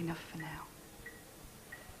that's long enough for now.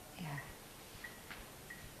 Yeah.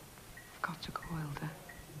 I've got to go, Hilda.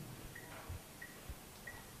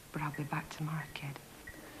 But I'll be back tomorrow, kid.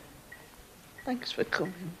 Thanks for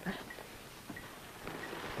coming, Ben.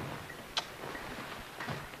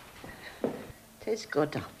 It is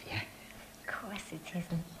good of you. Of course it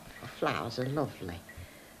isn't. The flowers are lovely.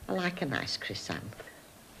 I like a nice chrysanthemum.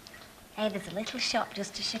 Hey, there's a little shop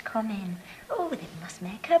just as you come in. Oh, they must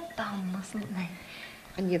make a bomb, mustn't they?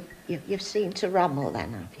 And you've seen to Rommel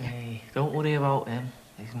then, have you? Hey, don't worry about him.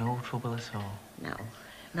 He's no trouble at all.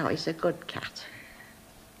 No, he's a good cat.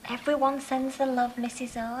 Everyone sends their love,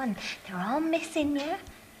 Mrs. O, and they're all missing you.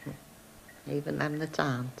 Even them that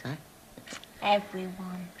aren't, eh?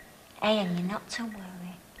 Everyone. Hey, and you're not to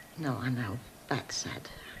worry. No, I know. Bet said.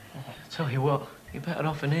 Tell you what, you're better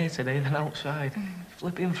off in here today than outside.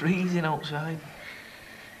 Flipping freezing outside.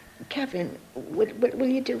 Kevin, will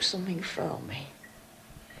you do something for me?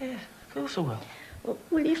 Yeah, of course I will. Well,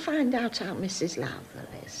 will you find out how Mrs. Lowther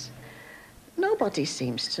is? Nobody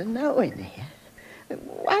seems to know in here.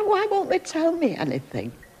 Why won't they tell me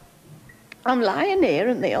anything? I'm lying here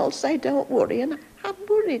and they all say don't worry, and I'm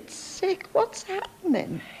worried sick. What's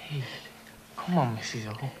happening? Hey, come on, Mrs.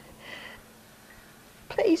 O.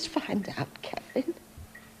 Please find out, Kevin.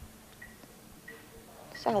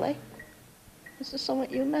 Sally, is there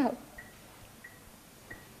something you know?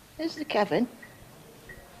 Is there, Kevin?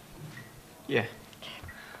 Yeah.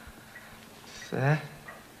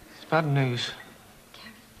 It's bad news.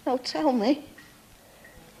 No, tell me.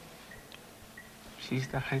 She's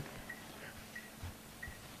died.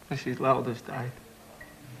 Mrs. Lowther's died.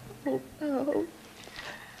 Oh, no.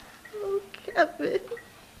 Oh, Kevin.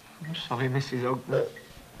 I'm sorry, Mrs. Ogdens.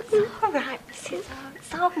 It's all right, Mrs. O.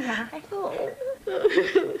 It's all right. Oh.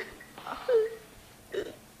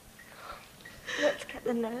 Let's get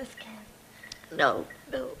the nurse, Ken. No.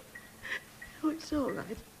 Oh, it's all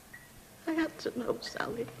right. I had to know,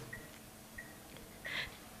 Sally.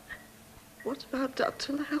 What about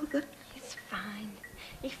Dr. Lowther? He's fine.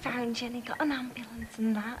 He found you and he got an ambulance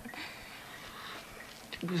and that.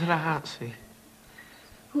 It was her heart, see.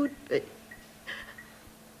 Would be.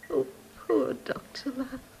 Oh, poor Dr.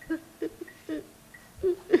 Lowther.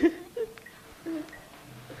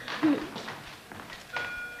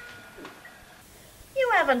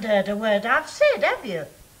 You haven't heard a word I've said, have you?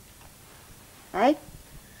 Eh?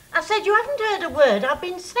 I said you haven't heard a word I've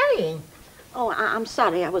been saying. Oh, I'm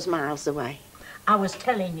sorry, I was miles away. I was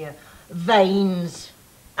telling you, veins.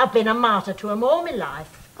 I've been a martyr to 'em all my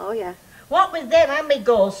life. Oh, yeah. What with them and me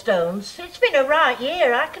gallstones, it's been a right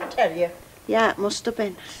year, I can tell you. Yeah, it must have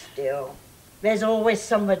been. Still, there's always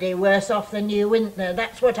somebody worse off than you, isn't there?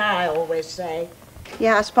 That's what I always say.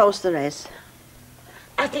 Yeah, I suppose there is.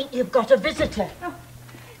 I think you've got a visitor.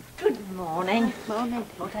 Good Morning. Morning.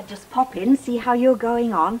 Thought I'd just pop in, see how you're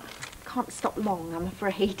going on. Can't stop long, I'm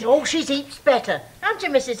afraid. Oh, she's heaps better. Aren't you,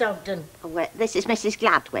 Mrs. Ogden? Oh, this is Mrs.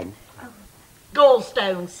 Gladwin.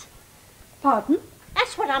 Gallstones. Pardon?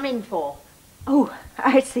 That's what I'm in for. Oh,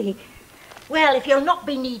 I see. Well, if you'll not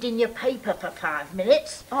be needing your paper for 5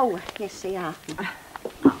 minutes. Oh, yes, they are.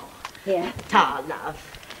 Here. Ta,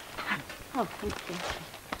 love. Oh, thank you.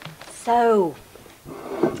 So,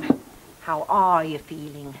 how are you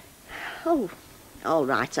feeling? Oh, all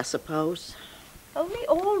right, I suppose. Only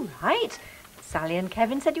all right? Sally and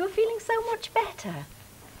Kevin said you were feeling so much better.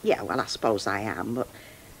 Yeah, well, I suppose I am, but...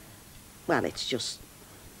 Well, it's just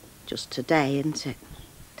today, isn't it?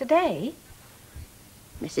 Today?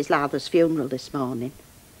 Mrs. Lowther's funeral this morning.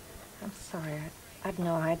 I'm sorry, I had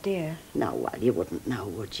no idea. No, well, you wouldn't know,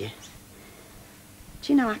 would you?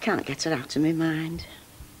 Do you know, I can't get her out of my mind.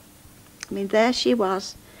 I mean, there she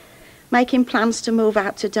was, making plans to move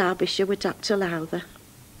out to Derbyshire with Dr. Lowther.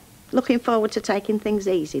 Looking forward to taking things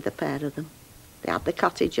easy, the pair of them. They had the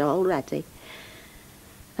cottage all ready.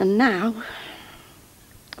 And now...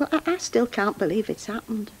 Well, I still can't believe it's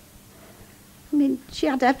happened. I mean, she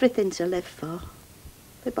had everything to live for.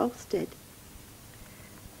 They both did.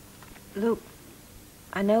 Look,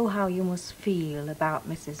 I know how you must feel about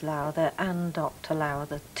Mrs. Lowther and Dr.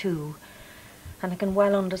 Lowther too. And I can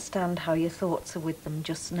well understand how your thoughts are with them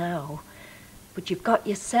just now. But you've got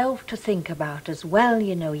yourself to think about as well,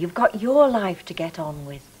 you know. You've got your life to get on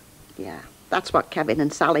with. Yeah, that's what Kevin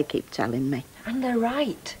and Sally keep telling me. And they're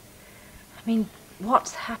right. I mean,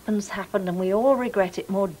 what's happened's happened, and we all regret it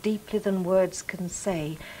more deeply than words can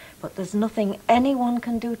say. But there's nothing anyone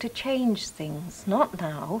can do to change things, not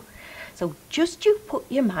now. So just you put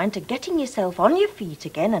your mind to getting yourself on your feet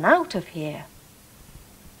again and out of here.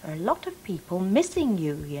 There are a lot of people missing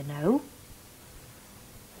you, you know.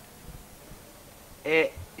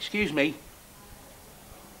 Excuse me.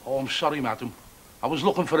 Oh, I'm sorry, madam. I was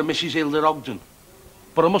looking for a Mrs. Hilda Ogden,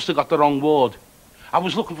 but I must have got the wrong ward. I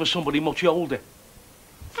was looking for somebody much older.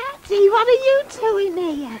 Auntie, what are you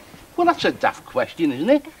doing here? Well, that's a daft question, isn't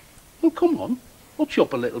it? Well, come on. Watch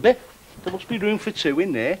up a little bit. There must be room for two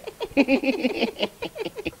in there.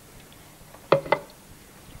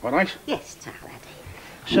 All right? Yes, Tal, Eddie.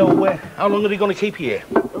 So, how long are they going to keep you here?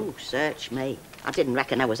 Oh, search me. I didn't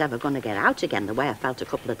reckon I was ever going to get out again the way I felt a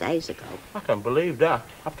couple of days ago. I can't believe that,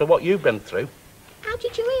 after what you've been through. How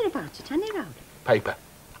did you hear about it, anyhow? Paper.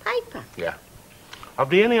 Paper? Yeah. Have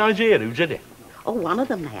they any idea who did it? Oh, one of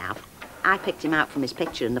them they have. I picked him out from his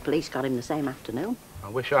picture and the police got him the same afternoon. I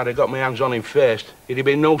wish I'd have got my hands on him first. He'd have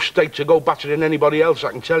been in no state to go battering anybody else,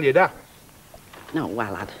 I can tell you that. No,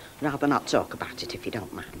 well, I'd rather not talk about it if you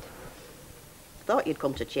don't mind. Thought you'd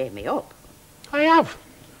come to cheer me up. I have.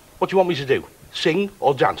 What do you want me to do? Sing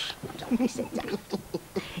or dance? Don't be sit down.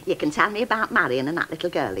 You can tell me about Marion and that little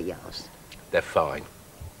girl of yours. They're fine.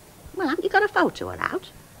 Well, haven't you got a photo of her out?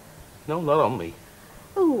 No, not on me.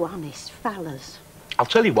 Oh, honest fellas. I'll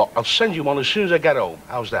tell you what, I'll send you one as soon as I get home.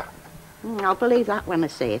 How's that? I'll believe that when I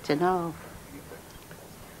see it, and all.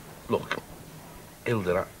 Look,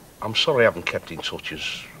 Hilda, I'm sorry I haven't kept in touch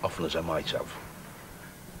as often as I might have.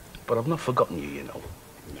 But I've not forgotten you, you know.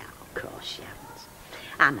 No, of course you haven't.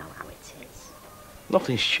 I know how it is.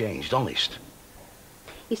 Nothing's changed, honest.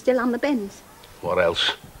 You still on the bins? What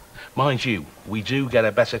else? Mind you, we do get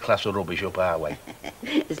a better class of rubbish up our way.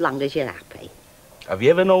 As long as you're happy. Have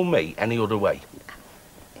you ever known me any other way?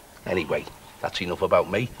 Anyway, that's enough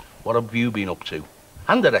about me. What have you been up to?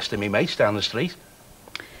 And the rest of me mates down the street?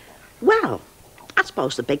 Well, I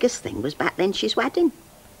suppose the biggest thing was Bet Lynch's wedding.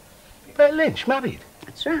 Bet Lynch married?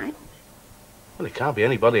 That's right. Well, it can't be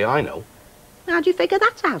anybody I know. How'd you figure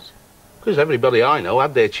that out? Because everybody I know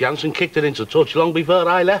had their chance and kicked it into touch long before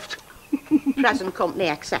I left. Present company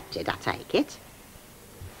accepted, I take it.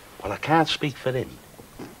 Well, I can't speak for him.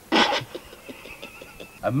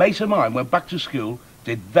 A mate of mine went back to school,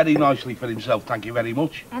 did very nicely for himself, thank you very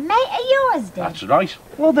much. A mate of yours did? That's right.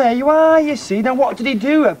 Well, there you are, you see. Now, what did he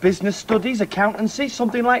do? Business studies, accountancy,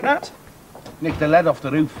 something like that? Nicked the lead off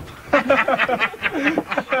the roof.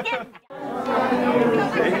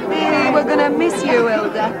 We're going to miss you,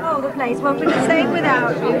 Hilda. Oh, the place won't be the same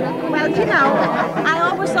without you. Well, do you know, I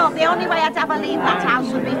always thought the only way I'd ever leave that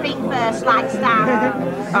house would be feet first, like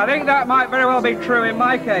Stan. I think that might very well be true in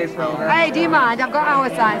my case, Hilda. Hey, do you mind? I've got our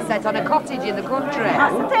sign set on a cottage in the country.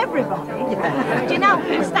 Hasn't everybody? Do you know,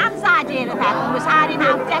 Stan's idea of heaven was hiding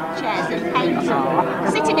out deck chairs and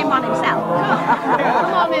painting, sitting in one himself.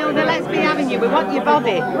 Come on, Hilda, let's be having you. We want your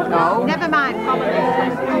body. No. Never mind, promise.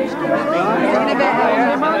 In a bit.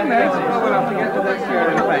 Come on, mate. Well, we'll have to get to this here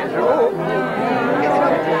in a minute.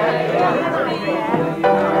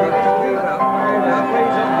 Oh.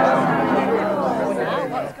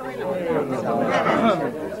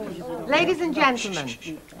 Ladies and gentlemen,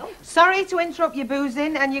 sorry to interrupt your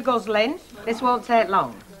boozing and your guzzling. This won't take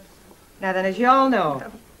long. Now then, as you all know,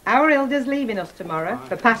 our Hilda's leaving us tomorrow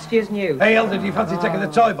for pastures new. Hey, Hilda, do you fancy taking the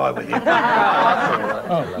toy boy with you?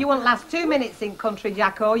 You won't last 2 minutes in country,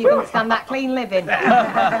 Jacko. You couldn't stand that clean living.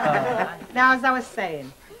 Now, as I was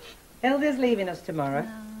saying, Hilda's leaving us tomorrow.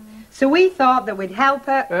 So we thought that we'd help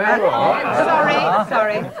her...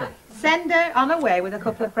 sorry. Send her on her way with a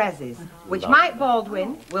couple of prezzies, which Mike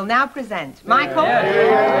Baldwin will now present. Michael?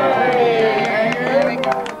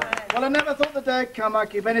 Well, I never thought the day would come I'd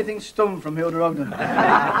keep anything stunned from Hilda Ogden.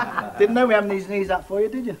 Didn't know we hadn't these knees up for you,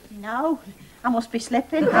 did you? No, I must be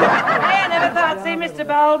slipping. Hey, I never thought I'd see Mr.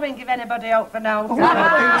 Baldwin give anybody hope for no.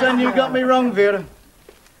 Then you got me wrong, Vera.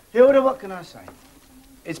 Hilda, what can I say?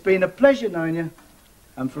 It's been a pleasure knowing you,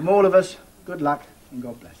 and from all of us, good luck and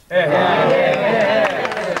God bless.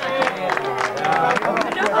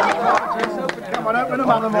 Come on, open them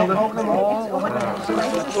up, Hilda.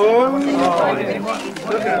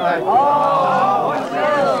 Look at that.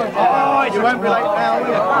 Oh, you won't be late now, will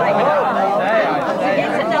you?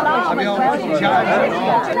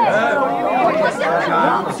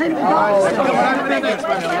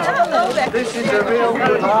 This is a real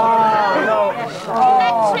good...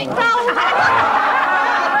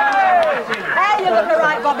 Hey, you look a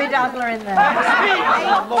right Bobby Dazzler in there.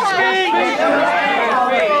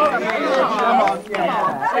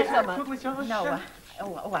 No,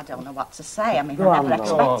 I don't know what to say. I mean, I never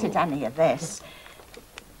expected any of this.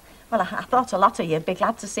 Well, I thought a lot of you'd be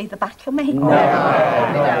glad to see the back of me.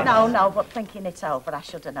 No, but thinking it over, I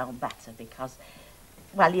should have known better because,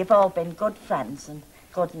 well, you've all been good friends and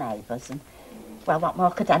good neighbours and, well, what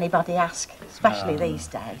more could anybody ask, especially these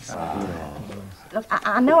days. Look,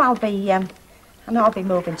 I know I'll be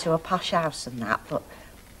moving to a posh house and that, but,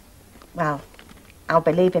 well, I'll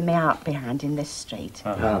be leaving my heart behind in this street.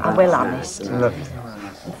 I will, honest. And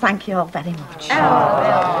thank you all very much.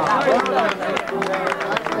 Now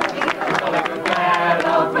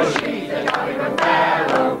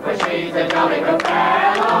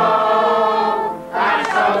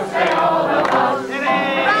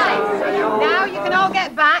you can all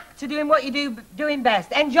get back to doing what you doing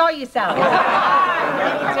best. Enjoy yourself.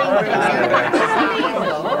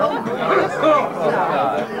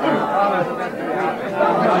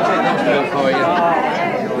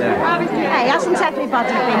 Hey, hasn't everybody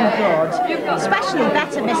been good? Especially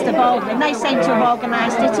better, Mr. Baldwin. They seem to have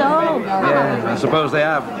organised it all. Yeah, I suppose they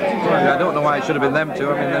have. I don't know why it should have been them two.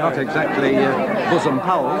 I mean, they're not exactly bosom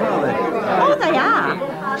pals, are they? Oh, they are.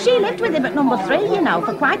 She lived with him at number 3, you know,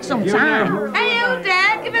 for quite some time. Hey,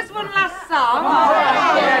 Hilda, give us one last song.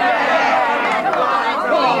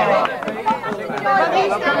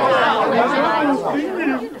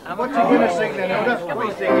 What are you going to sing then, Hilda? What are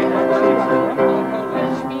you singing?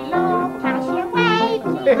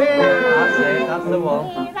 That's the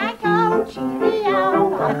one. Here I go,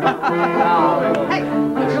 cheerio. Hey,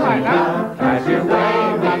 right now. As you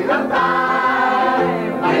wave me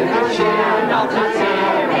goodbye, with a cheer, not a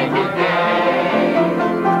tear in your game.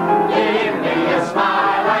 Give me a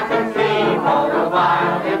smile I can keep all the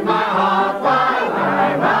while in my heart while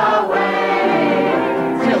I'm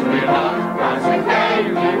away. Till we love once again,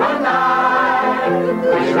 you and I.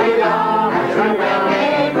 Wish we long as we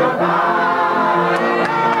wave goodbye.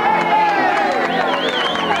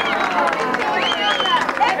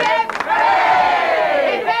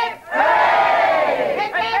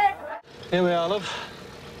 Here we are, love.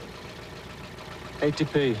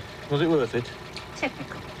 80p. Was it worth it?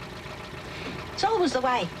 Typical. It's always the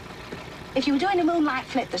way. If you were doing a moonlight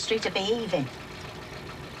flip, the street would be heaving.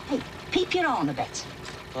 Hey, peep your horn a bit.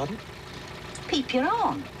 Pardon? Peep your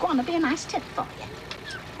horn. Go on, it'll be a nice tip for you.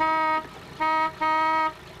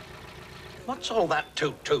 What's all that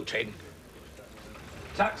toot-tooting?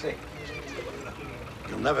 Taxi.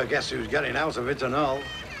 You'll never guess who's getting out of it and all.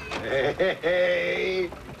 Hey, hey, hey.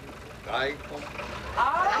 Right.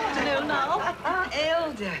 Afternoon, all.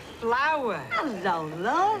 Hilda, flower. Hello,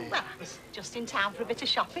 love. Well, I was just in town for a bit of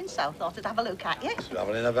shopping, so thought I'd have a look at you.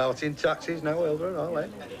 Travelling about in taxis now, Hilda and all, eh?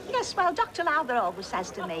 Yes, well, Dr. Lowther always says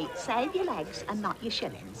to me, save your legs and not your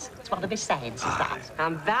shillings. It's one of his sayings, is that?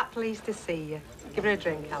 I'm that pleased to see you. Give her a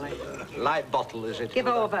drink, Ellie. Light bottle, is it? Give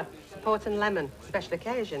over. Port and lemon. Special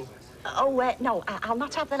occasion. Oh, no, I'll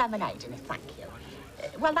not have the lemonade in it, thank you.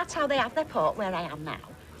 Well, that's how they have their port where I am now.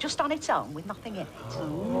 Just on its own, with nothing in it.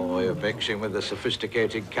 Oh, you're mixing with the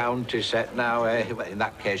sophisticated county set now, eh? Well, in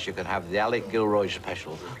that case, you can have the Alec Gilroy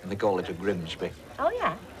special, and they call it a Grimsby. Oh,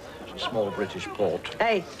 yeah? It's a small British port.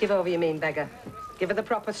 Hey, give over, you mean beggar. Give her the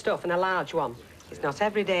proper stuff and a large one. It's not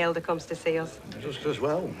every day Hilda comes to see us. Just as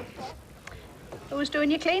well. Who's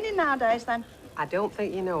doing your cleaning nowadays, then? I don't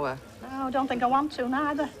think you know her. No, I don't think I want to,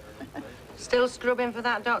 neither. Still scrubbing for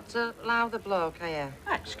that Dr. Lowther bloke, are you?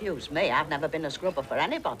 Excuse me, I've never been a scrubber for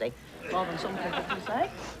anybody. More than some people can say.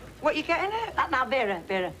 What you getting at? Now,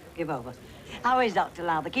 Vera, give over. How is Dr.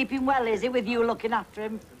 Lowther? Keeping well, is he, with you looking after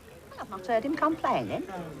him? I've not heard him complaining.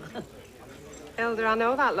 Hilda, I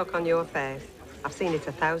know that look on your face. I've seen it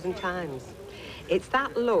 1,000 times. It's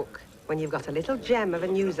that look when you've got a little gem of a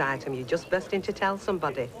news item you just burst in to tell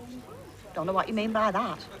somebody. Don't know what you mean by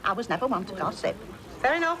that. I was never one to gossip.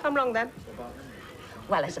 Fair enough, I'm wrong then.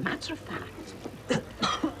 Well, as a matter of fact, do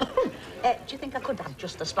you think I could have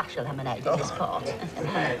just a splash of lemonade in this pot?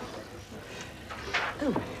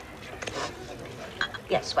 Ooh.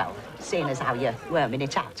 Yes, well, seeing as how you're worming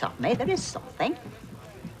it out of me, there is something.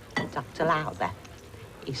 Dr. Lowther,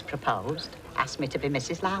 he's proposed, asked me to be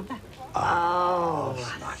Mrs. Lowther. Oh.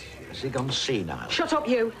 Has he gone senile? Shut up,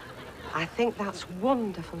 you. I think that's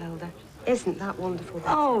wonderful, Hilda. Isn't that wonderful,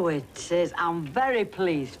 Betty? Oh, it is. I'm very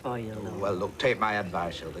pleased for you, love. Well, look, take my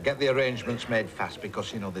advice, Hilda. Get the arrangements made fast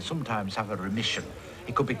because, you know, they sometimes have a remission.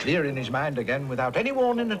 He could be clear in his mind again without any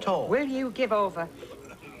warning at all. Will you give over?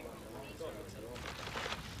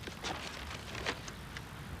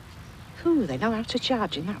 Ooh, they know how to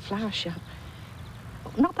charge in that flower shop.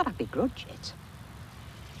 Not that I begrudge it.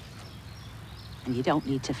 And you don't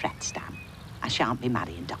need to fret, Stan. I shan't be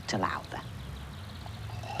marrying Dr. Lowther.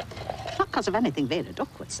 Not because of anything Vera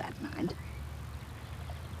Duckworth said, mind.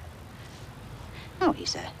 No,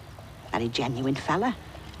 he's a very genuine fella.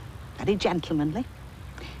 Very gentlemanly.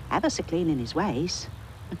 Ever so clean in his ways.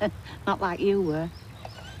 Not like you were.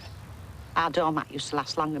 Our doormat used to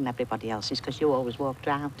last longer than everybody else's because you always walked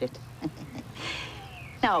round it.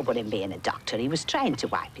 No, but him being a doctor, he was trained to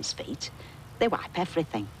wipe his feet. They wipe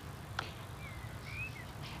everything.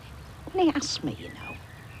 When he asked me, you know,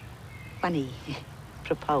 when he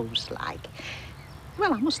proposed, like,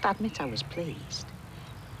 well, I must admit I was pleased.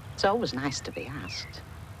 It's always nice to be asked.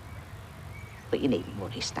 But you needn't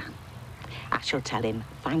worry, Stan. I shall tell him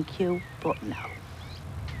thank you, but no.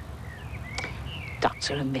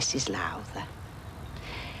 Dr. and Mrs. Lowther.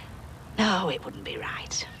 No, it wouldn't be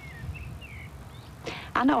right.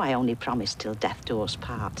 I know I only promised till death do us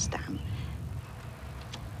part, Stan.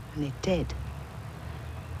 And it did.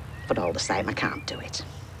 But all the same, I can't do it.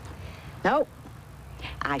 No,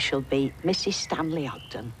 I shall be Mrs. Stanley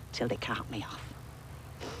Ogden till they cart me off.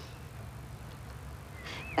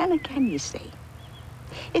 Then again, you see,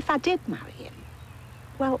 if I did marry him,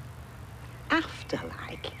 well, after,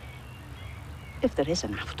 like, if there is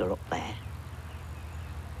an after up there,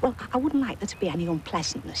 well, I wouldn't like there to be any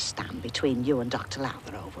unpleasantness, Stan, between you and Dr.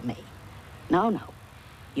 Lowther over me. No, no.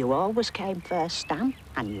 You always came first, Stan,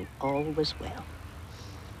 and you always will.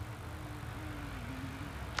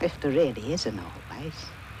 If there really is an always.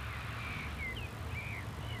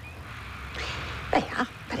 There you are.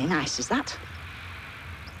 Very nice, is that?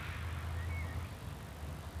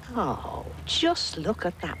 Oh, just look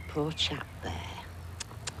at that poor chap there.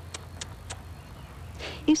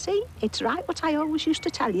 You see, it's right what I always used to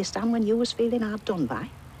tell you, Stan, when you was feeling hard done by.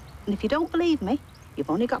 And if you don't believe me,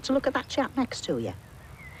 you've only got to look at that chap next to you.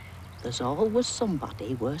 There's always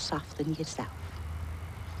somebody worse off than yourself.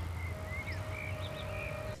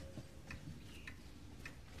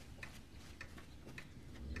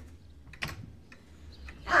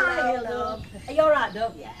 Hi, love. Are you all right,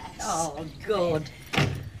 love? Yes. Oh, good.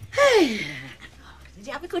 Hey. Did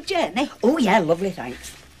you have a good journey? Oh, yeah, lovely,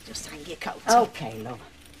 thanks. Just hang your coat. OK, love.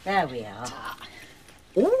 There we are.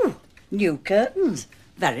 Oh, new curtains.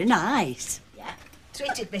 Very nice. Yeah,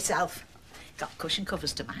 treated myself. Got cushion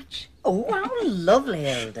covers to match. Oh, how lovely,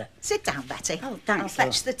 Hilda. Sit down, Betty. Oh, thanks, I'll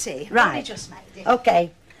fetch love. the tea. Right. Only just made it. OK.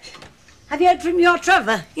 Have you heard from your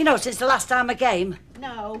Trevor? You know, since the last time I came.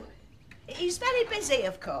 No. He's very busy,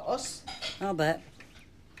 of course. I'll bet.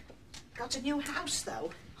 Got a new house, though.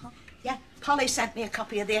 Yeah, Polly sent me a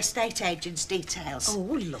copy of the estate agent's details. Oh,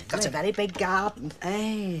 lovely. Got a very big garden.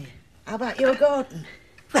 Hey. How about your Gordon?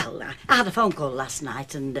 Well, I had a phone call last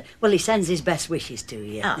night and, well, he sends his best wishes to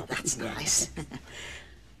you. Oh, that's nice.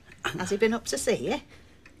 Has he been up to see you?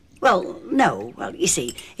 Well, no. Well, you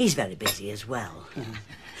see, he's very busy as well.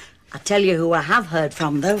 I'll tell you who I have heard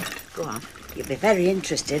from, though. Go on. You'll be very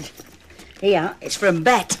interested. Here, it's from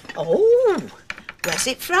Bet. Oh, where's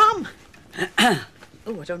it from?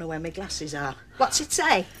 Oh, I don't know where my glasses are. What's it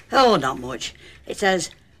say? Oh, not much. It says,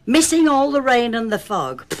 missing all the rain and the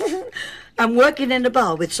fog. I'm working in a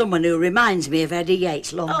bar with someone who reminds me of Eddie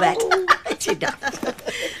Yates, long bet. It's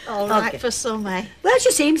enough. All right for some, eh? Well,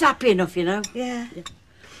 she seems happy enough, you know. Yeah.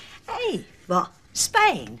 Hey, What?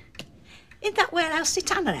 Spain? Isn't that where Elsie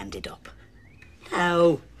Tanner ended up?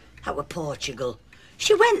 No, that were Portugal.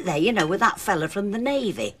 She went there, you know, with that fella from the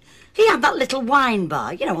Navy. He had that little wine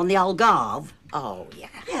bar, you know, on the Algarve. Oh, yeah.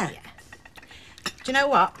 Yeah. Do you know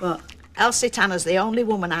what? Well, Elsie Tanner's the only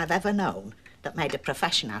woman I've ever known that made a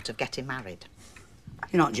profession out of getting married.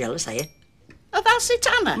 You're not jealous, are you? Of Elsie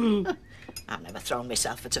Tanner? I've never thrown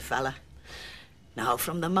myself at a fella. No,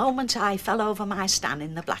 from the moment I fell over my stand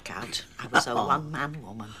in the blackout, I was a one-man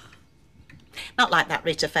woman. Not like that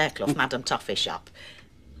Rita Fairclough Madame Toffee shop.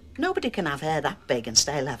 Nobody can have hair that big and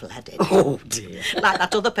stay level-headed. Oh, dear. Like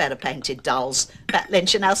that other pair of painted dolls, Bet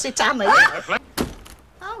Lynch and Elsie Tanner. Yeah.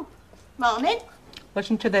 Oh, morning.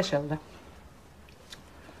 Listen to this, Hilda.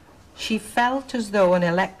 She felt as though an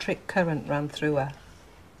electric current ran through her.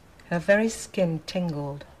 Her very skin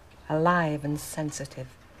tingled, alive and sensitive,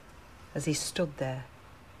 as he stood there,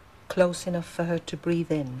 close enough for her to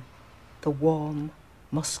breathe in the warm,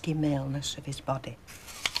 musky maleness of his body.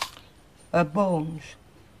 Her bones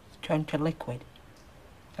turned to liquid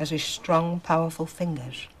as his strong, powerful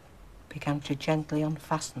fingers began to gently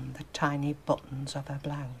unfasten the tiny buttons of her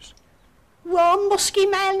blouse. Warm, musky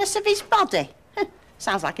maleness of his body?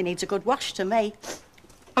 Sounds like he needs a good wash to me.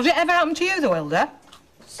 Has it ever happened to you, though, Hilda?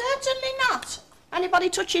 Certainly not. Anybody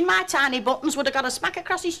touching my tiny buttons would have got a smack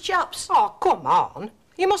across his chops. Oh, come on.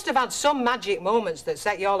 You must have had some magic moments that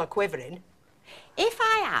set you all a-quivering. If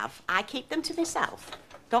I have, I keep them to myself.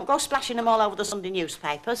 Don't go splashing them all over the Sunday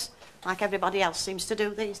newspapers, like everybody else seems to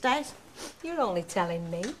do these days. You're only telling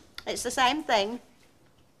me. It's the same thing.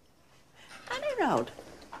 Annie Road,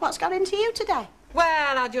 what's got into you today?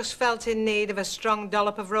 Well, I just felt in need of a strong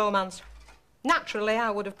dollop of romance. Naturally,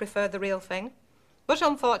 I would have preferred the real thing. But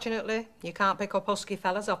unfortunately, you can't pick up husky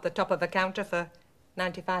fellas off the top of the counter for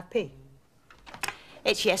 95p.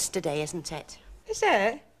 It's yesterday, isn't it? Is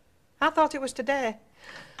it? I thought it was today.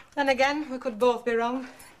 Then again, we could both be wrong.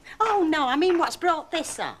 Oh, no, I mean, what's brought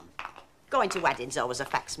this on? Going to weddings always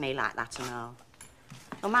affects me like that and all.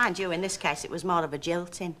 Well, mind you, in this case, it was more of a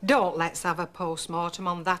jilting. Don't let's have a post-mortem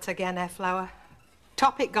on that again, Flower.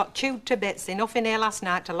 Topic got chewed to bits enough in here last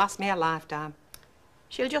night to last me a lifetime.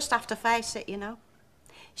 She'll just have to face it, you know.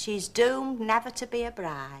 She's doomed never to be a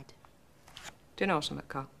bride. Do you know something,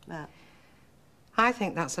 Col? What? I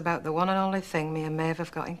think that's about the one and only thing me and Maeve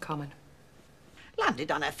have got in common. Landed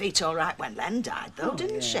on her feet all right when Len died, though,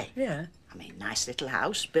 didn't she? Yeah. I mean, nice little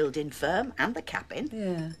house, building firm, and the cabin.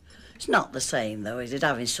 Yeah. It's not the same, though, is it,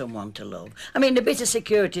 having someone to love? I mean, a bit of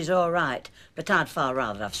security's all right, but I'd far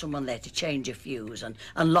rather have someone there to change a fuse and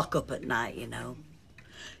lock up at night, you know.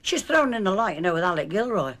 She's thrown in a lot, you know, with Alec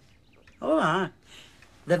Gilroy. Oh, aye.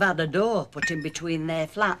 They've had a door put in between their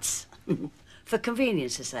flats. For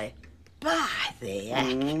convenience, I say. By the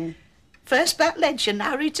heck. First Bet Lynch and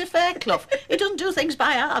now Rita Fairclough. He doesn't do things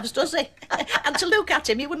by halves, does he? And to look at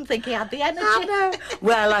him, you wouldn't think he had the energy. I know.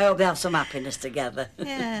 Well, I hope they have some happiness together.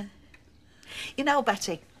 Yeah. You know,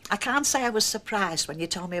 Betty, I can't say I was surprised when you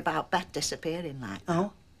told me about Bet disappearing like that.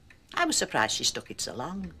 Oh? I was surprised she stuck it so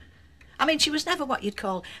long. I mean, she was never what you'd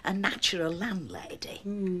call a natural landlady.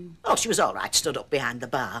 Oh, she was all right, stood up behind the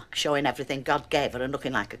bar, showing everything God gave her and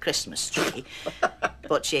looking like a Christmas tree.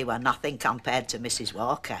 But she were nothing compared to Mrs.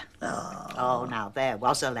 Walker. Oh, now there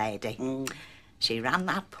was a lady. She ran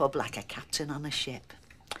that pub like a captain on a ship.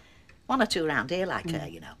 One or two round here like her,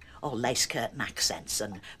 you know. All lace curtain accents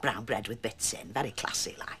and brown bread with bits in. Very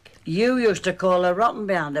classy like. You used to call her rotten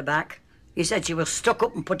behind her back. You said she was stuck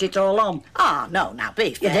up and put it all on. Oh, no, now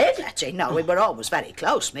be fair, You did? Betty. No, we were always very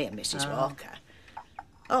close, me and Mrs. Walker.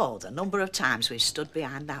 Oh, the number of times we've stood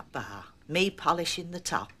behind that bar, me polishing the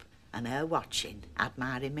top and her watching,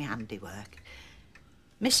 admiring me handiwork.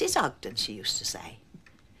 Mrs. Ogden, she used to say.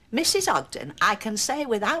 Mrs. Ogden, I can say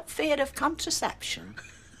without fear of contraception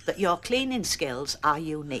that your cleaning skills are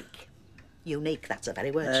unique. Unique, that's a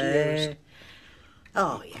very word she used.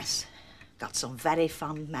 Oh, yes. Got some very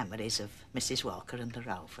fond memories of Mrs. Walker and the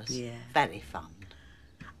Rovers. Yeah. Very fond.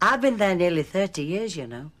 I've been there nearly 30 years, you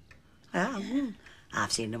know.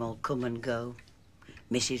 I've seen them all come and go.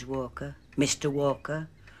 Mrs. Walker, Mr. Walker,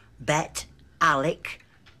 Bet, Alec,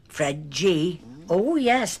 Fred G. Oh,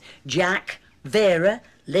 yes, Jack, Vera,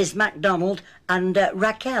 Liz MacDonald and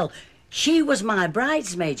Raquel. She was my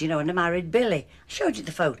bridesmaid, you know, and I married Billy. I showed you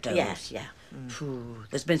the photos. Yes, yeah. Phew,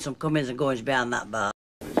 there's been some comings and goings behind that bar.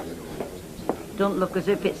 Don't look as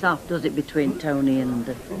if it's off, does it, between Tony and...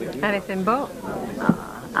 Anything but.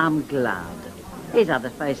 I'm glad. He's had a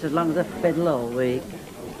face as long as a fiddle all week.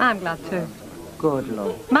 I'm glad too. Good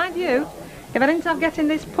luck. Mind you, if I didn't have getting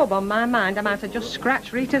this pub on my mind, I might have just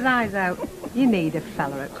scratched Rita's eyes out. You need a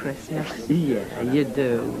fella at Christmas. Yeah, you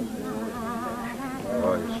do.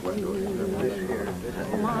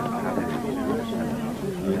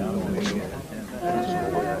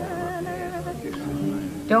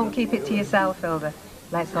 Don't keep it to yourself, Hilda.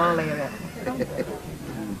 Let's all hear it.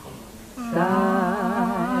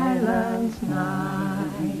 Silence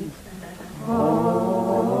night,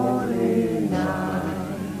 holy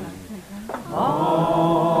night,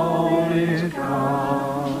 all is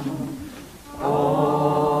calm,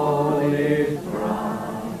 all is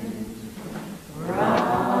bright,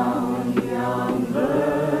 round young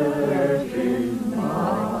virgin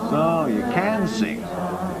night. So you can sing.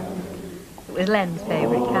 It was Len's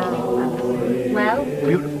favourite carol. Well,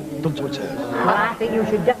 Beautiful. Done to a turn. well, I think you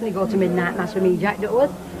should definitely go to midnight mass with me, Jack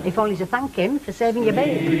Duckworth, if only to thank him for saving your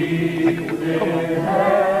baby. I go with you. Come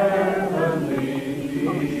on.